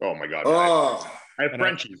 Oh my god. Oh, I have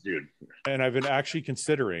Frenchies, dude. And I've been actually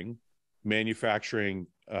considering manufacturing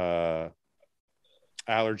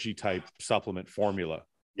allergy type supplement formula.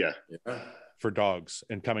 Yeah. For dogs,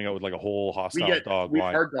 and coming out with like a whole Hosstile dog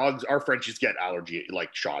line. Our Frenchies get allergy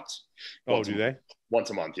like shots. Oh, do they?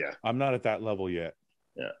 Once a month, yeah. I'm not at that level yet.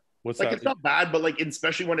 Yeah. What's like that? It's not bad, but like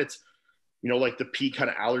especially when it's, you know, like the peak kind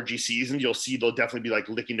of allergy season, you'll see they'll definitely be like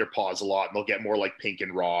licking their paws a lot, and they'll get more like pink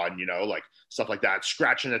and raw, and you know, like stuff like that,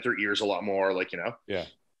 scratching at their ears a lot more, like, you know. Yeah.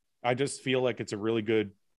 I just feel like it's a really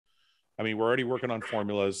good, I mean, we're already working on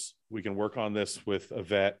formulas. We can work on this with a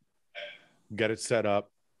vet, get it set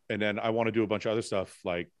up. And then I want to do a bunch of other stuff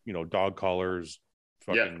like, you know, dog collars,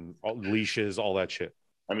 fucking leashes, all that shit.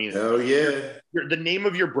 I mean, hell yeah. The name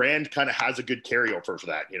of your brand kind of has a good carryover for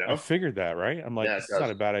that, you know? I figured that, right? I'm like, it's not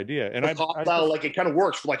a bad idea. And like it kind of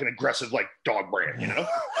works for like an aggressive like dog brand, you know?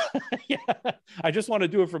 Yeah. I just want to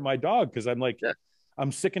do it for my dog because I'm like,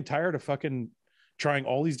 I'm sick and tired of fucking trying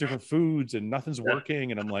all these different foods and nothing's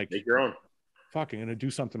working. And I'm like, make your own. Fuck, I'm going to do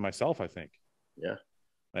something myself, I think. Yeah.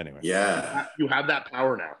 Anyway. Yeah. You have that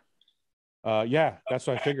power now. Yeah, that's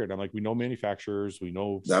what I figured. I'm like, we know manufacturers, we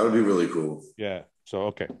know. That would be really cool. Yeah. So,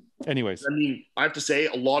 okay. Anyways. I mean, I have to say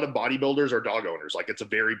a lot of bodybuilders are dog owners. Like it's a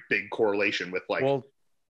very big correlation with like. Well,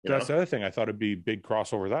 that's the other thing. I thought it'd be big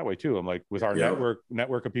crossover that way too. I'm like, with our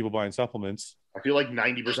network of people buying supplements. I feel like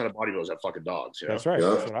 90% of bodybuilders have fucking dogs. You know? That's right. Yeah.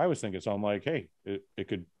 That's what I was thinking. So I'm like, hey, it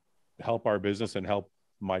could help our business and help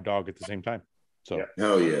my dog at the same time. So.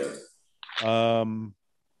 Hell yeah.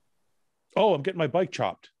 Oh, I'm getting my bike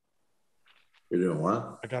chopped. You're doing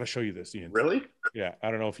what? I got to show you this, Ian. Really? Yeah. I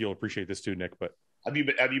don't know if you'll appreciate this too, Nick, but have you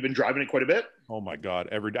been driving it quite a bit? Oh my God.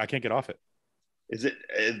 Every day. I can't get off it. Is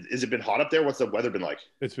it been hot up there? What's the weather been like?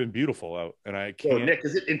 It's been beautiful out, and I can't. Nick,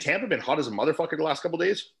 is it in Tampa been hot as a motherfucker the last couple of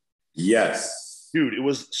days? Yes. Dude, it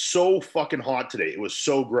was so fucking hot today. It was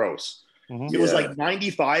so gross. Mm-hmm. It was like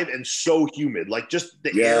 95 and so humid. Like just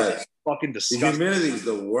the air is fucking disgusting. The humidity is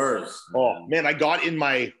the worst. Oh man, I got in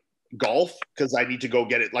my Golf because I need to go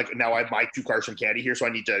get it. Like now I have my 2 cars from Candy here, so I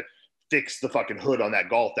need to fix the fucking hood on that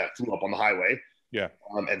Golf that flew up on the highway. Yeah.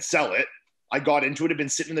 And sell it. I got into it. I've been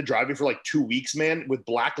sitting in the driveway for like 2 weeks, man, with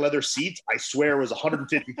black leather seats. I swear it was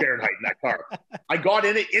 150 Fahrenheit in that car. I got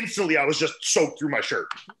in it instantly. I was just soaked through my shirt.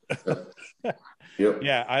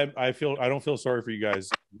 Yeah. I don't feel sorry for you guys.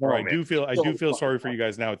 I do feel sorry for you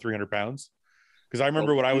guys now at 300 pounds. Because I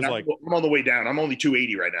remember what I was like. I'm on the way down. I'm only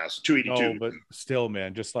 280 right now. So 282. No, but still,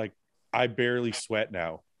 man, just like I barely sweat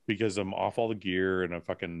now because I'm off all the gear and I'm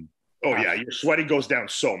fucking. Oh, yeah. Your sweating goes down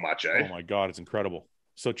so much, eh? Oh, my God. It's incredible.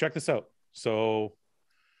 So check this out. So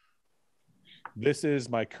this is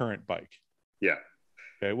my current bike. Yeah.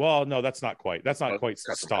 Okay. Well, no, that's not quite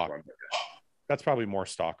stock. That's probably more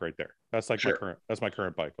stock right there. That's like my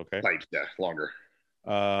current bike. Okay. Bike, yeah, longer.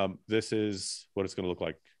 This is what it's going to look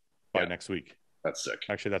like by next week. That's sick.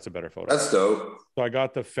 Actually, that's a better photo. That's dope. So I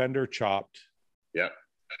got the fender chopped. Yeah.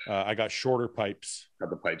 I got shorter pipes. Got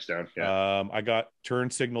the pipes down. Yeah. I got turn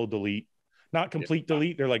signal delete. Not complete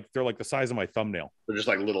delete. They're like the size of my thumbnand. They're just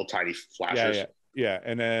like little tiny flashers. Yeah.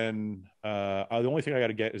 And then the only thing I got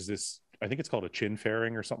to get is this. I think it's called a chin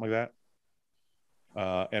fairing or something like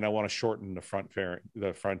that. And I want to shorten the front fairing,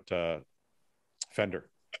 the front fender.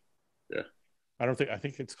 Yeah. I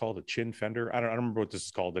think it's called a chin fender. I don't remember what this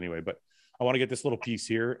is called anyway, but I want to get this little piece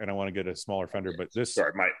here and I want to get a smaller fender, but this.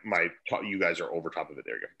 Sorry, you guys are over top of it.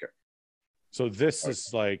 There you go. Okay. So this is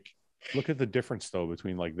like, look at the difference though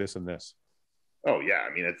between like this and this. Oh yeah,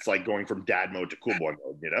 I mean it's like going from dad mode to cool boy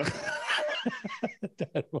mode, you know.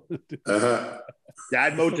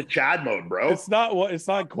 Dad mode to Chad mode, bro. It's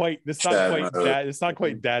not quite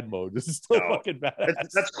dad mode. This is still fucking bad.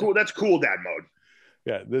 That's cool. That's cool dad mode.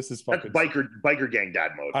 Yeah, this is fucking biker gang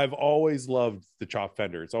dad mode. I've always loved the chop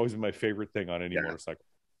fender. It's always been my favorite thing on any motorcycle.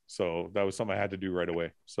 So that was something I had to do right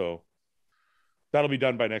away. So that'll be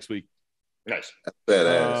done by next week. Nice.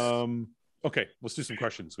 Okay, let's do some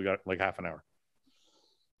questions. We got like half an hour.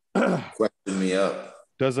 Question me up.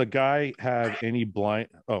 Does guy have any blind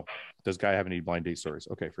date stories?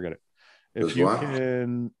 Okay, forget it. If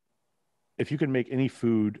you can make any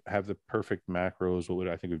food, have the perfect macros, what would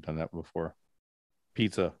I think we've done that before?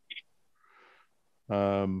 Pizza.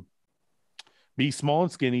 Be small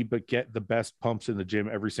and skinny, but get the best pumps in the gym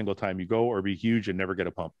every single time you go, or be huge and never get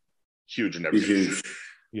a pump. Huge and never get huge.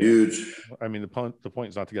 Yeah. Huge. I mean, the point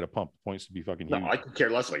is not to get a pump. The point is to be fucking huge. No, I could care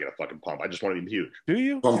less if I get a fucking pump. I just want to be huge. Do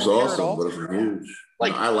you? Pump's awesome, but if I'm huge,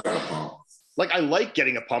 like I like a pump. Like I like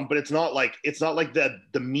getting a pump, but it's not like the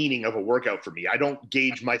meaning of a workout for me. I don't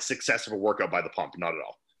gauge my success of a workout by the pump, not at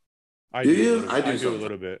all. I do a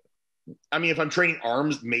little bit. I mean, if I'm training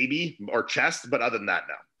arms, maybe, or chest, but other than that,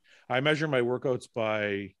 no. I measure my workouts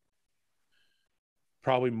by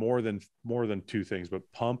probably more than two things, but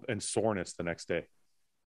pump and soreness the next day.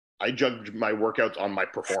 I judge my workouts on my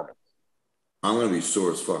performance. I'm gonna be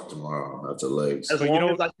sore as fuck tomorrow after legs. As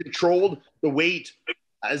long as I controlled the weight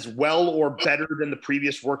as well or better than the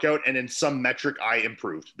previous workout, and in some metric I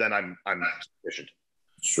improved, then I'm sufficient.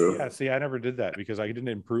 True. Yeah. See, I never did that because I didn't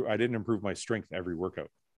improve my strength every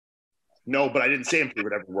workout. No, but I didn't say improve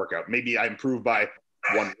at every workout. Maybe I improved by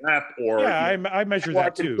 1 rep, or I measure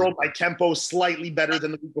that too. I controlled my tempo slightly better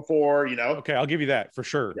than the week before. Okay, I'll give you that for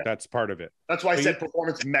sure. Yeah. That's part of it. That's why I said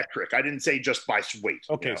performance metric. I didn't say just by weight.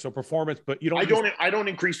 Okay, so performance, but you don't. I don't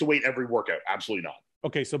increase the weight every workout. Absolutely not.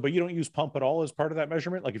 Okay, so but you don't use pump at all as part of that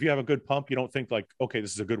measurement. Like if you have a good pump, you don't think like, okay,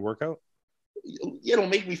 this is a good workout. It'll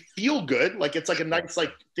make me feel good. Like it's like a nice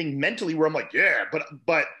thing mentally where I'm like, yeah,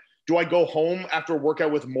 but do I go home after a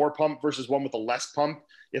workout with more pump versus one with a less pump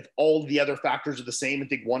if all the other factors are the same and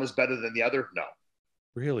think one is better than the other? No.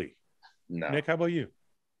 Really? No. Nick, how about you?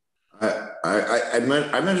 I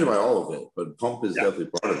measure by all of it, but pump is definitely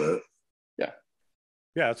part of it.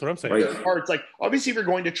 Yeah, that's what I'm saying. Right. It's like, obviously, if you're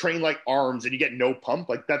going to train like arms and you get no pump,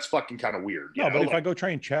 like that's fucking kind of weird. No, but if I go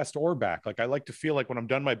train chest or back, like I like to feel like when I'm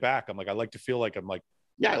done my back, I like to feel like I'm like,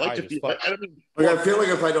 yeah, I like to feel like, I feel like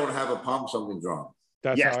if I don't have a pump, something's wrong.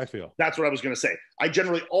 That's how I feel. That's what I was going to say. I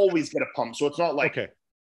generally always get a pump. So it's not like,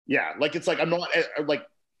 yeah, like it's like I'm not like.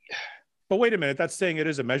 But wait a minute, that's saying it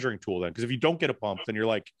is a measuring tool then. Because if you don't get a pump, then you're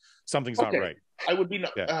like, something's not right. I would be,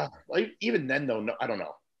 like, even then though, no, I don't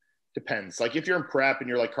know. Depends. Like if you're in prep and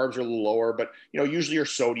you're like carbs are a little lower, but usually your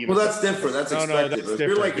sodium. Well, that's different. That's expected. That's if different.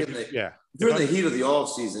 You're like in the, if you're in the heat of the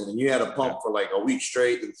off season and you had a pump for like a week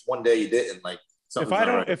straight, and one day you didn't, like if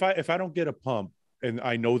I don't get a pump and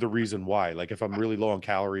I know the reason why, like if I'm really low on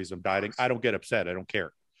calories, I'm dieting, I don't get upset. I don't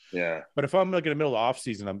care. Yeah. But if I'm like in the middle of off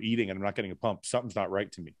season, I'm eating and I'm not getting a pump, something's not right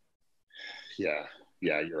to me. Yeah.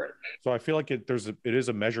 Yeah, you're right. So I feel like it is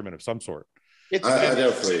a measurement of some sort. I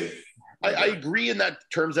definitely. I agree in that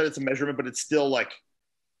terms that it's a measurement, but it's still like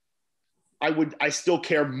I still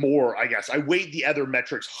care more, I guess. I weight the other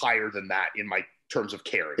metrics higher than that in my terms of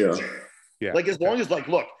caring. Yeah. Like as long as like,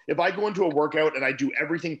 look, if I go into a workout and I do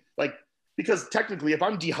everything like, because technically if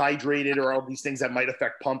I'm dehydrated or all these things that might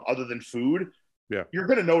affect pump other than food, you're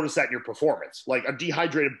going to notice that in your performance. Like a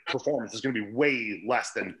dehydrated performance is going to be way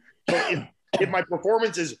less than, so if my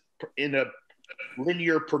performance is in a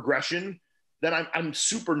linear progression, then I'm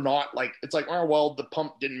super not like, it's like, oh, well, the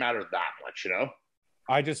pump didn't matter that much,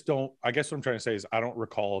 I guess what I'm trying to say is I don't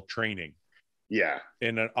recall training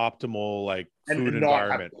in an optimal like food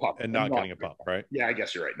environment and not getting a pump, right? Yeah, I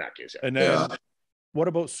guess you're right in that case. And then what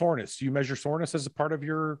about soreness? Do you measure soreness as a part of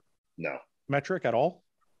your metric at all?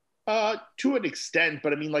 To an extent,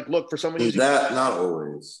 but I mean, like, look, for someone using that, not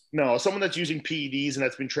always. No, someone that's using PEDs and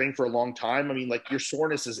that's been training for a long time. I mean, like, your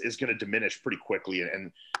soreness is going to diminish pretty quickly,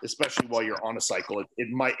 and especially while you're on a cycle,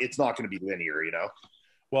 it's not going to be linear,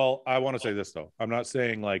 Well, I want to say this though. I'm not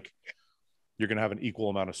saying like you're going to have an equal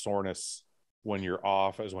amount of soreness when you're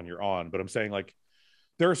off as when you're on, but I'm saying like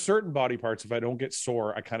there are certain body parts. If I don't get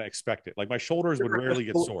sore, I kind of expect it. Like my shoulders would rarely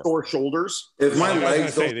get sore. Sore shoulders. If my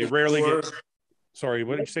legs don't they rarely get. Sorry,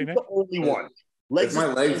 what did you say, Nick? The only one. If my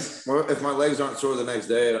legs aren't sore the next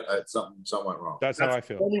day, something went wrong. That's how I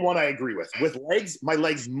feel. The only one I agree with. With legs, my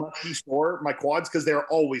legs must be sore. My quads, because they're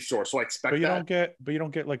always sore. So I expect that. But you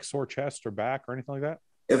don't get like sore chest or back or anything like that.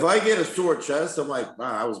 If I get a sore chest, I'm like,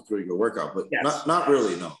 that was a pretty good workout, but not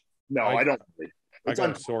really. No. No, I don't. I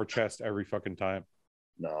got a sore chest every fucking time.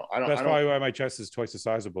 No, I don't. That's probably why my chest is twice the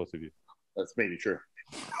size of both of you. That's maybe true.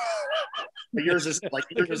 But yours is like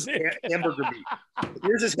hamburger meat.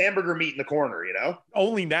 Yours is hamburger meat in the corner,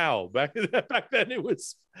 Only now. Back then it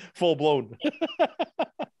was full blown.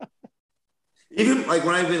 Even like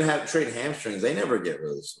when I've been trained hamstrings, they never get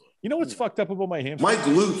really sore. You know what's fucked up about my hamstrings? My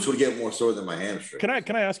glutes would get more sore than my hamstrings.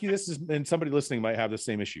 Can I ask you this? And somebody listening might have the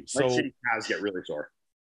same issue. So calves get really sore.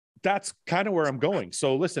 That's kind of where I'm going.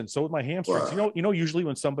 So listen. So with my hamstrings, usually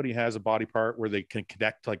when somebody has a body part where they can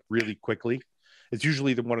connect like really quickly, it's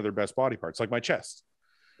usually one of their best body parts, like my chest.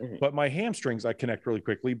 Mm-hmm. But my hamstrings, I connect really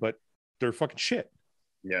quickly, but they're fucking shit.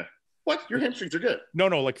 Yeah. What? Your hamstrings are good. No,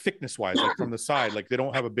 like thickness wise, like from the side, like they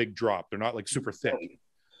don't have a big drop. They're not like super thick.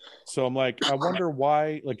 So I'm like, I wonder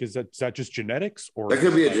why, like, is that just genetics or? That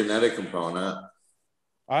could be a genetic component.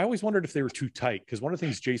 I always wondered if they were too tight. Cause one of the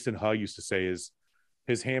things Jason Huh used to say is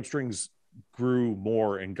his hamstrings grew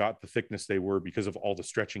more and got the thickness they were because of all the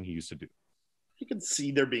stretching he used to do. You can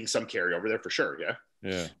see there being some carryover there for sure. Yeah.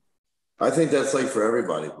 Yeah. I think that's like for every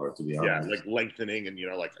body part, to be honest. Yeah, like lengthening and,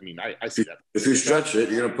 I see that. If you stretch it,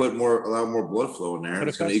 you're going to put allow more blood flow in there. And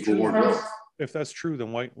it's going to equal more growth. If that's true,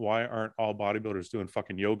 then why aren't all bodybuilders doing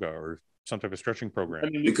fucking yoga or some type of stretching program. I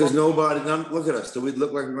mean, because look at us. Do we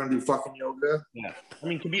look like we're going to do fucking yoga? Yeah. I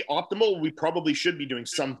mean, to be optimal, we probably should be doing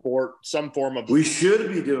some form of. We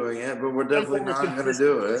should be doing it, but we're definitely not going to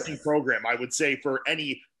do it. Program, I would say, for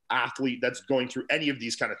any athlete that's going through any of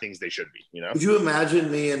these kind of things, they should be. You know? Could you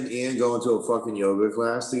imagine me and Ian going to a fucking yoga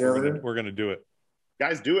class together? We're gonna do it.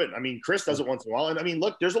 Guys do it. I mean, Chris does it once in a while. And I mean,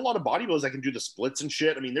 look, there's a lot of bodybuilders that can do the splits and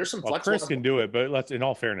shit. I mean, there's some flexible. Chris can do it, but let's, in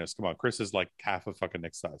all fairness, come on. Chris is like half of fucking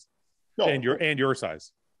Nick's size. No. And your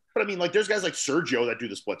size. But I mean, like, there's guys like Sergio that do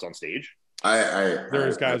the splits on stage.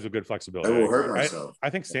 There's guys with good flexibility. I will hurt myself. I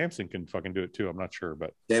think Samson can fucking do it too. I'm not sure,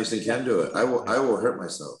 but Samson can do it. I will hurt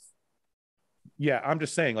myself. Yeah, I'm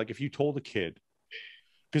just saying, like, if you told a kid,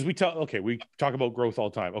 because we talk about growth all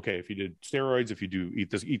the time. Okay, if you did steroids, if you do eat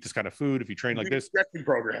this kind of food, if you train like this stretching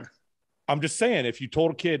program. I'm just saying, if you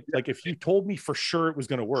told a kid, like, if you told me for sure it was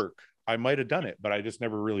going to work, I might have done it, but I just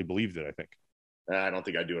never really believed it. I think. I don't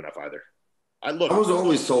think I do enough either. I was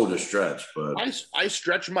always told to stretch, but I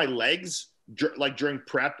stretch my legs like during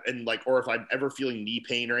prep and like, or if I'm ever feeling knee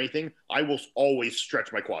pain or anything, I will always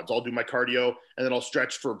stretch my quads. I'll do my cardio and then I'll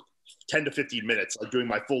stretch for 10 to 15 minutes. I'm doing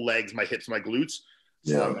my full legs, my hips, my glutes.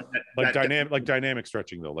 Yeah. Dynamic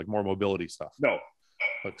stretching though, like more mobility stuff. No.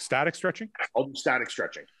 Like static stretching? I'll do static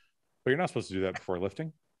stretching. But you're not supposed to do that before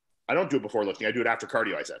lifting? I don't do it before lifting. I do it after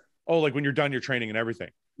cardio, I said. Oh, like when you're done your training and everything.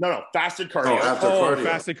 No, fasted cardio. Cardio.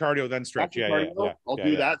 Fasted cardio, then stretch. Yeah. I'll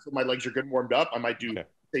do that so my legs are good and warmed up. I might do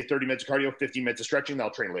say 30 minutes of cardio, 15 minutes of stretching, then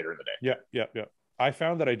I'll train later in the day. Yeah. I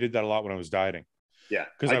found that I did that a lot when I was dieting. Yeah.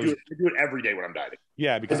 Because I do it every day when I'm dieting.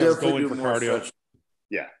 Yeah, because I was going for cardio. Stretch.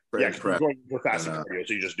 Yeah. Because you're going for fasted cardio,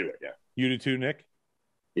 so you just do it. Yeah. You do too, Nick?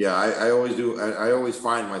 Yeah, I always do. I always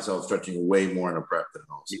find myself stretching way more in a prep than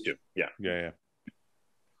else. Me too. Yeah.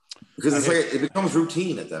 Because it's like it becomes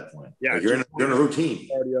routine at that point. Yeah, like you're in a routine.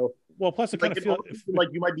 Cardio. Well, plus it kind of feels like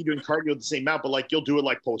you might be doing cardio the same amount, but like you'll do it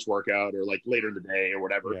like post workout or like later in the day or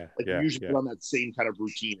whatever. You usually put on that same kind of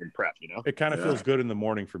routine and prep. You know, it kind of feels good in the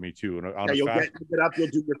morning for me too. And you'll get up, you'll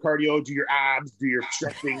do your cardio, do your abs, do your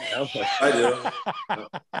stretching. I do.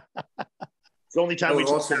 It's the only time we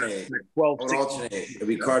alternate. 12, alternate. It'd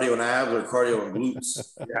be cardio and abs or cardio and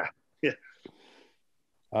glutes.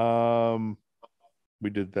 We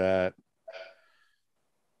did that.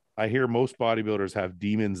 I hear most bodybuilders have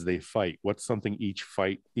demons they fight. What's something each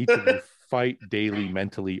of you fight daily,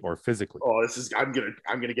 mentally, or physically? Oh, I'm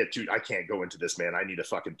gonna get too. I can't go into this, man. I need a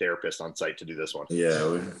fucking therapist on site to do this one.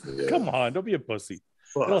 Yeah. Come on, don't be a pussy.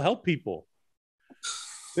 It'll help people.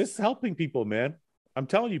 This is helping people, man. I'm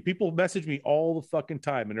telling you, people message me all the fucking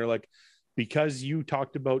time, and they're like, because you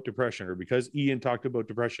talked about depression, or because Ian talked about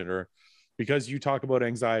depression, or because you talk about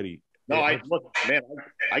anxiety. No, I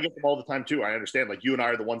get them all the time too. I understand. Like you and I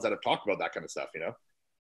are the ones that have talked about that kind of stuff, you know.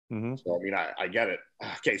 Mm-hmm. So I mean, I get it.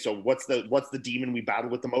 Okay, so what's the demon we battle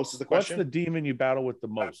with the most? Is the question. What's the demon you battle with the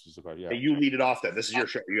most? Is the question. Yeah. Hey, you lead it off. Then this is your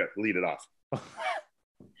show. You got to lead it off.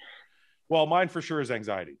 Well, mine for sure is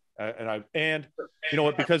anxiety, and you know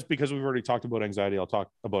what? Because we've already talked about anxiety, I'll talk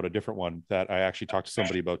about a different one that I actually talked to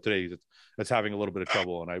somebody about today that's having a little bit of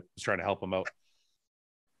trouble, and I was trying to help them out.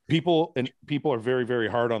 People are very, very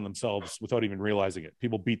hard on themselves without even realizing it.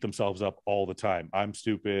 People beat themselves up all the time. I'm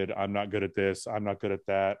stupid. I'm not good at this. I'm not good at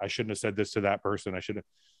that. I shouldn't have said this to that person.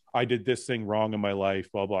 I did this thing wrong in my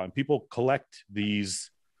life, blah, blah. And people collect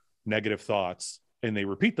these negative thoughts and they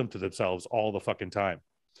repeat them to themselves all the fucking time.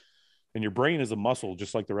 And your brain is a muscle,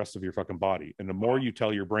 just like the rest of your fucking body. And the more you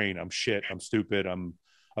tell your brain, I'm shit, I'm stupid, I'm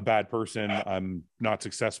a bad person, I'm not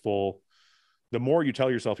successful, the more you tell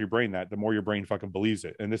yourself, your brain, that the more your brain fucking believes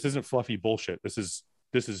it. And this isn't fluffy bullshit. This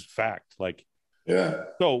is fact. Like, yeah.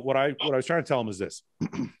 So what I was trying to tell him is this: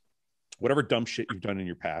 whatever dumb shit you've done in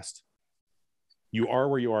your past, you are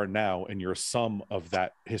where you are now, and you're a sum of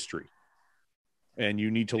that history. And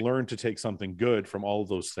you need to learn to take something good from all of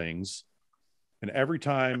those things. And every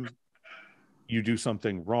time you do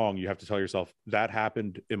something wrong, you have to tell yourself that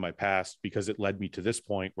happened in my past because it led me to this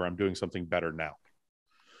point where I'm doing something better now.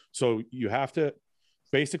 So you have to,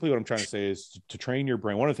 basically what I'm trying to say is to train your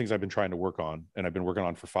brain. One of the things I've been trying to work on, and I've been working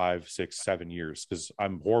on for 5, 6, 7 years, because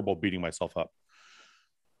I'm horrible beating myself up.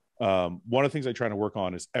 One of the things I'm trying to work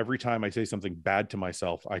on is every time I say something bad to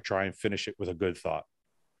myself, I try and finish it with a good thought.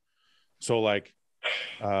 So like,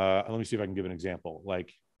 let me see if I can give an example.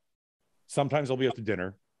 Like sometimes I'll be at the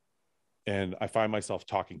dinner and I find myself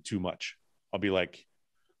talking too much.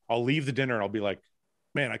 I'll leave the dinner and I'll be like,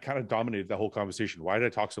 man, I kind of dominated the whole conversation. Why did I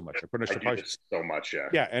talk so much? I do so much, yeah.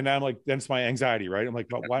 Yeah, and I'm like, then it's my anxiety, right? I'm like,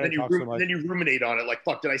 but why did I talk so much? Then you ruminate on it, like,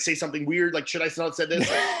 fuck, did I say something weird? Like, should I not said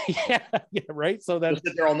this? yeah, right. So then you'll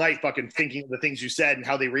sit there all night, fucking thinking of the things you said and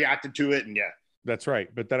how they reacted to it, and yeah. That's right.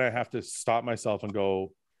 But then I have to stop myself and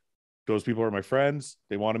go, those people are my friends.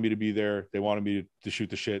 They wanted me to be there. They wanted me to shoot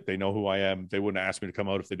the shit. They know who I am. They wouldn't ask me to come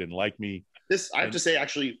out if they didn't like me. I have to say,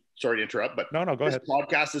 actually, sorry to interrupt, but no, go ahead. This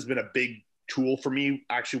podcast has been a big tool for me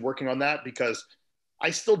actually working on that, because I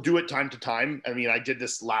still do it time to time. I mean, I did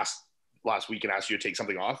this last week and asked you to take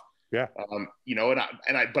something off. Yeah. You know,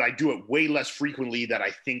 but I do it way less frequently that I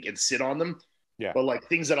think and sit on them. Yeah. But like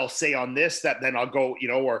things that I'll say on this, that then I'll go, you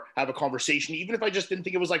know, or have a conversation, even if I just didn't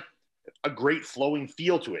think it was like a great flowing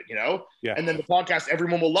feel to it, you know? Yeah. And then the podcast,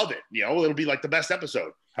 everyone will love it. You know, it'll be like the best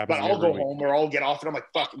episode. Happens but I'll go home or I'll get off and I'm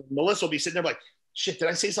like, fuck. Melissa will be sitting there like, shit, did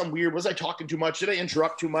I say something weird? Was I talking too much? Did I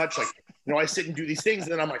interrupt too much? Like, you know, I sit and do these things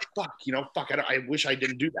and then I'm like, fuck, I wish I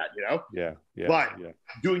didn't do that, you know? Yeah. Yeah. But yeah.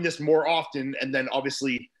 doing this more often, and then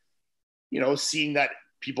obviously, you know, seeing that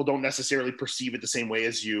people don't necessarily perceive it the same way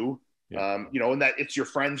as you, yeah. You know, and that it's your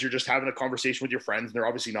friends, you're just having a conversation with your friends and they're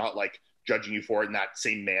obviously not like judging you for it in that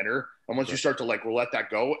same manner. And once you start to like, let that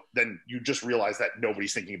go, then you just realize that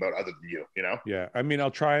nobody's thinking about other than you, you know? Yeah. I mean,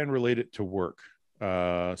 I'll try and relate it to work.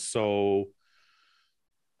 So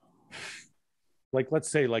like,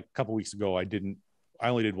 let's say like a couple weeks ago, I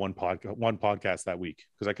only did one podcast that week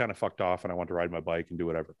because I kind of fucked off and I wanted to ride my bike and do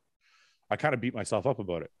whatever. I kind of beat myself up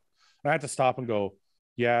about it. I had to stop and go,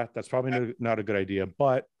 yeah, that's probably not a good idea,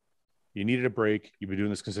 but you needed a break. You've been doing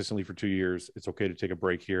this consistently for 2 years. It's okay to take a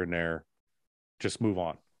break here and there. Just move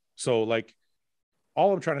on. So like,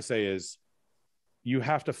 all I'm trying to say is you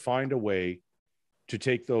have to find a way to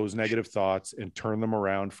take those negative thoughts and turn them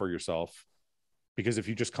around for yourself. Because if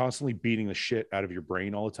you're just constantly beating the shit out of your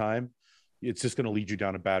brain all the time, it's just going to lead you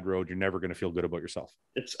down a bad road. You're never going to feel good about yourself.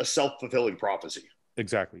 It's a self-fulfilling prophecy.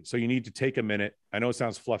 Exactly. So you need to take a minute. I know it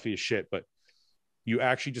sounds fluffy as shit, but you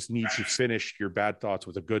actually just need to finish your bad thoughts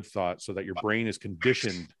with a good thought so that your brain is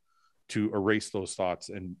conditioned to erase those thoughts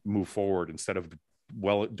and move forward instead of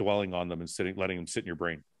dwelling on them and letting them sit in your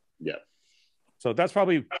brain. Yeah. So that's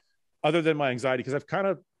probably, other than my anxiety, because I've kind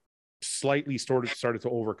of slightly started to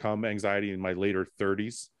overcome anxiety in my later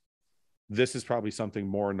 30s. This is probably something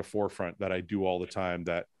more in the forefront that I do all the time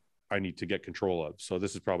that I need to get control of. So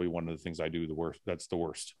this is probably one of the things I do the worst. That's the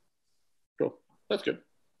worst. Cool. That's good.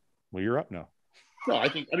 Well, you're up now. No,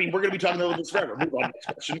 I mean, we're going to be talking about this forever. Move on to the next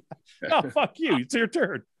question. No, fuck you. It's your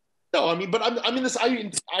turn. No, I mean, but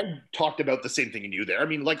I talked about the same thing in you there. I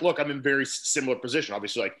mean, like, look, I'm in very similar position.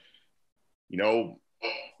 Obviously, like, you know,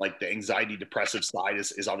 like the anxiety, depressive side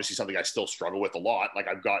is obviously something I still struggle with a lot. Like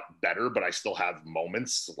I've got better, but I still have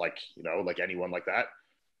moments like, you know, like anyone like that.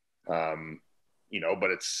 You know,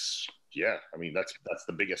 but it's, yeah, I mean, that's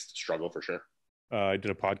the biggest struggle for sure. I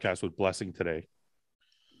did a podcast with Blessing today.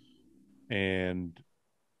 And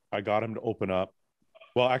I got him to open up.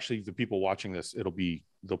 Well, actually, the people watching this,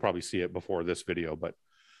 they'll probably see it before this video, but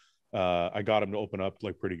I got him to open up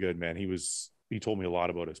like pretty good, man. He told me a lot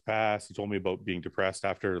about his past. He told me about being depressed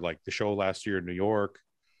after like the show last year in New York.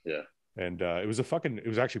 Yeah. And it was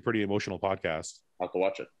actually a pretty emotional podcast. I'll have to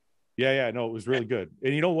watch it. Yeah. No, it was really good.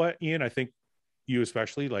 And you know what, Ian, I think you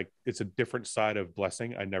especially, like, it's a different side of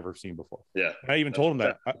Blessing I'd never seen before. Yeah. And I even told him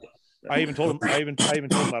that. I even told him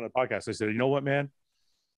on the podcast, I said, you know what, man?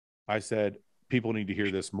 I said, people need to hear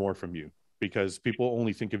this more from you because people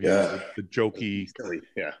only think of you as the jokey,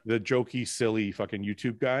 silly fucking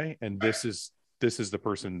YouTube guy. And this is the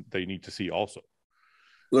person they need to see also.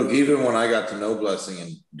 Look, even when I got to know Blessing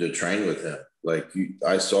and to train with him, like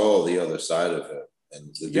I saw the other side of him,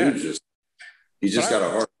 and the dude he's just got a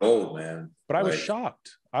heart of gold, man. But I was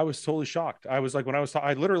shocked. I was totally shocked. I was like,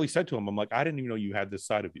 I literally said to him, I'm like, I didn't even know you had this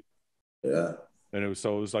side of you. Yeah. And it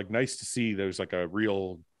was like nice to see there's like a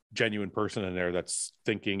real genuine person in there that's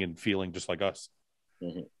thinking and feeling just like us.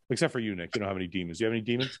 Mm-hmm. Except for you, Nick. You don't have any demons. Do you have any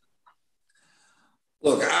demons?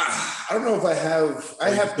 Look, I don't know if I have. I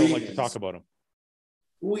have demons. Like to talk about them.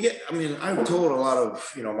 I've told a lot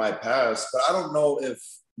of my past, but I don't know if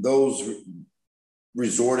those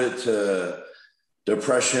resorted to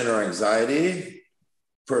depression or anxiety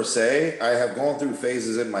per se. I have gone through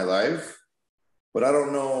phases in my life, but I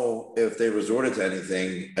don't know if they resorted to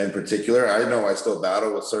anything in particular. I know I still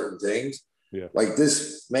battle with certain things. Yeah. Like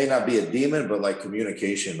this may not be a demon, but like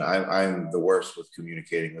communication, I'm the worst with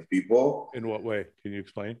communicating with people. In what way? Can you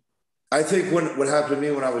explain? I think what happened to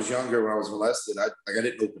me when I was younger, when I was molested, I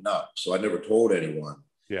didn't open up. So I never told anyone.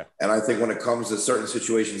 Yeah. And I think when it comes to certain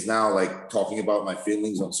situations now, like talking about my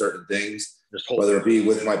feelings on certain things, whether it be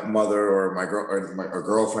with my mother or my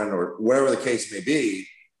girlfriend or whatever the case may be,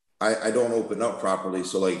 I don't open up properly.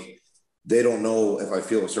 So like, they don't know if I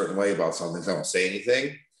feel a certain way about something, so I don't say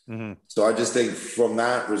anything. Mm-hmm. So I just think from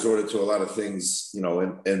that resorted to a lot of things,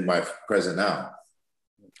 in my present now.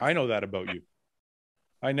 I know that about you.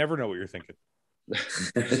 I never know what you're thinking.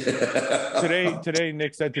 Today,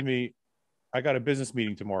 Nick said to me, I got a business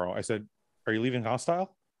meeting tomorrow. I said, are you leaving Hosstile?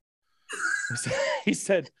 He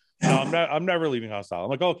said, no, I'm never leaving Hosstile. I'm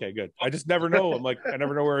like, okay, good. I just never know. I'm like, I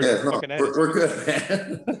never know where it's fucking ends. We're good,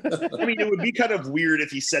 man. I mean, it would be kind of weird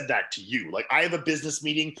if he said that to you. Like, I have a business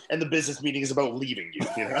meeting, and the business meeting is about leaving you.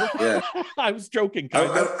 You know? Yeah. I was joking.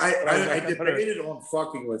 I debated on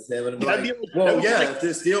fucking with him, and I'm like, well, yeah, if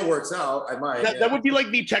this deal works out, I might. That would be like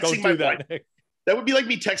me texting my wife. Nick. That would be like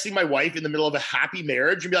me texting my wife in the middle of a happy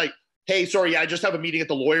marriage and be like, hey, sorry, I just have a meeting at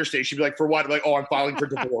the lawyer station. She'd be like, for what? I'm like, oh, I'm filing for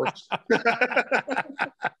divorce.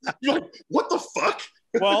 You're like, what the fuck?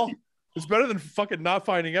 Well, it's better than fucking not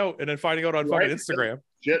finding out and then finding out on fucking Instagram.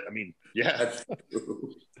 Shit, I mean, yeah.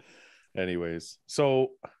 Anyways,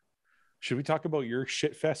 so should we talk about your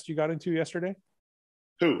shit fest you got into yesterday?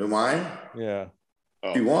 Who? Mine? Yeah.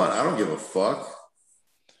 If you want, I don't give a fuck.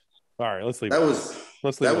 All right, let's leave that.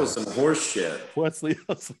 That was some horse shit. Let's leave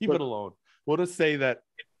it alone. We'll just say that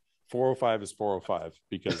 405 is 405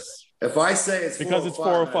 because if I say it's because it's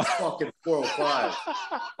 405, it's fucking 405.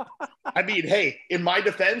 I mean, hey, in my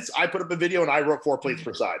defense, I put up a video and I wrote 4 plates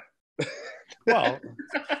per side. Well,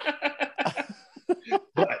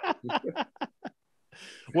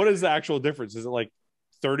 what is the actual difference? Is it like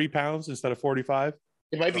 30 pounds instead of 45?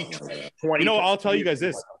 It might be 20. You know, I'll tell you guys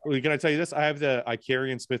this. Can I tell you this? I have the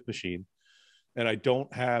IOGIYG Smith machine, and I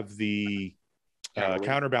don't have the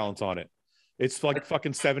counterbalance on it. It's like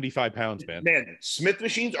fucking 75 pounds, man. Man, Smith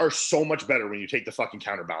machines are so much better when you take the fucking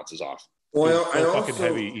counterbalances off. Well, fucking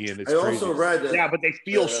heavy, Ian. It's crazy. Also read that. Yeah, but they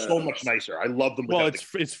feel so much nicer. I love them. Well,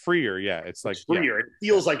 it's freer. Yeah, it's like freer. Yeah. It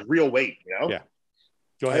feels like real weight. You know. Yeah.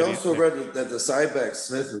 Go ahead, I also read that the Cybex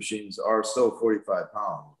Smith machines are still 45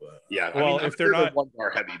 pounds. But yeah. Well, if they're not, ones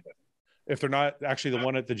are heavy, but if they're not, actually, the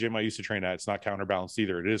one at the gym I used to train at, it's not counterbalanced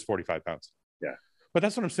either. It is 45 pounds. Yeah. But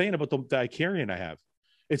that's what I'm saying about the IOGIYG I have.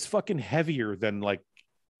 It's fucking heavier than like.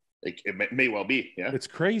 It may well be, yeah. It's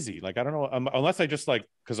crazy. Like, I don't know, unless I just like,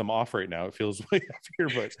 because I'm off right now, it feels way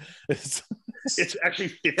heavier, but it's actually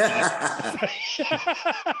 50.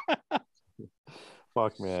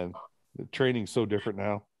 Fuck, man. The training's so different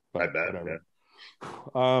now. I bet.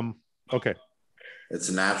 Yeah. Okay.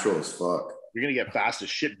 It's natural as fuck. You're gonna get fast as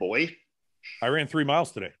shit, boy. I ran 3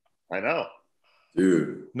 miles today. I know.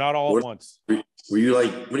 Dude. Not all at once. Were you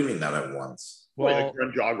like, what do you mean not at once? Well, like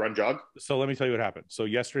run jog. So let me tell you what happened. So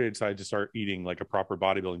yesterday I decided to start eating like a proper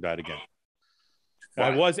bodybuilding diet again.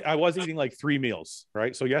 I was eating like 3 meals,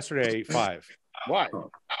 right? So yesterday I ate 5. Why?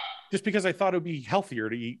 Just because I thought it would be healthier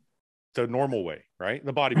to eat the normal way, right?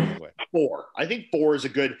 The bodybuilding way. 4. I think 4 is a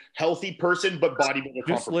good healthy person, but bodybuilder.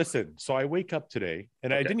 Just listen. So I wake up today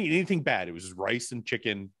and I didn't eat anything bad. It was just rice and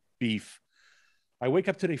chicken, beef. I wake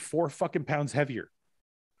up today 4 fucking pounds heavier.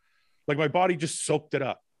 Like my body just soaked it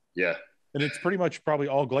up. Yeah. And it's pretty much probably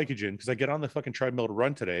all glycogen because I get on the fucking treadmill to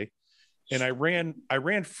run today. And I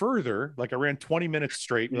ran further, like I ran 20 minutes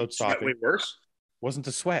straight without stopping. Way worse? Wasn't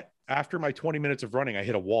a sweat. After my 20 minutes of running, I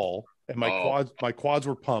hit a wall and my quads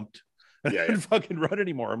were pumped. I didn't fucking run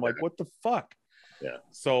anymore. I'm like, what the fuck? Yeah.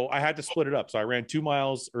 So I had to split it up. So I ran 2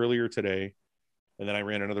 miles earlier today, and then I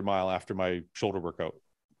ran another mile after my shoulder workout.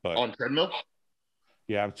 But on treadmill?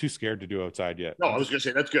 Yeah, I'm too scared to do outside yet. No, I was gonna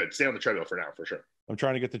say that's good. Stay on the treadmill for now, for sure. I'm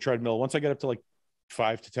trying to get the treadmill. Once I get up to like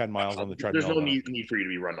 5 to 10 miles on the treadmill. There's no need for you to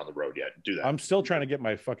be running on the road yet. Do that. I'm still trying to get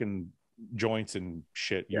my fucking joints and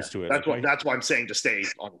shit used to it. That's why I'm saying to stay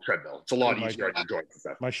on the treadmill. It's a lot easier on your joints and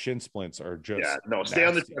stuff. My shin splints are just stay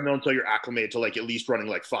on the treadmill until you're acclimated to like at least running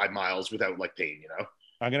like 5 miles without like pain, you know.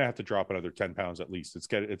 I'm gonna have to drop another 10 pounds at least.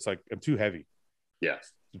 It's like I'm too heavy. Yeah.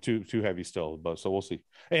 Too heavy still, but so we'll see.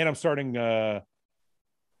 And I'm starting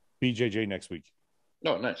BJJ next week.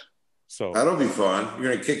 Oh, nice. So that'll be fun.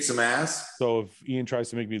 You're gonna kick some ass. So if Ian tries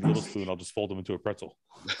to make me a little spoon, I'll just fold him into a pretzel.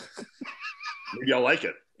 Maybe I'll like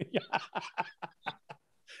it. Yeah.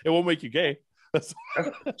 It won't make you gay.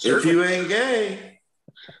 If you ain't gay.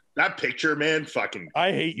 That picture, man, fucking.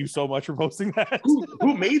 I hate you so much for posting that.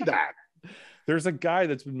 Who made that? There's a guy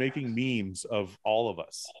that's been making memes of all of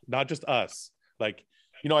us, not just us. Like,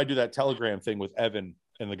 you know, I do that Telegram thing with Evan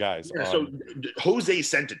and the guys. Yeah, so Jose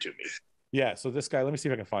sent it to me. Yeah, so this guy, let me see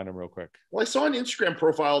if I can find him real quick. Well, I saw an Instagram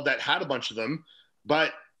profile that had a bunch of them,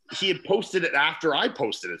 but he had posted it after I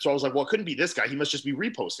posted it. So I was like, well, it couldn't be this guy. He must just be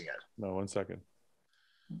reposting it. No, 1 second.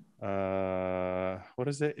 What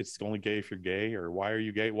is it? It's only gay if you're gay, or why are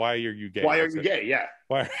you gay? Why are you gay? Why are you gay? Yeah.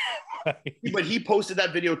 Why? But he posted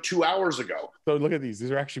that video 2 hours ago. So look at these.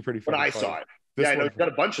 These are actually pretty funny. But I saw it. Yeah, I know. He's got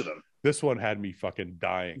a bunch of them. This one had me fucking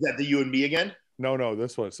dying. Is that the you and me again? No,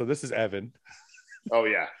 this one. So this is Evan. Oh,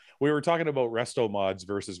 yeah. We were talking about resto mods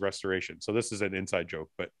versus restoration. So this is an inside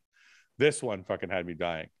joke, but this one fucking had me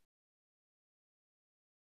dying.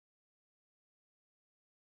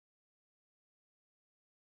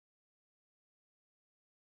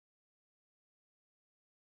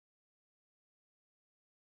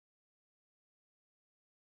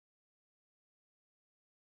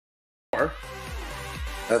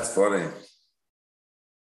 That's funny.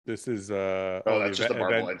 This is that's just the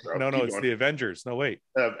Marvel intro. No, Keep it's going. the Avengers. No, wait.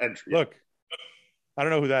 Entry. Look. I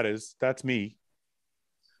don't know who that is. That's me.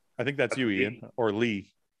 I think that's you, Ian, or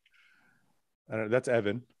Lee. I don't know. That's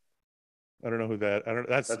Evan. I don't know who that. I don't.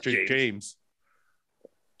 That's James.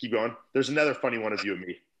 Keep going. There's another funny one of you and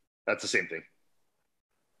me. That's the same thing.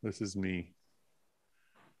 This is me.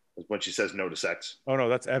 When she says no to sex. Oh no,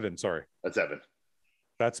 that's Evan. Sorry. That's Evan.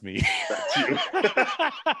 That's me. That's you.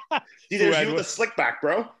 See, there's you with the slick back,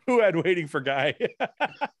 bro. Who had waiting for Guy?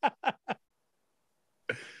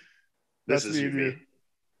 This is you.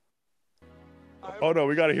 Oh no,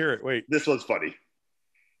 we got to hear it. Wait. This one's funny.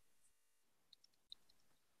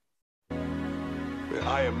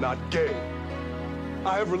 I am not gay.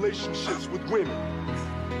 I have relationships with women,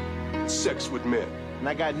 sex with men. And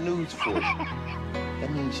I got news for you.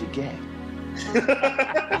 That means you're gay.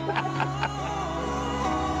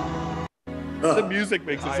 The music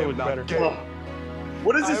makes it so much better.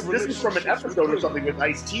 What is this? This is from an episode or something with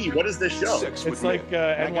Ice-T. What is this show? It's like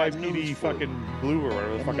NYPD fucking Blue or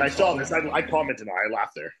whatever the fuck. I saw this. I commented and I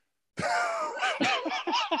laughed there.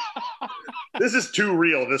 This is too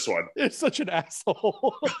real, this one. It's such an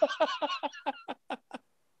asshole.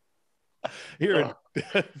 Here,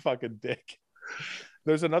 fucking dick.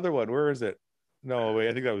 There's another one. Where is it? No, wait,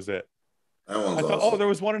 I think that was it. Oh, there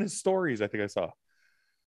was one in his stories I think I saw.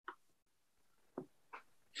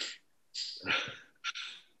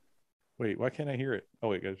 Wait, why can't I hear it? Oh,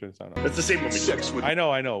 wait, gotta turn the sound on. It's the same one. Sex with I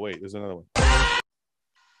know. Wait, there's another one.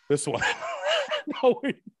 This one. No,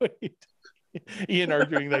 wait. Ian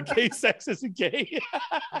arguing that gay sex isn't gay.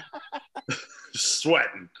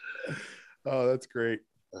 Sweating. Oh, that's great.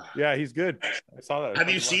 Yeah, he's good. I saw that. Have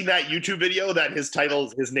you seen that YouTube video that his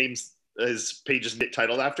page is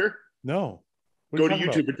titled after? No. Go to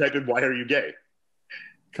YouTube and type in "Why are you gay?"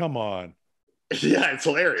 Come on. Yeah, it's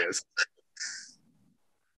hilarious.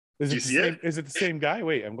 Is it the same guy?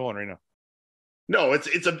 Wait, I'm going right now. No,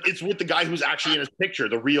 it's with the guy who's actually in his picture,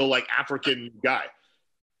 the real like African guy.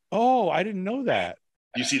 Oh, I didn't know that.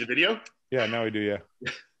 You see the video? Yeah, now we do. Yeah.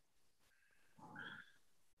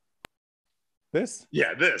 This?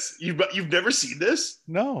 Yeah, this. You've never seen this?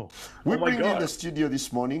 No. We bring in the studio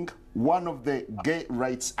this morning one of the gay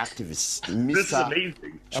rights activists, Mr. This is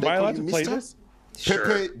amazing. Am I allowed to play this?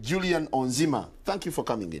 Pepe Julian Onzima. Thank you for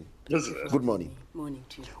coming in. Good morning. Morning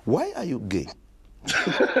to you. Why are you gay? Who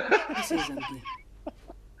says I'm gay?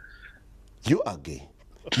 You are gay.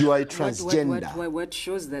 You are a transgender. What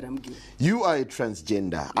shows that I'm gay? You are a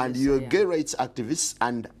transgender, yes, and you're a gay rights activist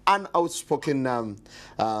and an outspoken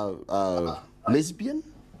lesbian,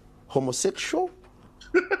 homosexual.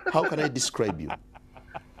 How can I describe you?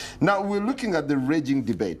 Now, we're looking at the raging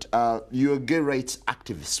debate. You're a gay rights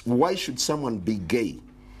activist. Why should someone be gay?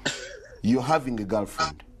 You're having a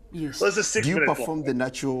girlfriend. Yes. Well, do you perform the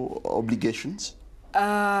natural obligations?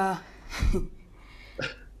 I'm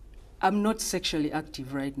not sexually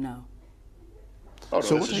active right now. Oh,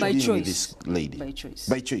 so what are you doing with this lady? By choice.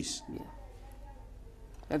 By choice? Yeah.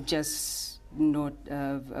 I've just not,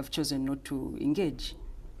 I've chosen not to engage.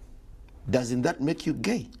 Doesn't that make you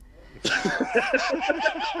gay?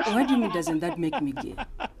 What do you mean, doesn't that make me gay?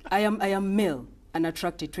 I am male and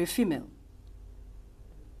attracted to a female.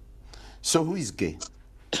 So who is gay?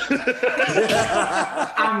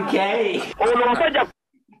 I'm gay.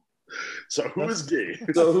 So who is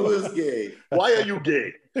gay? Why are you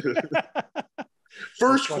gay?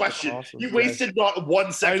 First question. Awesome. You wasted not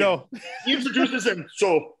 1 second. I know. He introduces him.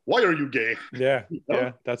 So why are you gay? Yeah,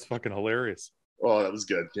 yeah, that's fucking hilarious. Oh, that was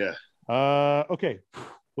good. Yeah. Okay,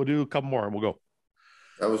 we'll do a couple more and we'll go.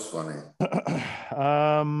 That was funny.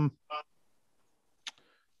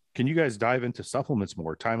 Can you guys dive into supplements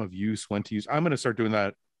more? Time of use, when to use. I'm going to start doing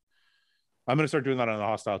that. I'm going to start doing that on the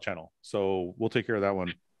Hosstile channel. So we'll take care of that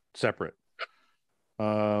one separate.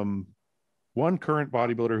 One current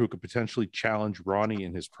bodybuilder who could potentially challenge Ronnie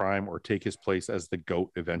in his prime or take his place as the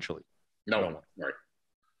GOAT eventually. No. Right.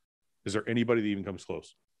 Is there anybody that even comes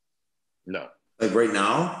close? No. Like right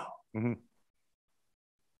now? Mm-hmm.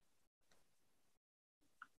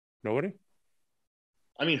 Nobody?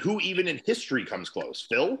 I mean, who even in history comes close?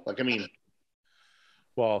 Phil?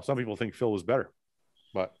 Well, some people think Phil was better,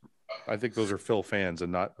 but I think those are Phil fans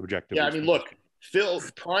and not objective. Yeah, I mean, look, Phil,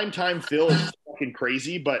 primetime Phil is fucking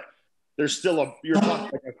crazy, but there's still you're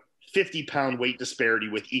talking like a 50-pound weight disparity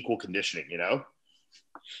with equal conditioning, you know?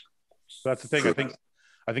 So that's the thing.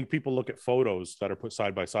 I think people look at photos that are put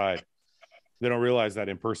side by side. They don't realize that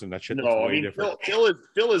in person, that shit looks way different.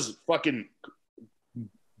 Phil is fucking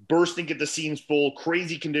bursting at the seams full,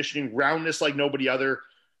 crazy conditioning, roundness like nobody other,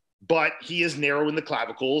 but he is narrow in the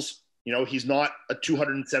clavicles. You know, he's not a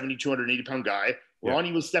 270, 280 pound guy. Yeah.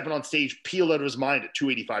 Ronnie was stepping on stage, peeled out of his mind at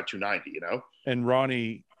 285, 290, you know? And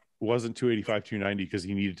Ronnie wasn't 285, 290 because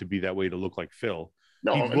he needed to be that way to look like Phil.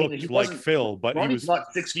 No, he looked like Phil, but Ronnie's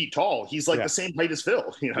not 6 feet tall. He's like the same height as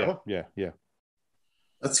Phil, you know? Yeah.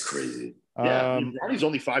 That's crazy. Yeah, Ronnie's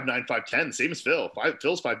only 5'9", 5'10", same as Phil.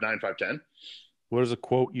 Phil's 5'9", 5'10". What is a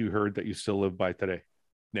quote you heard that you still live by today,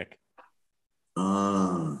 Nick?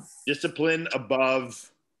 Discipline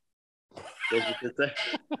above.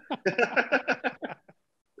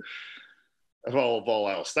 Of all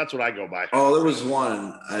else, that's what I go by. Oh, there was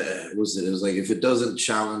one. It was like, if it doesn't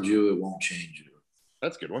challenge you, it won't change you.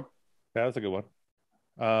 That's a good one. Yeah, that's a good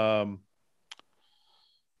one.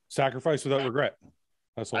 Sacrifice without regret.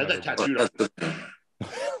 That's what I had that tattooed.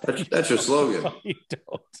 That's your slogan. No, you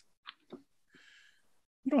don't.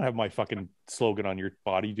 You don't have my fucking slogan on your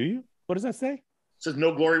body, do you? What does that say? It says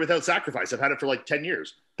no glory without sacrifice. I've had it for like 10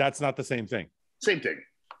 years. That's not the same thing. Same thing.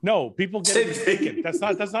 No, people get it mistaken. That's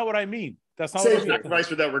not what I mean. That's not what I mean. Sacrifice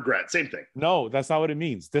without regret. Same thing. No, that's not what it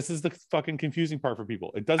means. This is the fucking confusing part for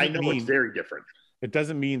people. It doesn't mean it's very different. It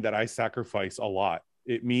doesn't mean that I sacrifice a lot.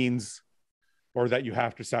 It means, or that you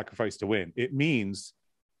have to sacrifice to win. It means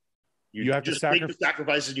you have to make the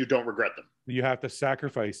sacrifices, you don't regret them. You have to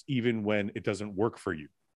sacrifice even when it doesn't work for you.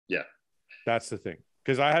 Yeah. That's the thing.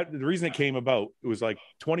 Because the reason it came about, it was like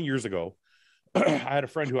 20 years ago. I had a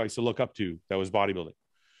friend who I used to look up to that was bodybuilding.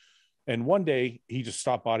 And one day he just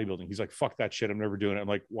stopped bodybuilding. He's like, fuck that shit. I'm never doing it. I'm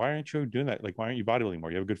like, why aren't you doing that? Like, why aren't you bodybuilding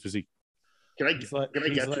more? You have a good physique. Can I guess who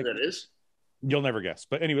that is? You'll never guess.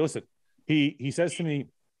 But anyway, listen, he says to me,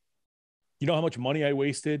 you know how much money I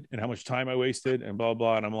wasted and how much time I wasted and blah,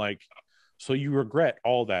 blah. And I'm like, so you regret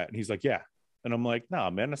all that? And he's like, yeah. And I'm like, nah,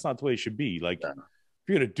 man, that's not the way it should be. Like, if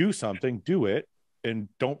you're going to do something, do it. And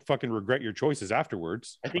don't fucking regret your choices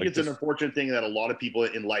afterwards. I think it's an unfortunate thing that a lot of people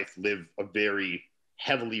in life live a very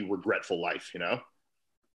heavily regretful life, you know?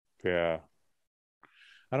 Yeah.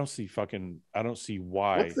 I don't see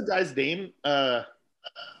why. What's the guy's name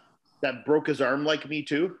that broke his arm like me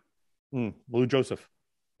too? Lou Joseph.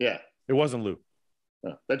 Yeah. It wasn't Lou.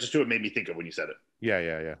 That's just who it made me think of when you said it.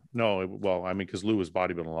 Yeah. No, well, I mean, because Lou was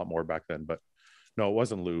bodybuilding a lot more back then, but no, it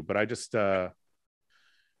wasn't Lou. But I just...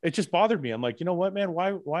 it just bothered me. I'm like, you know what, man?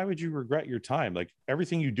 Why would you regret your time? Like,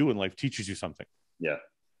 everything you do in life teaches you something. Yeah.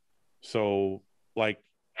 So, like,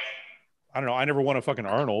 I don't know. I never won a fucking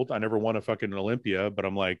Arnold. I never won a fucking Olympia, but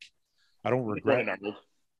I'm like, I don't regret. Arnold.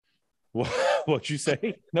 What'd you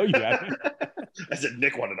say? No, you haven't. I said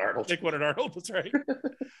Nick won an Arnold. Nick won an Arnold. That's right.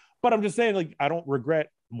 But I'm just saying, like, I don't regret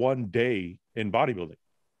one day in bodybuilding.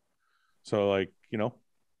 So, like, you know.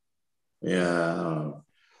 Yeah.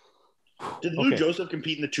 Did Lou Joseph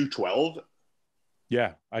compete in the 212?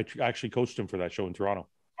 Yeah, I actually coached him for that show in Toronto.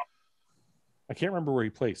 I can't remember where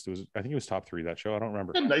he placed. I think it was top 3 that show. I don't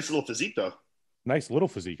remember. Nice little physique, though. Nice little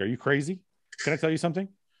physique. Are you crazy? Can I tell you something?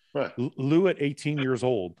 What? Lou at 18 years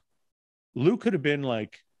old. Lou could have been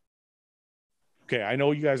like, okay, I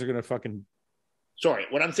know you guys are going to fucking. Sorry,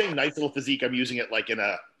 when I'm saying nice little physique, I'm using it like in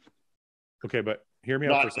a. Okay, but hear me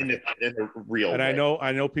out for a second. In a real. And way.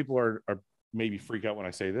 I know people are maybe freak out when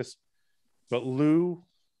I say this. But Lou,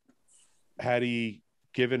 had he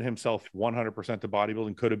given himself 100% to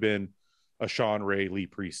bodybuilding, could have been a Sean Ray, Lee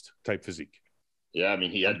Priest type physique. Yeah, I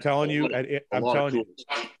mean, he had. I'm telling you,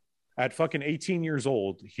 at fucking 18 years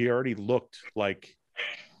old, he already looked like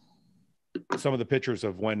some of the pictures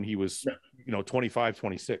of when he was, 25,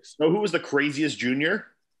 26. No, who was the craziest junior?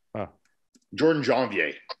 Jordan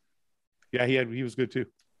Janvier. Yeah, he was good too.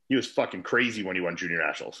 He was fucking crazy when he won junior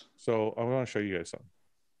nationals. So I want to show you guys something.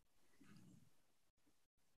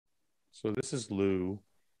 So this is Lou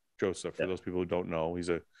Joseph, for those people who don't know. He's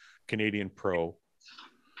a Canadian pro.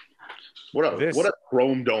 What a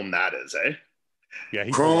chrome dome that is, eh? Yeah,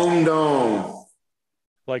 chrome dome.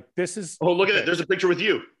 Like, this is. Oh, look at it. There's a picture with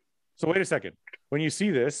you. So wait a second. When you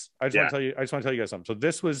see this, I just want to tell you guys something. So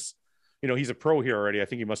this was, he's a pro here already. I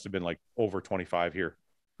think he must have been like over 25 here.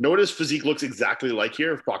 Know what his physique looks exactly like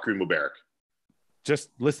here? Fakhri Mubarak. Just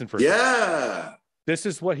listen for a second. This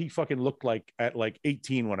is what he fucking looked like at like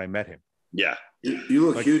 18 when I met him. Yeah.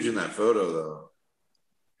 You look huge in that photo, though.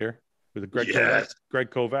 Here? With Greg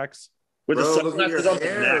Kovacs. Wait, With Bro, the look at sunglasses your on the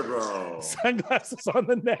hair, neck. bro. Sunglasses on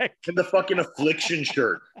the neck. And the fucking affliction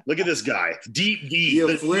shirt. Look at this guy. Deep D.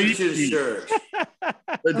 The affliction shirt.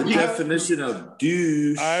 The definition of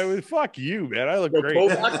douche. I would fuck you, man. I look So great.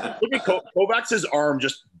 Kovacs, look at Kovacs' arm,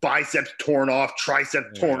 just biceps torn off,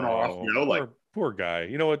 tricep torn off. You know, like poor guy.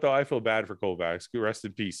 You know what though? I feel bad for Kovacs. Rest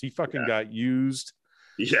in peace. He fucking got used.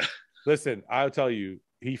 Yeah. Listen, I'll tell you,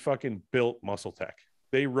 he fucking built Muscletech.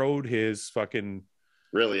 They rode his fucking.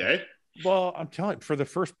 Really, eh? Well, I'm telling you, for the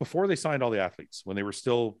first before they signed all the athletes, when they were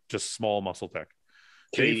still just small Muscletech,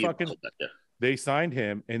 they signed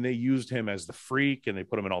him and they used him as the freak and they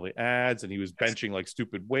put him in all the ads and he was benching like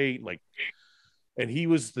stupid weight, like, and he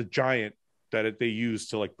was the giant that they used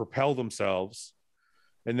to like propel themselves.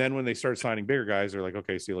 And then when they started signing bigger guys, they're like,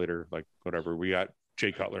 okay, see you later, like whatever. We got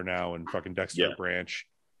Jay Cutler now and fucking Dexter Branch,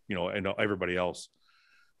 you know, and everybody else.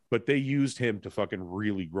 But they used him to fucking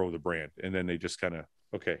really grow the brand, and then they just kind of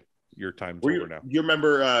okay. Your time's over now. You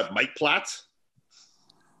remember Mike Platts?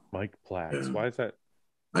 Mike Platts. Why is that?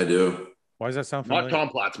 I do. Why does that sound familiar? Not Tom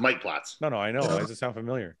Platts, Mike Platts. No, I know. Why does it sound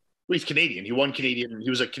familiar? Well, he's Canadian. He won Canadian. He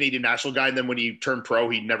was a Canadian national guy, and then when he turned pro,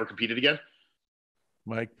 he never competed again.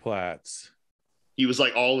 Mike Platts. He was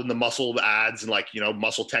like all in the muscle ads and like, you know,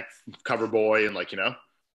 Muscletech cover boy and like, you know.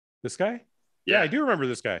 This guy? Yeah, I do remember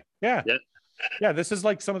this guy. Yeah. Yeah, this is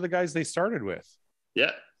like some of the guys they started with.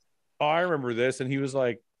 Yeah. Oh, I remember this, and he was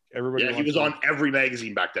like everybody. Yeah, he was on every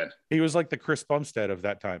magazine back then. He was like the Chris Bumstead of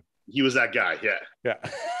that time. He was that guy. Yeah. Yeah.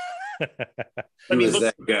 I mean,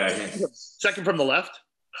 that guy. Second from the left.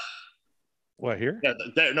 What, here? Yeah,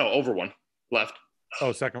 no, over one left.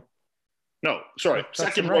 Oh, second. No, sorry,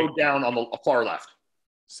 second right. row down on the far left.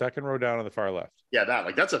 Second row down on the far left. Yeah,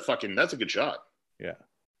 that's a good shot. Yeah.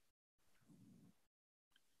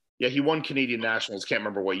 Yeah, he won Canadian Nationals. Can't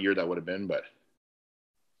remember what year that would have been, but.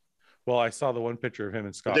 Well, I saw the one picture of him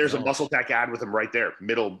and Scott. There's a Muscletech ad with him right there,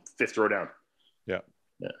 middle fifth row down. Yeah.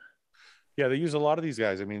 Yeah. Yeah, they use a lot of these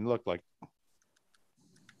guys. I mean, look like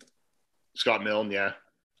Scott Milne, yeah.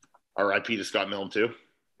 R.I.P. to Scott Milne too.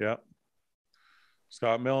 Yeah.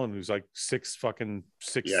 Scott Milne, who's like 6'6".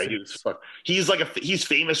 Yeah, he's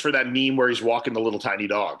famous for that meme where he's walking the little tiny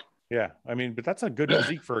dog. Yeah, I mean, but that's a good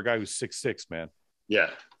physique for a guy who's 6'6", man. Yeah.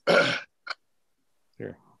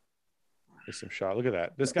 Here, there's some shot. Look at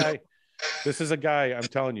that. This is a guy, I'm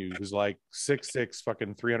telling you, who's like 6'6",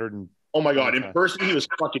 fucking 300. Oh my God. In person, he was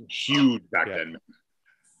fucking huge back then.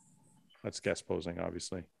 That's guest posing,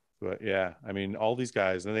 obviously. But yeah, I mean, all these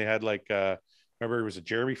guys. And they had like, remember, was it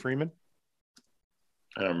Jeremy Freeman?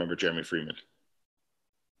 I don't remember Jeremy Freeman.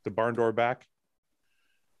 The barn door back.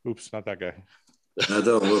 Oops, not that guy. That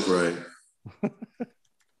don't look right.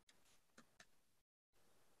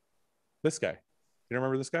 This guy. You don't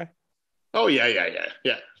remember this guy? Oh, yeah.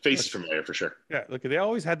 Face is familiar for sure. Yeah, look, they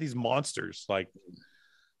always had these monsters, like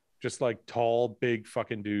just like tall, big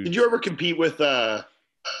fucking dudes. Did you ever compete with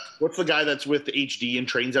what's the guy that's with HD and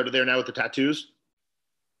trains out of there now with the tattoos?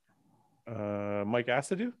 Mike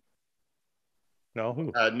Asadou? No,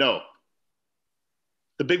 who? No.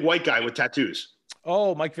 The big white guy with tattoos.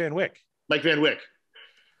 Oh, Mike Van Wyck. Mike Van Wyck.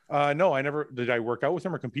 No, I never. Did I work out with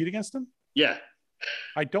him or compete against him? Yeah.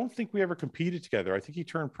 I don't think we ever competed together. I think he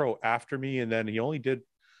turned pro after me, and then he only did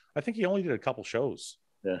a couple shows.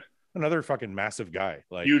 Yeah. Another fucking massive guy.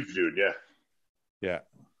 Like huge dude, yeah. Yeah.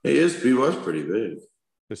 He was pretty big.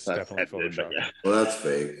 This is definitely Photoshop. Yeah. Well, that's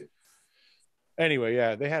fake. Anyway,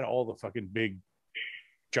 yeah, they had all the fucking big,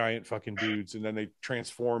 giant fucking dudes, and then they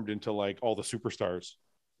transformed into like all the superstars.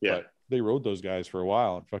 Yeah. But they rode those guys for a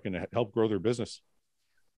while and fucking helped grow their business.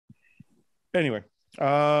 Anyway,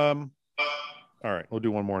 all right, we'll do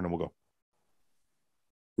one more and then we'll go.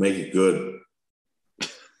 Make it good.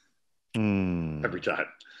 Every time.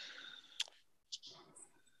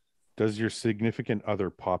 Does your significant other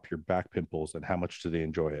pop your back pimples, and how much do they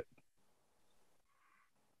enjoy it?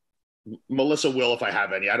 Melissa will if I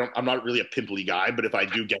have any. I'm not really a pimply guy, but if I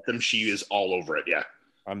do get them, she is all over it. Yeah.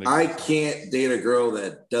 I can't date a girl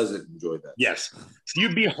that doesn't enjoy that. Yes.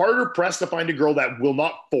 You'd be harder pressed to find a girl that will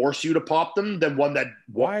not force you to pop them than one that.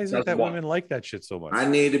 Why is it that women like that shit so much? I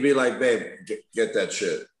need to be like, babe, get that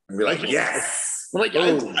shit. And be like, yes. Like,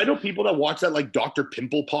 I know people that watch that, like Dr.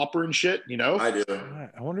 Pimple Popper and shit, you know? I do.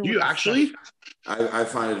 I wonder. Do you actually? I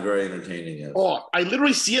find it very entertaining. Yes. Oh, I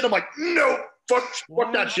literally see it. I'm like, no. Fuck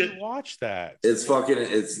that shit. Watch that.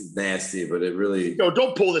 It's nasty, but it really. No,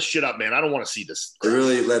 don't pull this shit up, man. I don't want to see this. It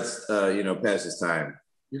really lets pass his time.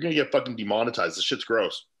 You're gonna get fucking demonetized. This shit's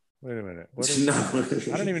gross. Wait a minute.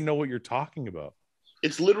 I don't even know what you're talking about.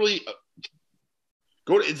 It's literally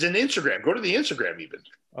it's an Instagram. Go to the Instagram even.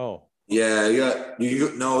 Oh. Yeah,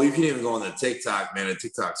 no, you can even go on the TikTok, man. The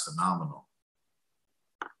TikTok's phenomenal.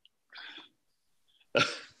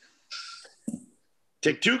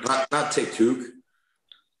 TikTok? Not TikTok.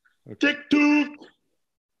 TikTok.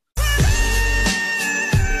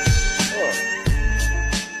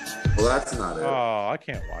 Well, that's not it. Oh, I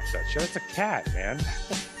can't watch that shit. It's a cat, man. What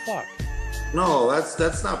the fuck? No,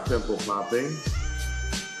 that's not pimple popping.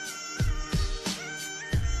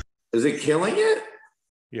 Is it killing it?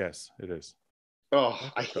 Yes, it is. Oh,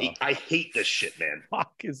 I hate this shit, man.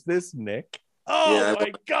 Fuck is this, Nick? Oh yeah,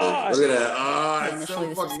 my god! Look at that! Oh, it's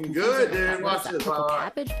so fucking good, dude. Watch this.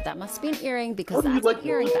 Cabbage, but that must be an earring because that's an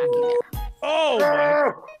earring backing there. Oh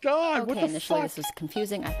my god! Okay, what the initially fuck? this was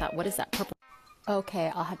confusing. I thought, what is that purple? Okay,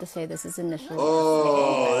 I'll have to say this is initially.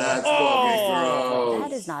 Oh, that's fucking gross.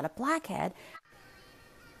 That is not a blackhead.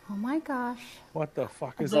 Oh my gosh! What the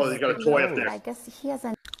fuck is? Oh, they got a toy up there. I guess he has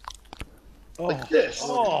a. Like this.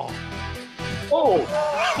 Oh. Oh.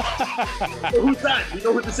 Who's that? You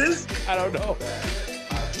know who this is? I don't know.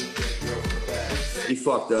 He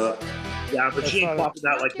fucked up. Yeah, but she ain't popping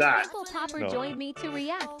that like that. Pimple Popper joined me to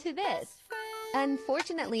react to this.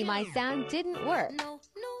 Unfortunately, my sound didn't work.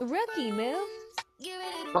 Rookie move.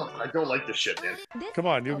 Oh, I don't like this shit, man. Come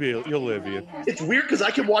on, you'll live, Ian. It's weird because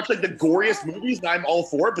I can watch like the goriest movies and I'm all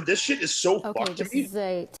for it, but this shit is so fucked to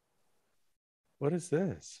me. What is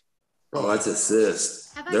this? Oh, that's a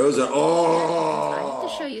cyst. Those are. Oh. I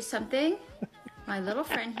have to show you something. My little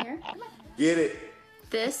friend here. Get it.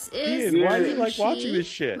 This is. Ian, why do you like watching this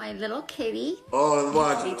shit? My little kitty. Oh,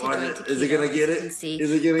 watch it. Is it gonna get it? Is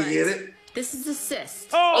it gonna get it? This is a cyst.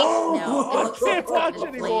 Oh, I can't watch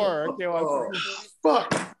anymore. I can't watch it.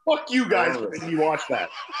 Fuck you guys for making me watch that.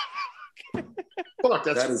 Fuck,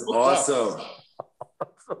 that is awesome.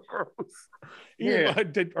 So gross.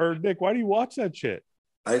 Ian, or Nick, why do you watch that shit?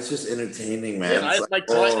 It's just entertaining, man.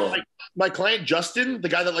 My client Justin, the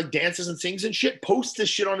guy that like dances and sings and shit, posts this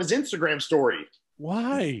shit on his Instagram story.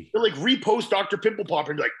 Why? He'll like repost Dr. Pimple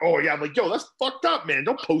Popper and be like, oh yeah, I'm like, yo, that's fucked up, man.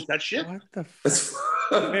 Don't post that shit. What the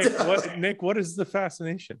fuck? Nick, what is the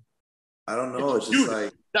fascination? I don't know. It's just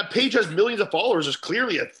like that page has millions of followers. Is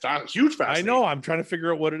clearly a huge fascination. I know. I'm trying to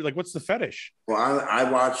figure out what's the fetish. Well, I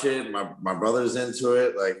watch it. My brother's into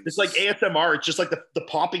it. Like it's like ASMR. It's just like the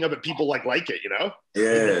popping of it. People like it. You know? Yeah,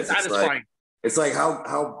 it's satisfying. It's like how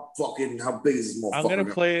big is this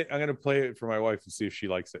motherfucker? I'm gonna play it for my wife and see if she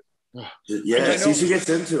likes it. Yeah, see if she gets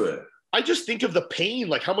into it. I just think of the pain,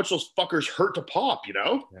 like how much those fuckers hurt to pop, you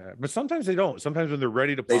know? Yeah, but sometimes they don't. Sometimes when they're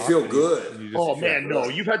ready to pop, they feel good. Oh man, no!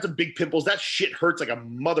 You've had some big pimples. That shit hurts like a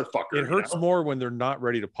motherfucker. It hurts more when they're not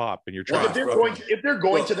ready to pop, and you're trying. If they're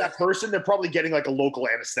going to that person, they're probably getting like a local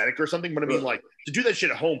anesthetic or something. But I mean, like to do that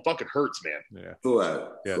shit at home, fucking hurts, man. Yeah.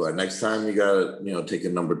 Fouad, next time you gotta, take a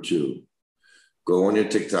number 2. Go on your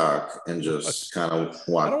TikTok and just kind of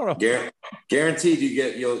watch. Guaranteed,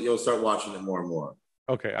 you'll start watching it more and more.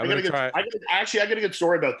 Okay, I'm gonna try. I got a good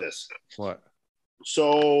story about this. What?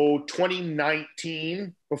 So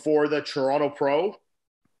 2019, before the Toronto Pro.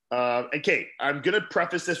 Okay, I'm gonna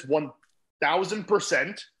preface this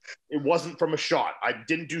 1000%. It wasn't from a shot. I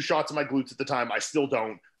didn't do shots in my glutes at the time. I still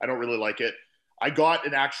don't. I don't really like it. I got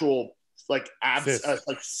an actual like abs,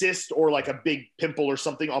 like cyst or like a big pimple or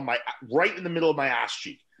something on my right in the middle of my ass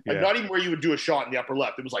cheek. Like not even where you would do a shot in the upper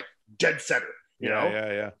left. It was like dead center. You know?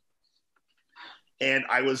 Yeah. And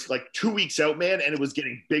I was like 2 weeks out, man, and it was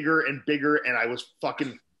getting bigger and bigger, and I was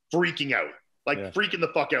fucking freaking out, freaking the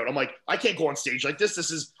fuck out. I'm like, I can't go on stage like this.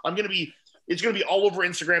 It's gonna be all over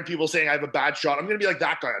Instagram. People saying I have a bad shot. I'm gonna be like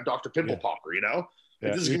that guy on Dr. Pimple Popper, you know?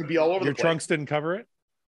 Like, this is gonna be all over the place. Your trunks didn't cover it?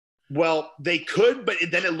 Well, they could, but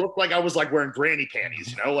then it looked like I was like wearing granny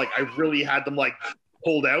panties, you know? Like I really had them like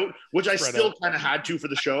pulled out, which I still kind of had to for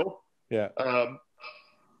the show. Yeah.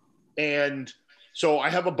 And so I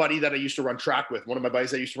have a buddy that I used to run track with. One of my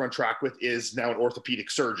buddies I used to run track with is now an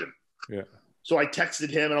orthopedic surgeon. Yeah. So I texted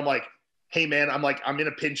him and I'm like, hey man, I'm in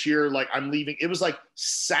a pinch here. Like I'm leaving. It was like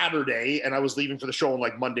Saturday and I was leaving for the show on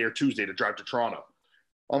like Monday or Tuesday to drive to Toronto.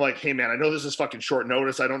 I'm like, hey man, I know this is fucking short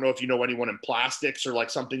notice. I don't know if you know anyone in plastics or like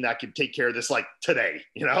something that could take care of this like today,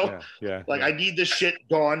 you know? Yeah. Like I need this shit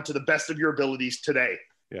gone to the best of your abilities today.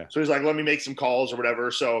 Yeah. So he's like, let me make some calls or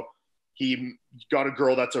whatever. So he got a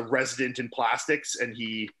girl that's a resident in plastics and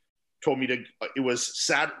he told me it was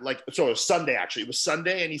Sunday actually. It was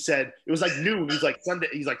Sunday and he said, it was like noon. He's like Sunday.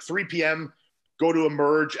 He's like 3 p.m. Go to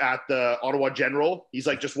emerge at the Ottawa General. He's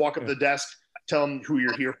like, just walk up to the desk, tell him who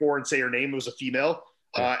you're here for and say her name. It was a female.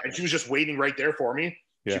 And she was just waiting right there for me.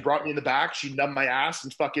 Yeah. She brought me in the back. She numbed my ass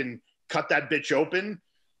and fucking cut that bitch open.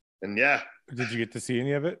 And yeah. Did you get to see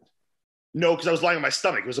any of it? No, because I was lying on my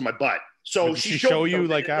stomach. It was in my butt. So did she show you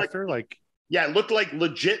like after like? Yeah, it looked like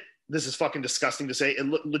legit. This is fucking disgusting to say. It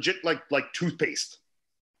looked legit like toothpaste.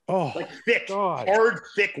 Oh, like thick, God. hard,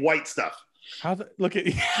 thick white stuff. How the look at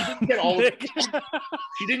she didn't get all of it.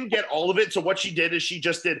 She didn't get all of it. So what she did is she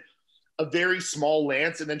just did a very small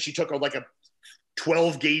lance, and then she took a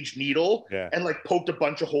 12 gauge needle and like poked a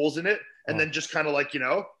bunch of holes in it, and then just kind of like, you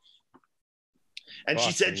know. And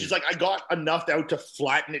she said, she's like, I got enough out to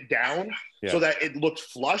flatten it down so that it looked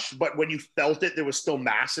flush, but when you felt it, there was still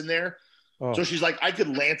mass in there. So she's like, I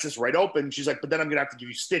could lance this right open. She's like, but then I'm gonna have to give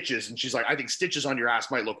you stitches. And she's like, I think stitches on your ass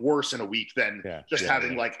might look worse in a week than just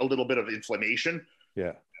having like a little bit of inflammation.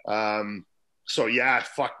 Yeah. So yeah,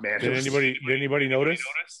 fuck, man. Did anybody notice?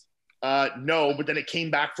 No, but then it came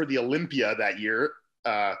back for the Olympia that year.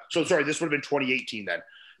 So sorry, this would have been 2018 then.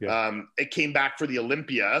 Yeah. It came back for the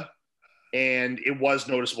Olympia, and it was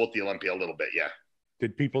noticeable at the Olympia a little bit. Yeah.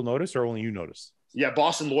 Did people notice, or only you noticed? Yeah,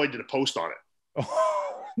 Boston Lloyd did a post on it.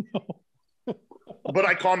 Oh, no. But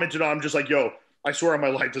I commented on, I'm just like, yo, I swear on my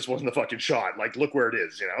life this wasn't a fucking shot. Like, look where it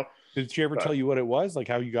is, you know? Did she ever tell you what it was? Like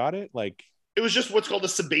how you got it? Like it was just what's called a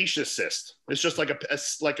sebaceous cyst. It's just like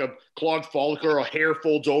a clogged follicle, or a hair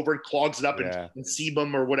folds over and clogs it up, and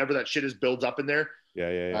sebum or whatever that shit is builds up in there.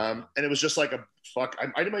 Yeah. And it was just like a fuck.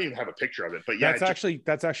 I might even have a picture of it, but yeah.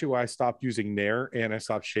 That's actually why I stopped using Nair and I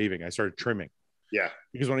stopped shaving. I started trimming. Yeah.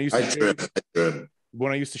 Because when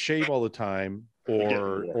I used to shave all the time,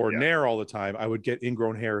 or Nair all the time, I would get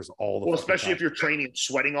ingrown hairs all the time. Well, especially if you're training and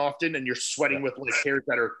sweating often, and you're sweating with like hairs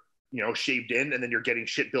that are, you know, shaved in, and then you're getting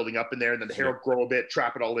shit building up in there, and then the hair will grow a bit,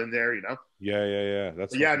 trap it all in there, you know? Yeah.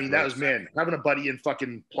 I mean, that was, man, having a buddy in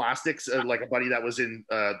fucking plastics, like a buddy that was in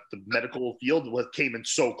the medical field, came in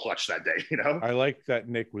so clutch that day, you know? I like that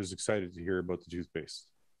Nick was excited to hear about the toothpaste.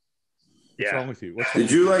 What's wrong with you?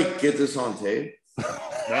 Did you like get this on tape?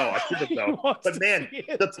 No, I couldn't though. But man,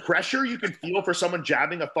 the pressure you can feel for someone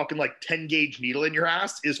jabbing a fucking like 10 gauge needle in your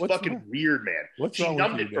ass is fucking weird, man. She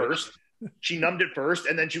numbed it first. She numbed it first,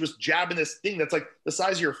 and then she was jabbing this thing that's like the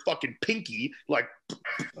size of your fucking pinky, like,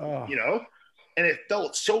 you know, and it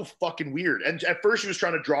felt so fucking weird. And at first she was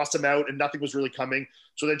trying to draw some out, and nothing was really coming.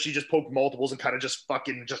 So then she just poked multiples and kind of just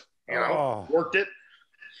fucking you know, worked it.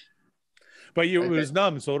 But it was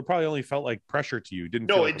numb, so it probably only felt like pressure to you. It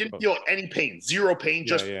didn't feel any pain, zero pain,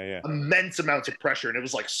 just immense amounts of pressure. And it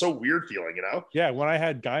was like so weird feeling, you know? Yeah, when I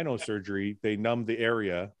had gyno surgery, they numbed the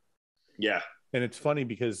area. Yeah. And it's funny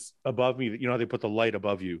because above me, you know how they put the light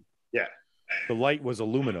above you? Yeah. The light was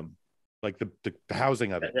aluminum, like the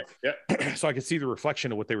housing of it. Yeah. So I could see the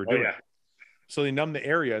reflection of what they were doing. So they numb the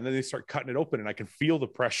area, and then they start cutting it open, and I can feel the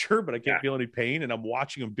pressure, but I can't feel any pain. And I'm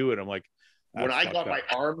watching them do it. I'm like, when I got my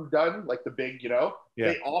arm done, like the big, you know,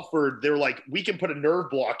 they were like, we can put a nerve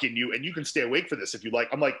block in you and you can stay awake for this if you like.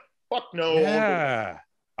 I'm like, fuck no. Yeah,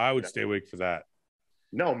 I would stay awake for that.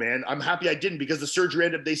 No, man, I'm happy I didn't, because the surgery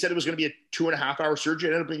they said it was going to be a 2.5 hour surgery.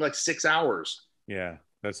 It ended up being like 6 hours. Yeah,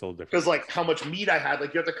 that's a little different. Because like how much meat I had,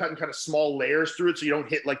 like you have to cut in kind of small layers through it so you don't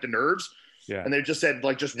hit like the nerves. Yeah. And they just said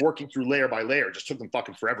like just working through layer by layer just took them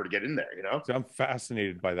fucking forever to get in there, you know? So I'm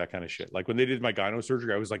fascinated by that kind of shit. Like when they did my gyno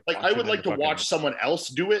surgery, I was like I would like to watch someone else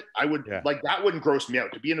do it. I would like that wouldn't gross me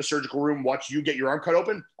out. To be in a surgical room, watch you get your arm cut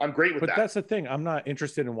open. I'm great with that. But that's the thing. I'm not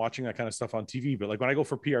interested in watching that kind of stuff on TV. But like when I go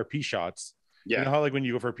for PRP shots, you know how like when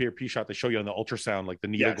you go for a PRP shot, they show you on the ultrasound, like the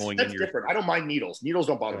needle going in your. Different. I don't mind needles. Needles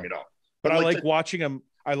don't bother me at all. But I like watching them.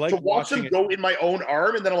 I like to watch them go in my own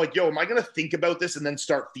arm, and then I'm like, yo, am I going to think about this and then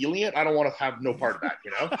start feeling it? I don't want to have no part of that,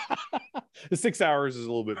 you know? The 6 hours is a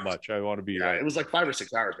little bit much. I want to be. It was like 5 or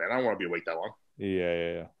 6 hours, man. I don't want to be awake that long.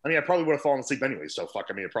 Yeah. I mean, I probably would have fallen asleep anyway. So fuck.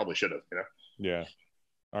 I mean, it probably should have, you know? Yeah.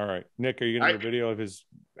 All right, Nick, are you going to do a video of his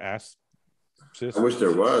ass? I wish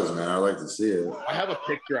there was, man. I'd like to see it. I have a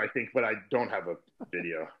picture, I think, but I don't have a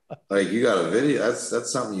video. Like you got a video?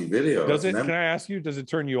 That's something you video. Does it? Can I ask you? Does it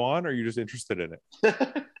turn you on, or are you just interested in it?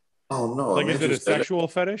 Oh no! Like, is it a sexual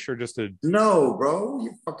fetish or just a? No, bro.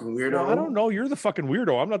 You fucking weirdo. Well, I don't know. You're the fucking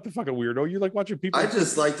weirdo. I'm not the fucking weirdo. You like watching people. I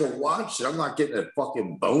just like to watch it. I'm not getting a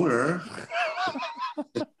fucking boner.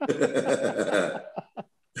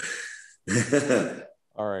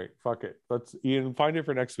 All right, fuck it. Let's Ian find it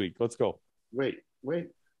for next week. Let's go. Wait.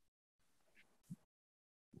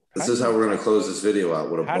 This is how we're going to close this video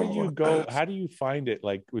out. With a how do you go? How do you find it?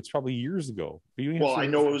 Like it's probably years ago. Well, I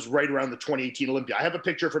know it was right around the 2018 Olympia. I have a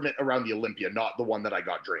picture from it around the Olympia, not the one that I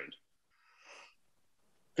got drained.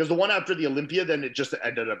 Because the one after the Olympia, then it just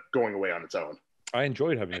ended up going away on its own. I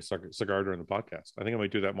enjoyed having a cigar during the podcast. I think I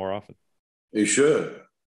might do that more often. You should.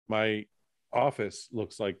 My office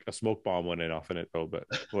looks like a smoke bomb went in off in it, though, but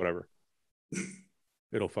whatever.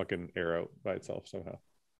 It'll fucking air out by itself somehow.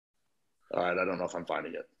 All right, I don't know if I'm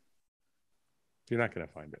finding it. You're not going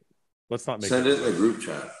to find it. Let's not make Send it in the group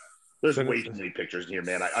chat. There's way too many pictures in here,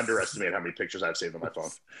 man. I underestimate how many pictures I've saved on my phone.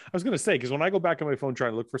 I was going to say, because when I go back on my phone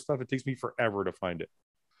trying to look for stuff, it takes me forever to find it.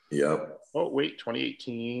 Yep. Oh, wait,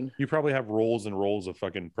 2018. You probably have rolls and rolls of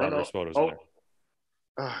fucking progress photos in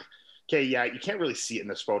there. Okay, yeah, you can't really see it in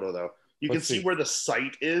this photo, though. You can see where the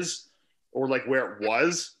site is, or like where it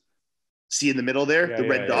was. See in the middle there, the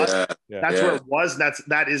red dot? Yeah. That's where it was.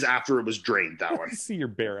 That is after it was drained, that one. I see your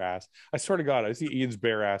bare ass. I swear to God, I see Ian's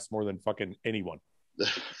bare ass more than fucking anyone.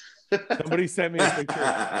 Somebody sent me a picture.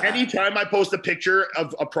 Anytime I post a picture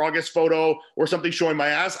of a progress photo or something showing my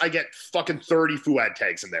ass, I get fucking 30 Fouad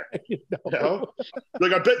tags in there. You know?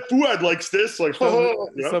 Like, I bet Fouad likes this. Like,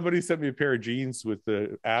 somebody sent me a pair of jeans with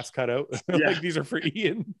the ass cut out. Like, these are for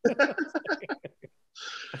Ian.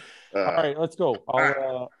 All right, let's go.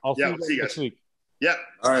 I'll see you guys next week. Yeah.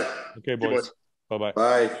 All right. Okay, boys. Bye-bye.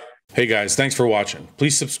 Bye. Hey, guys. Thanks for watching.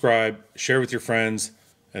 Please subscribe, share with your friends,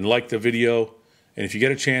 and like the video. And if you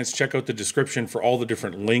get a chance, check out the description for all the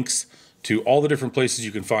different links to all the different places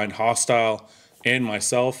you can find Hosstile and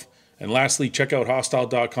myself. And lastly, check out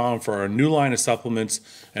hosstile.com for our new line of supplements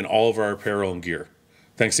and all of our apparel and gear.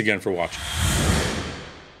 Thanks again for watching.